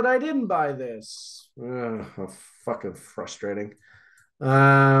turns out I didn't buy this. Fucking frustrating.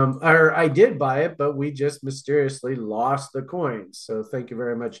 Or I did buy it, but we just mysteriously lost the coins. So thank you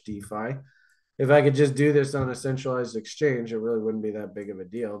very much, DeFi. If I could just do this on a centralized exchange, it really wouldn't be that big of a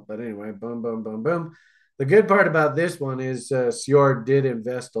deal. But anyway, boom, boom, boom, boom. The good part about this one is Sjord did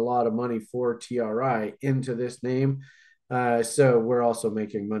invest a lot of money for TRI into this name. So we're also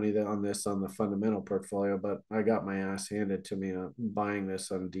making money on this on the fundamental portfolio, but I got my ass handed to me buying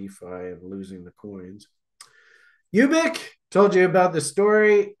this on DeFi and losing the coins. Ubik, told you about the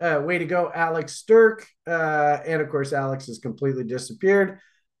story. Way to go, Alex Stirk. And of course, Alex has completely disappeared.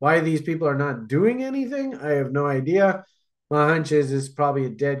 Why these people are not doing anything, I have no idea. My hunch is it's probably a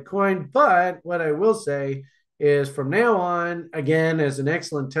dead coin. But what I will say is from now on, again, as an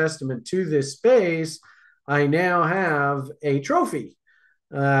excellent testament to this space, I now have a trophy.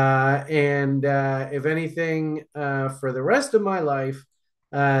 And if anything, for the rest of my life,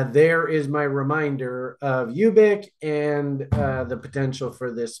 there is my reminder of Ubik and the potential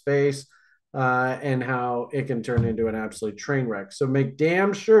for this space and how it can turn into an absolute train wreck. So make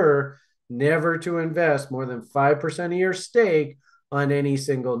damn sure never to invest more than 5% of your stake on any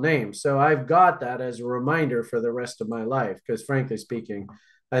single name. So I've got that as a reminder for the rest of my life, because frankly speaking,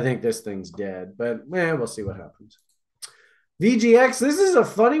 I think this thing's dead, but we'll see what happens. VGX, this is a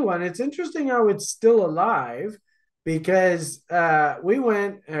funny one. It's interesting how it's still alive because we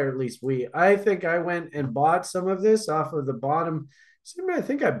went, or at least I think I went and bought some of this off of the bottom. I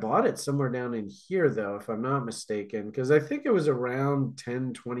think I bought it somewhere down in here, though, if I'm not mistaken, because I think it was around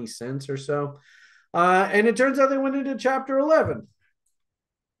 10, 20 cents or so. And it turns out they went into chapter 11.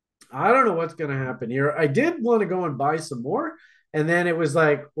 I don't know what's going to happen here. I did want to go and buy some more. And then it was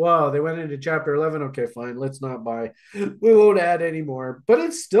like, whoa, they went into chapter 11. Okay, fine. Let's not buy. We won't add anymore. But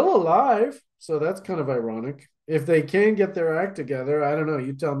it's still alive. So that's kind of ironic. If they can get their act together, I don't know.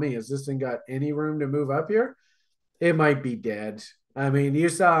 You tell me. Has this thing got any room to move up here? It might be dead. I mean, you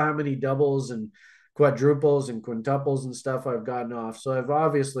saw how many doubles and quadruples and quintuples and stuff I've gotten off. So I've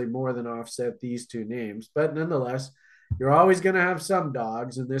obviously more than offset these two names. But nonetheless, you're always going to have some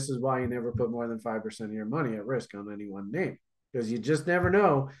dogs. And this is why you never put more than 5% of your money at risk on any one name, because you just never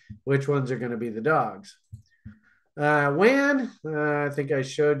know which ones are going to be the dogs. I think I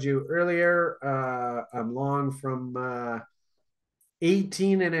showed you earlier. I'm long from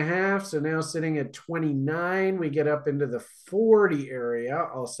 18 and a half. So now sitting at 29, we get up into the 40 area.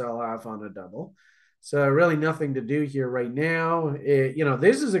 I'll sell half on a double. So really nothing to do here right now.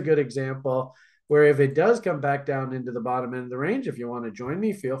 This is a good example where if it does come back down into the bottom end of the range, if you want to join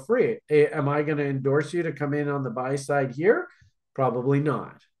me, feel free. Am I going to endorse you to come in on the buy side here? Probably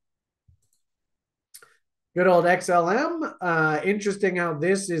not. Good old XLM. Interesting how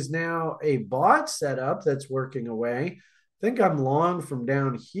this is now a bot setup that's working away. I think I'm long from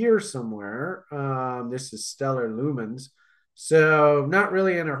down here somewhere. This is Stellar Lumens. So not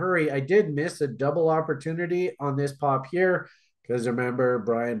really in a hurry. I did miss a double opportunity on this pop here because remember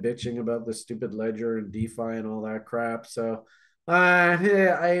Brian bitching about the stupid ledger and DeFi and all that crap. So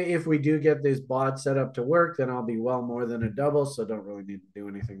if we do get this bot set up to work, then I'll be well more than a double. So don't really need to do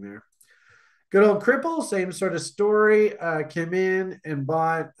anything there. Good old Cripple, same sort of story. Came in and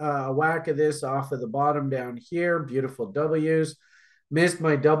bought a whack of this off of the bottom down here. Beautiful W's. Missed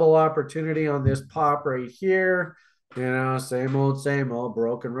my double opportunity on this pop right here. Same old,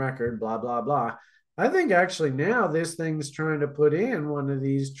 broken record, blah, blah, blah. I think actually now this thing's trying to put in one of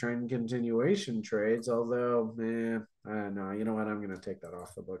these trend continuation trades, although, no, you know what? I'm going to take that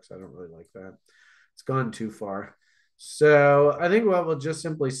off the books. I don't really like that. It's gone too far. So I think what we'll just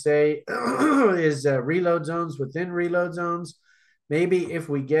simply say is reload zones within reload zones. Maybe if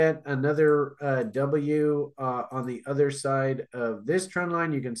we get another W on the other side of this trend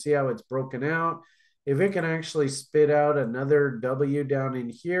line, you can see how it's broken out. If it can actually spit out another W down in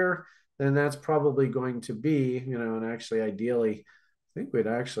here, then that's probably going to be, and actually ideally, I think we'd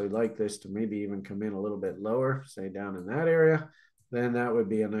actually like this to maybe even come in a little bit lower, say down in that area. Then that would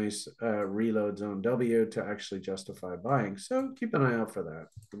be a nice reload zone W to actually justify buying. So keep an eye out for that.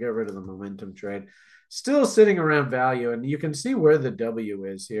 We'll get rid of the momentum trade. Still sitting around value, and you can see where the W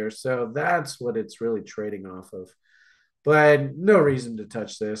is here. So that's what it's really trading off of. But no reason to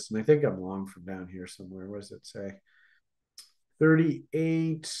touch this. And I think I'm long from down here somewhere. What does it say?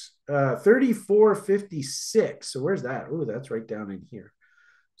 38, 34.56. So where's that? Oh, that's right down in here.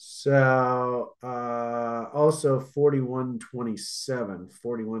 So also 41.27.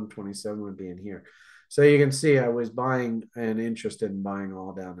 41.27 would be in here. So you can see I was buying and interested in buying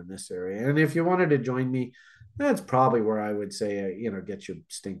all down in this area. And if you wanted to join me, that's probably where I would say, get your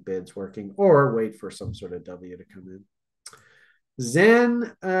stink bids working or wait for some sort of W to come in.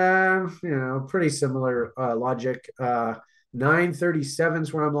 Zen, pretty similar logic. 937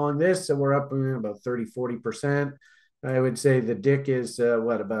 is where I'm long this. So we're up about 30, 40%. I would say the dick is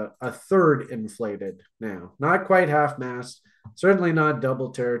about a third inflated now. Not quite half mast, certainly not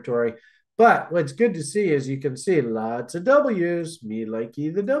double territory. But what's good to see is you can see lots of W's. Me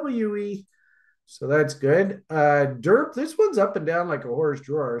likey the WE. So that's good. Derp, this one's up and down like a horse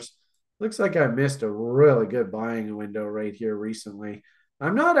drawers. Looks like I missed a really good buying window right here recently.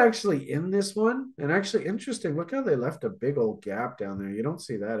 I'm not actually in this one. And actually interesting, look how they left a big old gap down there. You don't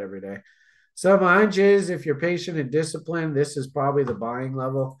see that every day. Some hunches, if you're patient and disciplined, this is probably the buying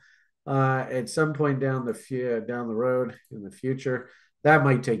level. At some point down the road in the future, that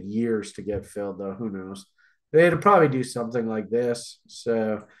might take years to get filled, though. Who knows? They'd probably do something like this.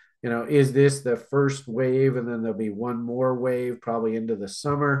 So, is this the first wave, and then there'll be one more wave probably into the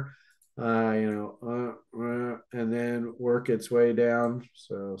summer, and then work its way down.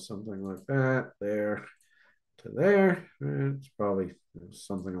 So something like that there to there. It's probably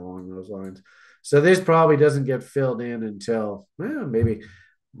something along those lines. So this probably doesn't get filled in until maybe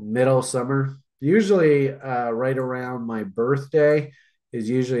middle summer. Usually right around my birthday is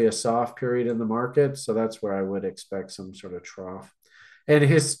usually a soft period in the market. So that's where I would expect some sort of trough. And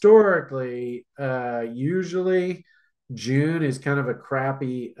historically, usually June is kind of a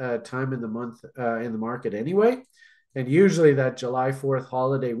crappy time in the month in the market anyway. And usually that July 4th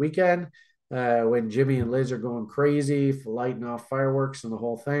holiday weekend, when Jimmy and Liz are going crazy, lighting off fireworks and the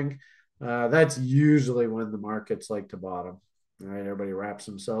whole thing, that's usually when the markets like to bottom. All right, everybody wraps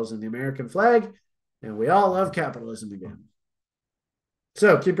themselves in the American flag, and we all love capitalism again.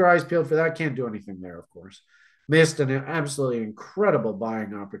 So keep your eyes peeled for that. Can't do anything there, of course. Missed an absolutely incredible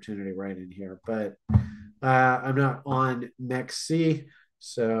buying opportunity right in here, but I'm not on MEXC,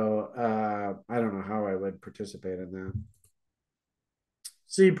 so I don't know how I would participate in that.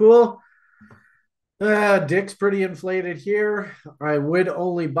 C pool. Dick's pretty inflated here. I would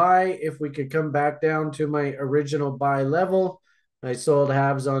only buy if we could come back down to my original buy level. I sold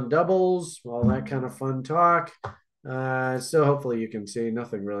halves on doubles, all that kind of fun talk. So hopefully you can see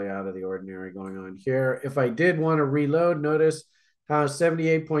nothing really out of the ordinary going on here. If I did want to reload, notice how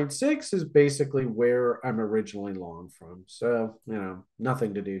 78.6 is basically where I'm originally long from. So,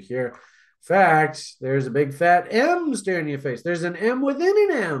 nothing to do here. In fact, there's a big fat M staring in your face. There's an M within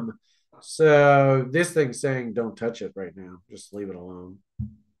an M. So this thing's saying don't touch it right now. Just leave it alone.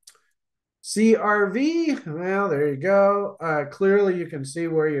 CRV, well, there you go. Clearly you can see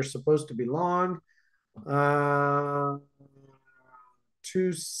where you're supposed to be long.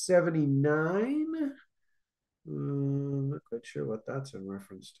 279. Not quite sure what that's in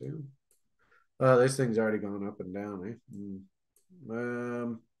reference to. This thing's already gone up and down,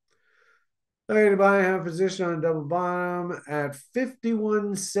 I had to buy a half position on a double bottom at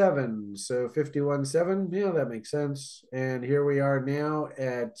 51.7. So 51.7, yeah, that makes sense. And here we are now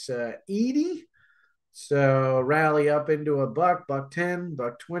at 80. So rally up into a buck 10,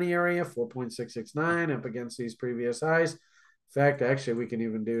 buck 20 area, 4.669 up against these previous highs. In fact, actually, we can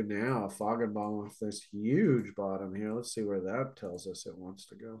even do now a fog and bomb off this huge bottom here. Let's see where that tells us it wants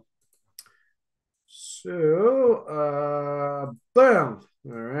to go. So, boom.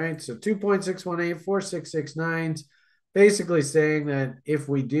 All right. So 2.618, 4.669, basically saying that if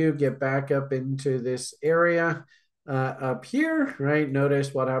we do get back up into this area up here, right?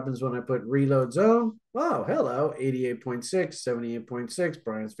 Notice what happens when I put reload zone. Oh, hello. 88.6, 78.6,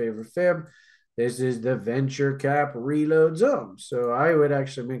 Brian's favorite fib. This is the venture cap reload zone. So I would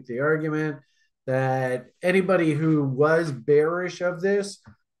actually make the argument that anybody who was bearish of this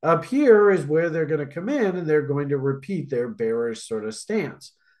up here is where they're going to come in and they're going to repeat their bearish sort of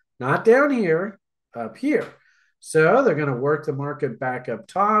stance. Not down here, up here. So they're going to work the market back up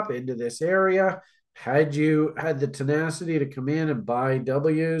top into this area. Had you had the tenacity to come in and buy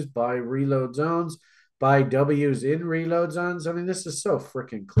W's, buy reload zones, buy W's in reload zones, I mean, this is so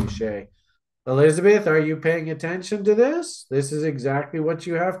freaking cliche. Elizabeth, are you paying attention to this? This is exactly what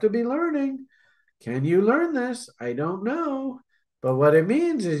you have to be learning. Can you learn this? I don't know. But what it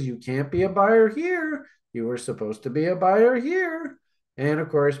means is you can't be a buyer here. You were supposed to be a buyer here. And of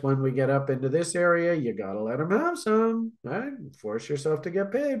course, when we get up into this area, you got to let them have some, right? Force yourself to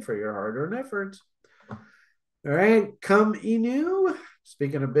get paid for your hard earned efforts. All right, come Inu.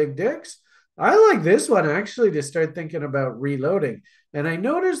 Speaking of big dicks, I like this one actually to start thinking about reloading. And I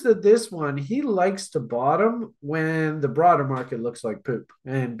noticed that this one, he likes to bottom when the broader market looks like poop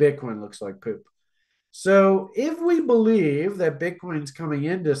and Bitcoin looks like poop. So if we believe that Bitcoin's coming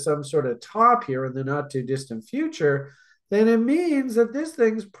into some sort of top here in the not too distant future, then it means that this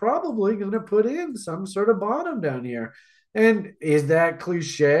thing's probably going to put in some sort of bottom down here. And is that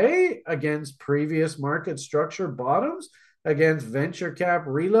cliche against previous market structure bottoms, against venture cap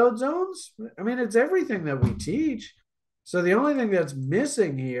reload zones? I mean, it's everything that we teach. So the only thing that's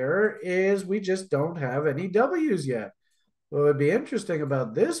missing here is we just don't have any W's yet. What would be interesting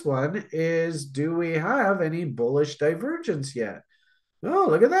about this one is, do we have any bullish divergence yet? Oh,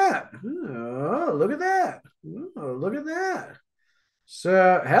 look at that. Oh, look at that. Oh, look at that.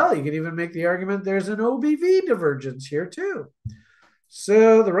 So, hell, you could even make the argument there's an OBV divergence here too.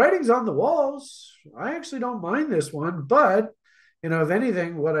 So the writing's on the walls. I actually don't mind this one, but if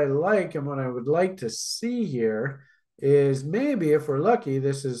anything, what I like and what I would like to see here is maybe if we're lucky,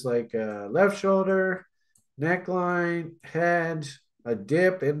 this is like a left shoulder, neckline, head, a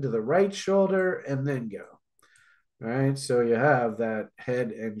dip into the right shoulder, and then go. All right, so you have that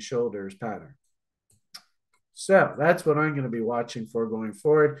head and shoulders pattern. So that's what I'm going to be watching for going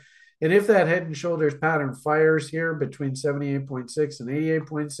forward. And if that head and shoulders pattern fires here between 78.6 and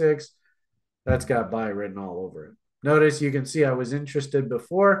 88.6, that's got buy written all over it. Notice you can see I was interested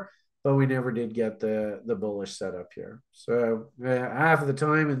before, but we never did get the bullish setup here. So half of the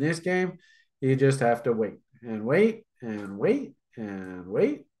time in this game, you just have to wait and wait and wait and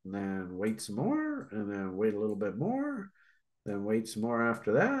wait, and then wait some more, and then wait a little bit more, then wait some more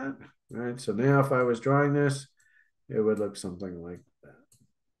after that. All right, so now if I was drawing this, it would look something like that.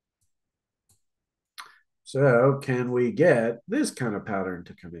 So can we get this kind of pattern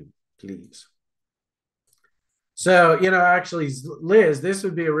to come in, please? So, actually, Liz, this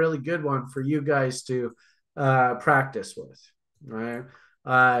would be a really good one for you guys to practice with, right?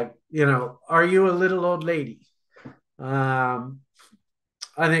 Are you a little old lady? I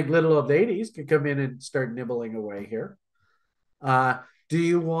think little old ladies could come in and start nibbling away here. Do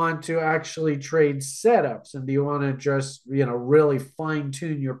you want to actually trade setups, and do you want to just, really fine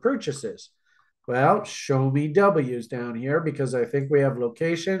tune your purchases? Well, show me W's down here because I think we have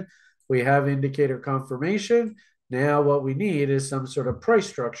location, we have indicator confirmation. Now what we need is some sort of price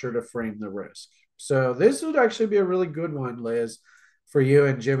structure to frame the risk. So this would actually be a really good one, Liz, for you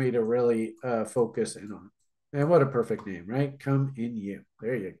and Jimmy to really focus in on. And what a perfect name, right? Come in you.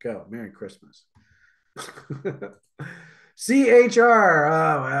 There you go. Merry Christmas. CHR.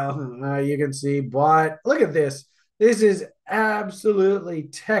 Oh, well, you can see bought. Look at this. This is absolutely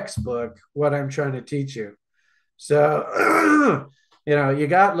textbook what I'm trying to teach you. So, you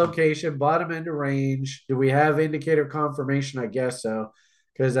got location, bottom end of range. Do we have indicator confirmation? I guess so.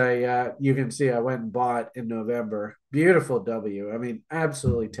 Because you can see I went and bought in November. Beautiful W. I mean,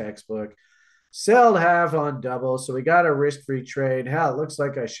 absolutely textbook. Sell half on double. So we got a risk-free trade. Hell, it looks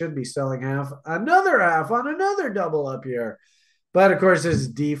like I should be selling another half on another double up here. But of course, this is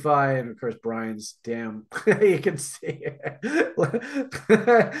DeFi, and of course, Brian's damn. You can see it.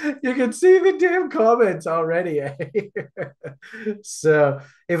 You can see the damn comments already. So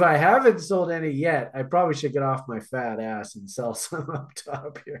if I haven't sold any yet, I probably should get off my fat ass and sell some up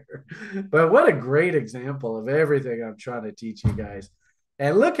top here. But what a great example of everything I'm trying to teach you guys.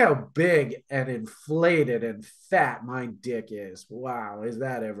 And look how big and inflated and fat my dick is. Wow, is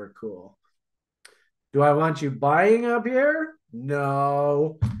that ever cool? Do I want you buying up here?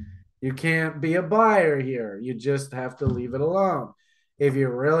 No, you can't be a buyer here. You just have to leave it alone. If you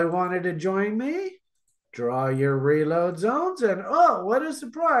really wanted to join me, draw your reload zones. And oh, what a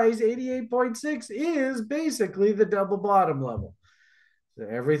surprise, 88.6 is basically the double bottom level. So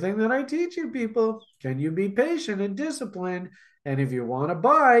everything that I teach you people, can you be patient and disciplined? And if you want to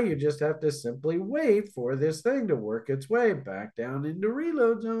buy, you just have to simply wait for this thing to work its way back down into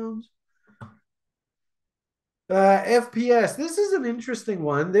reload zones. FPS. This is an interesting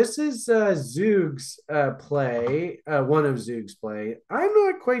one. This is Zug's play, one of Zug's play. I'm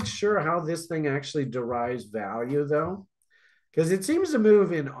not quite sure how this thing actually derives value, though, because it seems to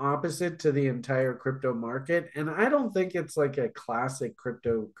move in opposite to the entire crypto market. And I don't think it's like a classic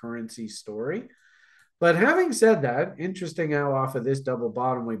cryptocurrency story. But having said that, interesting how off of this double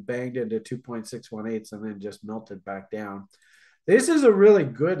bottom we banged into 2.618 and then just melted back down. This is a really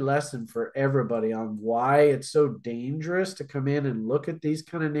good lesson for everybody on why it's so dangerous to come in and look at these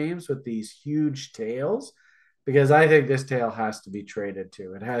kind of names with these huge tails, because I think this tail has to be traded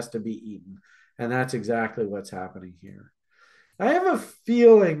too. It has to be eaten. And that's exactly what's happening here. I have a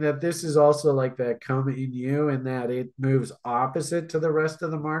feeling that this is also like that come in you in that it moves opposite to the rest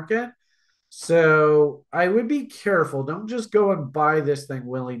of the market. So I would be careful. Don't just go and buy this thing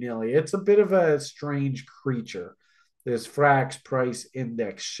willy-nilly. It's a bit of a strange creature, this Frax price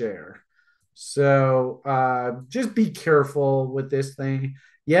index share. So just be careful with this thing.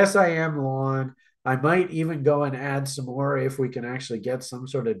 Yes, I am long. I might even go and add some more if we can actually get some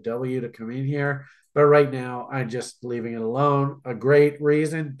sort of W to come in here. But right now, I'm just leaving it alone. A great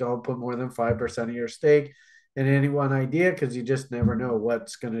reason, don't put more than 5% of your stake in any one idea, because you just never know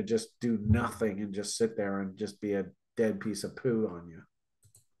what's going to just do nothing and just sit there and just be a dead piece of poo on you.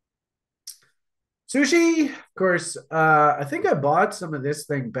 Sushi, of course, I think I bought some of this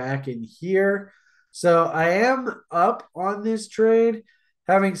thing back in here. So I am up on this trade.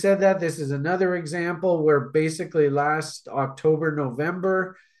 Having said that, this is another example where basically last October,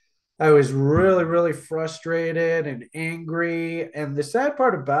 November, I was really, really frustrated and angry. And the sad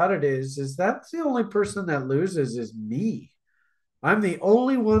part about it is that's the only person that loses is me. I'm the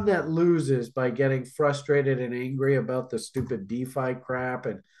only one that loses by getting frustrated and angry about the stupid DeFi crap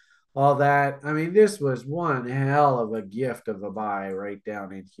and all that. I mean, this was one hell of a gift of a buy right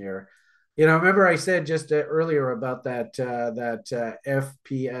down in here. Remember I said just earlier about that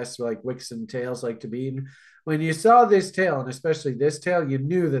FPS like wicks and tails like to be eaten. When you saw this tail, and especially this tail, you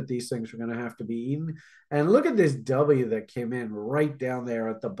knew that these things were going to have to be eaten. And look at this W that came in right down there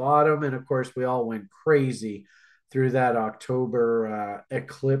at the bottom. And of course, we all went crazy through that October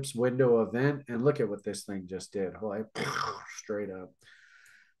eclipse window event. And look at what this thing just did. Like, straight up.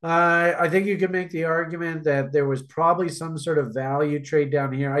 I think you could make the argument that there was probably some sort of value trade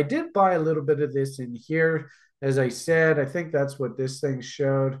down here. I did buy a little bit of this in here. As I said, I think that's what this thing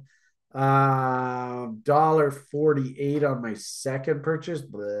showed. $1.48 on my second purchase.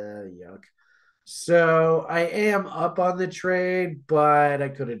 Blah, yuck. So I am up on the trade, but I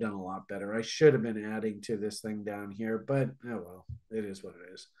could have done a lot better. I should have been adding to this thing down here, but oh well, it is what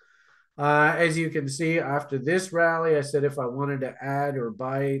it is. As you can see, after this rally, I said if I wanted to add or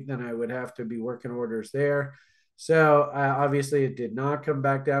buy, then I would have to be working orders there. So obviously, it did not come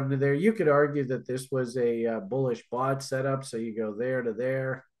back down to there. You could argue that this was a bullish bot setup. So you go there to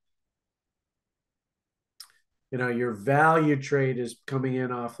there. Your value trade is coming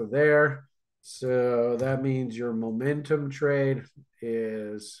in off of there. So that means your momentum trade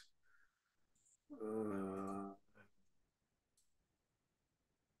is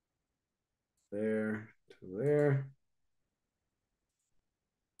there to there.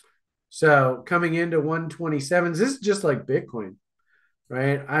 So coming into 127s, this is just like Bitcoin,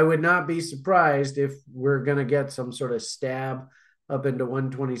 right? I would not be surprised if we're going to get some sort of stab up into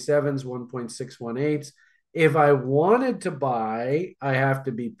 127s, 1.618s. If I wanted to buy, I have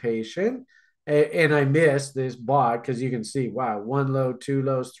to be patient. And I missed this bot because you can see, wow, one low, two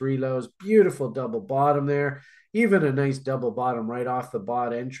lows, three lows, beautiful double bottom there. Even a nice double bottom right off the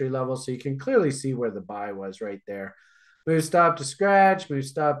bot entry level. So you can clearly see where the buy was right there. Move stop to scratch, move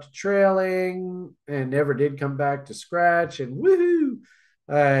stop to trailing, and never did come back to scratch. And woohoo!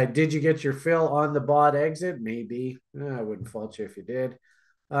 Did you get your fill on the bot exit? Maybe. I wouldn't fault you if you did.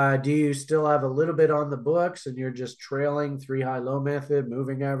 Do you still have a little bit on the books and you're just trailing three high low method,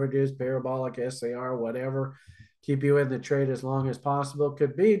 moving averages, parabolic, SAR, whatever? Keep you in the trade as long as possible.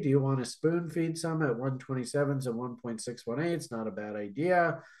 Could be. Do you want to spoon feed some at 127s and 1.618? It's not a bad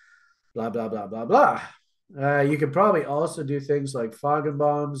idea. Blah, blah, blah, blah, blah. You could probably also do things like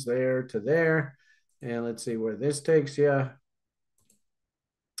Foggenbaums there to there. And let's see where this takes you. All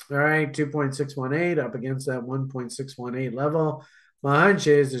right, 2.618 up against that 1.618 level. My hunch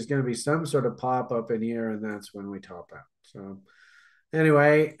is there's going to be some sort of pop up in here, and that's when we top out. So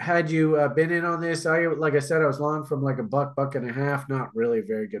anyway, had you been in on this, like I said, I was long from like a buck, buck and a half. Not really a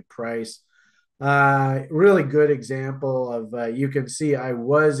very good price. Really good example of you can see I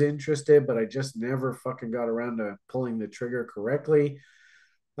was interested, but I just never fucking got around to pulling the trigger correctly.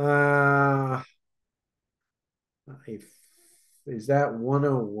 I is that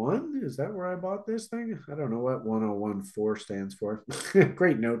 101? Is that where I bought this thing? I don't know what 1014 stands for.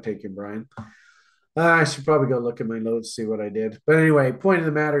 Great note taking, Brian. I should probably go look at my notes, see what I did. But anyway, point of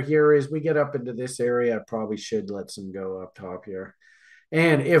the matter here is we get up into this area. I probably should let some go up top here.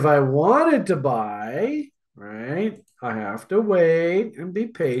 And if I wanted to buy, right, I have to wait and be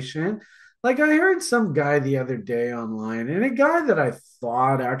patient. Like I heard some guy the other day online, and a guy that I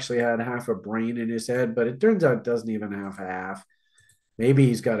thought actually had half a brain in his head, but it turns out doesn't even have half. Maybe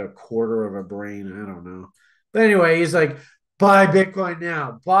he's got a quarter of a brain. I don't know. But anyway, he's like, buy Bitcoin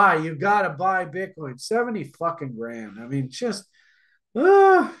now. Buy. You got to buy Bitcoin. 70 fucking grand. I mean, just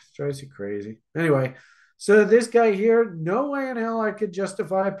drives you crazy. Anyway, so this guy here, no way in hell I could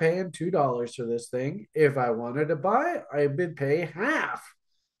justify paying $2 for this thing. If I wanted to buy, I would pay half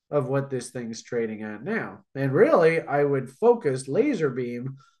of what this thing's trading at now. And really, I would focus laser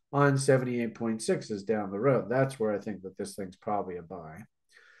beam on 78.6s down the road. That's where I think that this thing's probably a buy.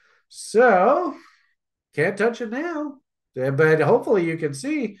 So can't touch it now. But hopefully you can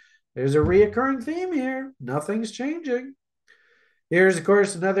see there's a reoccurring theme here. Nothing's changing. Here's, of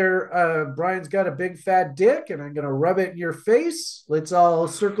course, another Brian's got a big fat dick, and I'm going to rub it in your face. Let's all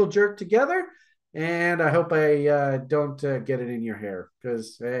circle jerk together. And I hope I don't get it in your hair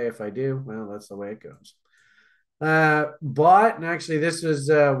because, hey, if I do, well, that's the way it goes. Bought, and actually, this was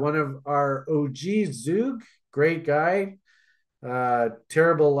one of our OGs, Zug. Great guy.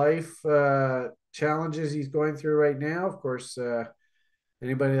 Terrible life challenges he's going through right now. Of course,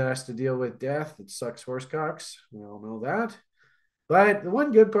 anybody that has to deal with death, it sucks horsecocks. We all know that. But the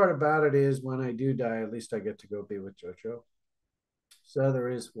one good part about it is when I do die, at least I get to go be with JoJo. So there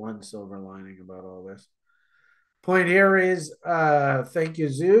is one silver lining about all this. Point here is thank you,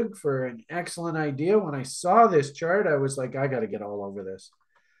 Zug, for an excellent idea. When I saw this chart, I was like, I got to get all over this.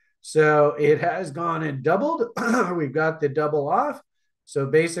 So it has gone and doubled. We've got the double off. So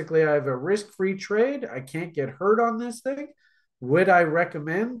basically, I have a risk-free trade. I can't get hurt on this thing. Would I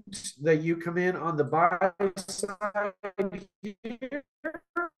recommend that you come in on the buy side here?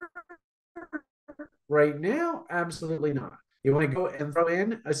 Right now? Absolutely not. You want to go and throw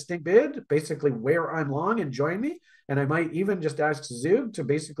in a stink bid, basically where I'm long, and join me. And I might even just ask Zug to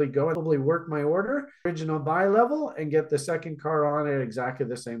basically go and probably work my order, original buy level, and get the second car on at exactly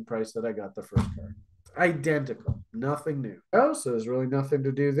the same price that I got the first car. Identical, nothing new. Oh, so there's really nothing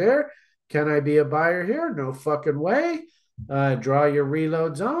to do there. Can I be a buyer here? No fucking way. Draw your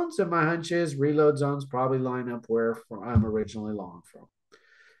reload zones, and my hunch is reload zones probably line up where I'm originally long from.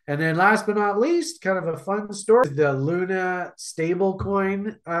 And then last but not least, kind of a fun story, the Luna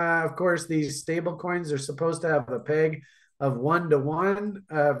stablecoin. Of course, these stablecoins are supposed to have a peg of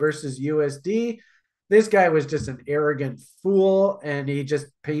 1-to-1 versus USD. This guy was just an arrogant fool, and he just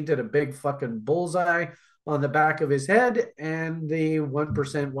painted a big fucking bullseye on the back of his head, and the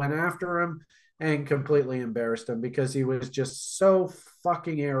 1% went after him and completely embarrassed him because he was just so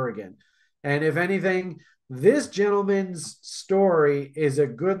fucking arrogant. And if anything, this gentleman's story is a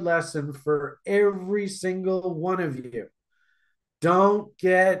good lesson for every single one of you. Don't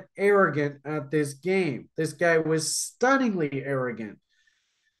get arrogant at this game. This guy was stunningly arrogant.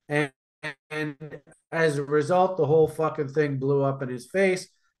 And as a result, the whole fucking thing blew up in his face.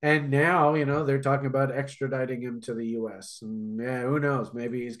 And now, they're talking about extraditing him to the US. And yeah, who knows?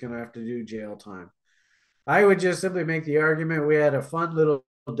 Maybe he's going to have to do jail time. I would just simply make the argument we had a fun little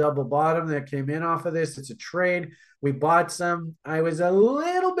double bottom that came in off of this. It's a trade. We bought some. I was a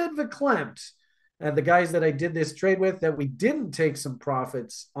little bit verklempt at the guys that I did this trade with that we didn't take some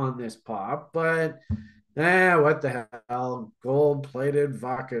profits on this pop, but what the hell? Gold-plated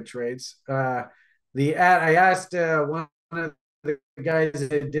vodka trades. I asked one of the guys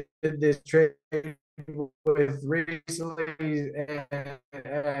that did this trade with recently,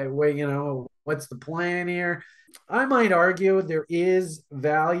 what's the plan here? I might argue there is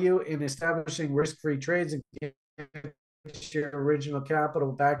value in establishing risk-free trades and get your original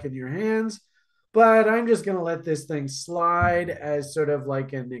capital back in your hands, but I'm just going to let this thing slide as sort of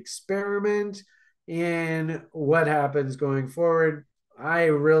like an experiment in what happens going forward. I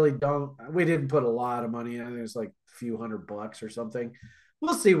really don't. We didn't put a lot of money in. It was like a few $100 or something.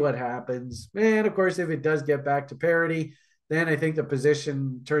 We'll see what happens. And of course, if it does get back to parity, then I think the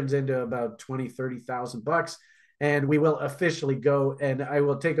position turns into about 20, 30,000 bucks. And we will officially go, and I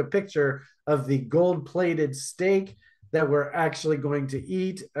will take a picture of the gold-plated steak that we're actually going to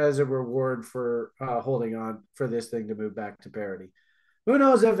eat as a reward for holding on for this thing to move back to parity. Who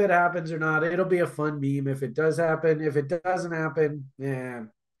knows if it happens or not? It'll be a fun meme if it does happen. If it doesn't happen,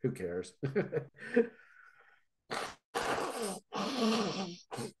 who cares?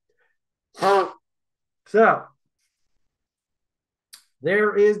 So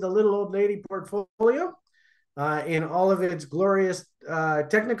There is the little old lady portfolio in all of its glorious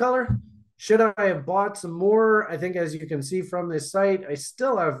Technicolor. Should I have bought some more? I think, as you can see from this site, I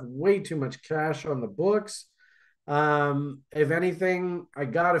still have way too much cash on the books. If anything, I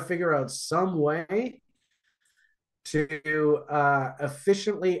got to figure out some way to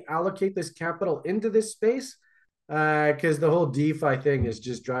efficiently allocate this capital into this space, because the whole DeFi thing is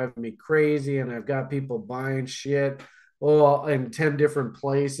just driving me crazy, and I've got people buying shit in 10 different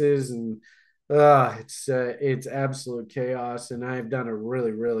places, and it's absolute chaos. And I've done a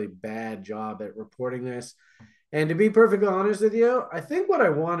really, really bad job at reporting this. And to be perfectly honest with you, I think what I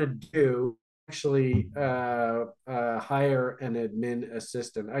want to do actually hire an admin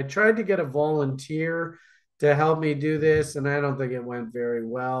assistant. I tried to get a volunteer to help me do this, and I don't think it went very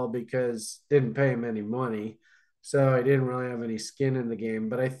well because didn't pay him any money. So I didn't really have any skin in the game.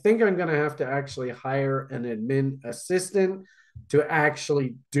 But I think I'm going to have to actually hire an admin assistant to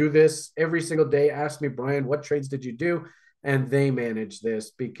actually do this every single day. Ask me, Brian, what trades did you do? And they manage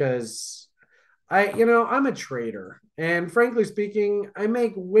this because I'm a trader, and frankly speaking, I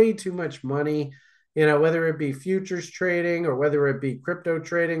make way too much money, whether it be futures trading or whether it be crypto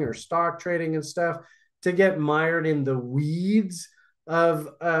trading or stock trading and stuff, to get mired in the weeds of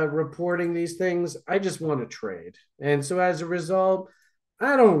reporting these things. I just want to trade. And so as a result,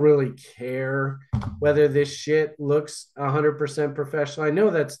 I don't really care whether this shit looks 100% professional. I know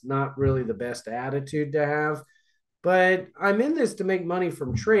that's not really the best attitude to have, but I'm in this to make money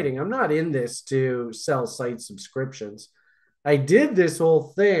from trading. I'm not in this to sell site subscriptions. I did this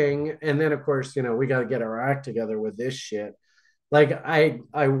whole thing, and then of course, we got to get our act together with this shit. Like I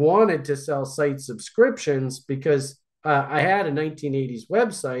wanted to sell site subscriptions because I had a 1980s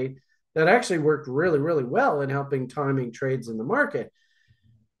website that actually worked really, really well in helping timing trades in the market.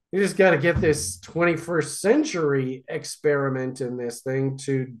 You just got to get this 21st century experiment in this thing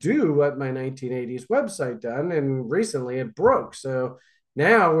to do what my 1980s website done. And recently it broke. So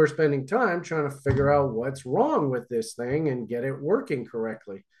now we're spending time trying to figure out what's wrong with this thing and get it working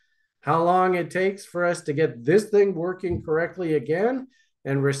correctly. How long it takes for us to get this thing working correctly again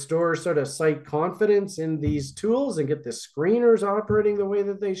and restore sort of site confidence in these tools and get the screeners operating the way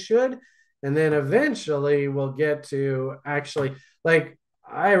that they should. And then eventually we'll get to actually, like,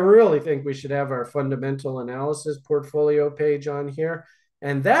 I really think we should have our fundamental analysis portfolio page on here.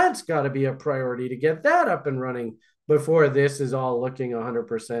 And that's got to be a priority to get that up and running before this is all looking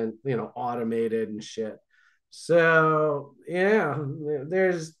 100%, automated and shit. So, yeah,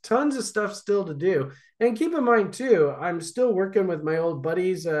 there's tons of stuff still to do. And keep in mind, too, I'm still working with my old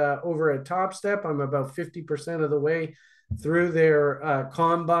buddies over at Top Step. I'm about 50% of the way through their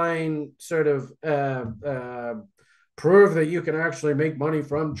combine sort of prove that you can actually make money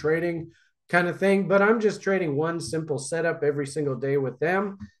from trading kind of thing. But I'm just trading one simple setup every single day with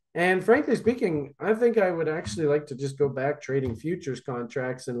them. And frankly speaking, I think I would actually like to just go back trading futures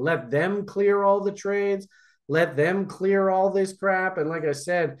contracts and let them clear all the trades, let them clear all this crap. And like I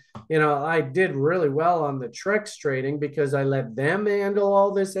said, I did really well on the Trex trading because I let them handle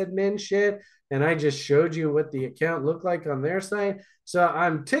all this admin shit. And I just showed you what the account looked like on their site. So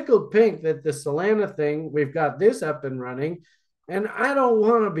I'm tickled pink that the Solana thing, we've got this up and running. And I don't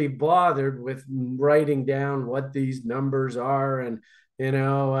want to be bothered with writing down what these numbers are and, when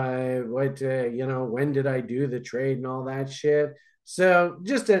did I do the trade and all that shit. So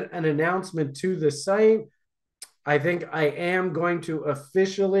just an announcement to the site. I think I am going to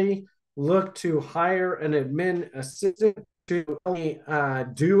officially look to hire an admin assistant to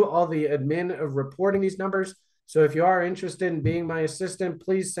do all the admin of reporting these numbers. So if you are interested in being my assistant,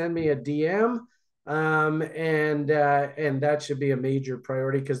 please send me a DM. And that should be a major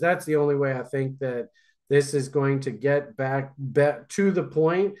priority because that's the only way I think that this is going to get back to the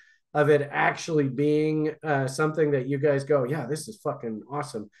point of it actually being something that you guys go, yeah, this is fucking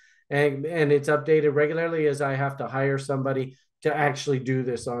awesome. And it's updated regularly as I have to hire somebody to actually do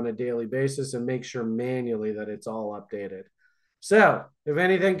this on a daily basis and make sure manually that it's all updated. So if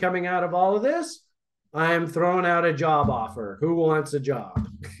anything coming out of all of this, I am throwing out a job offer. Who wants a job?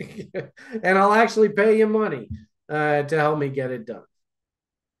 And I'll actually pay you money to help me get it done.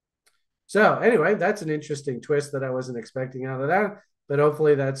 So anyway, that's an interesting twist that I wasn't expecting out of that. But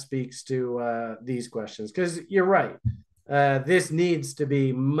hopefully that speaks to these questions because you're right. This needs to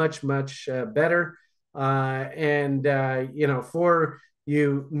be much, much better. For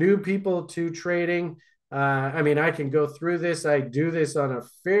you new people to trading, I can go through this. I do this on a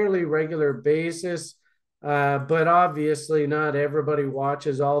fairly regular basis, but obviously not everybody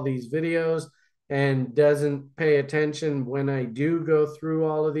watches all these videos and doesn't pay attention when I do go through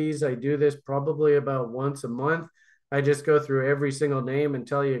all of these. I do this probably about once a month. I just go through every single name and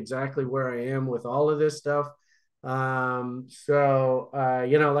tell you exactly where I am with all of this stuff. You know,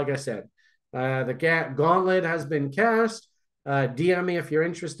 like I said, the gauntlet has been cast. DM me if you're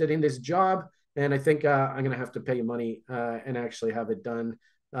interested in this job. And I think I'm going to have to pay you money and actually have it done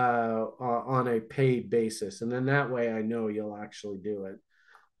on a paid basis. And then that way I know you'll actually do it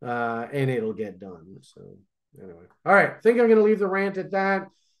and it'll get done. So anyway, all right. I think I'm going to leave the rant at that.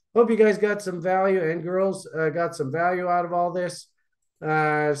 Hope you guys got some value and girls got some value out of all this.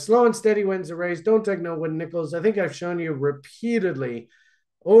 Slow and steady wins the race. Don't take no win nickels. I think I've shown you repeatedly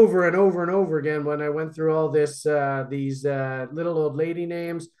over and over and over again when I went through all this, these little old lady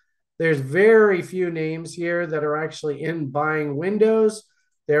names. There's very few names here that are actually in buying windows.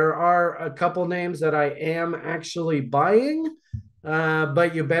 There are a couple names that I am actually buying,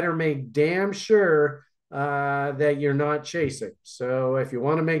 but you better make damn sure that you're not chasing. So if you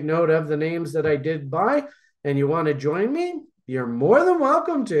want to make note of the names that I did buy and you want to join me, you're more than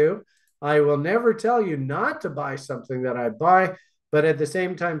welcome to. I will never tell you not to buy something that I buy, but at the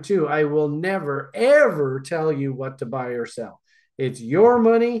same time too, I will never, ever tell you what to buy or sell. It's your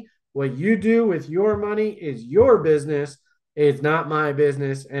money. What you do with your money is your business. It's not my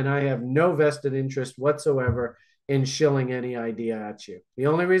business, and I have no vested interest whatsoever in shilling any idea at you. The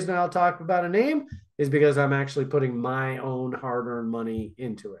only reason I'll talk about a name is because I'm actually putting my own hard-earned money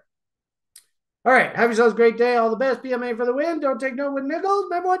into it. All right, have yourselves a great day. All the best. PMA for the win. Don't take no with nickels.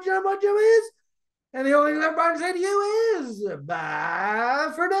 Remember what you is. And the only thing I'm going to say to you is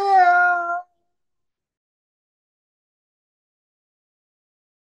bye for now.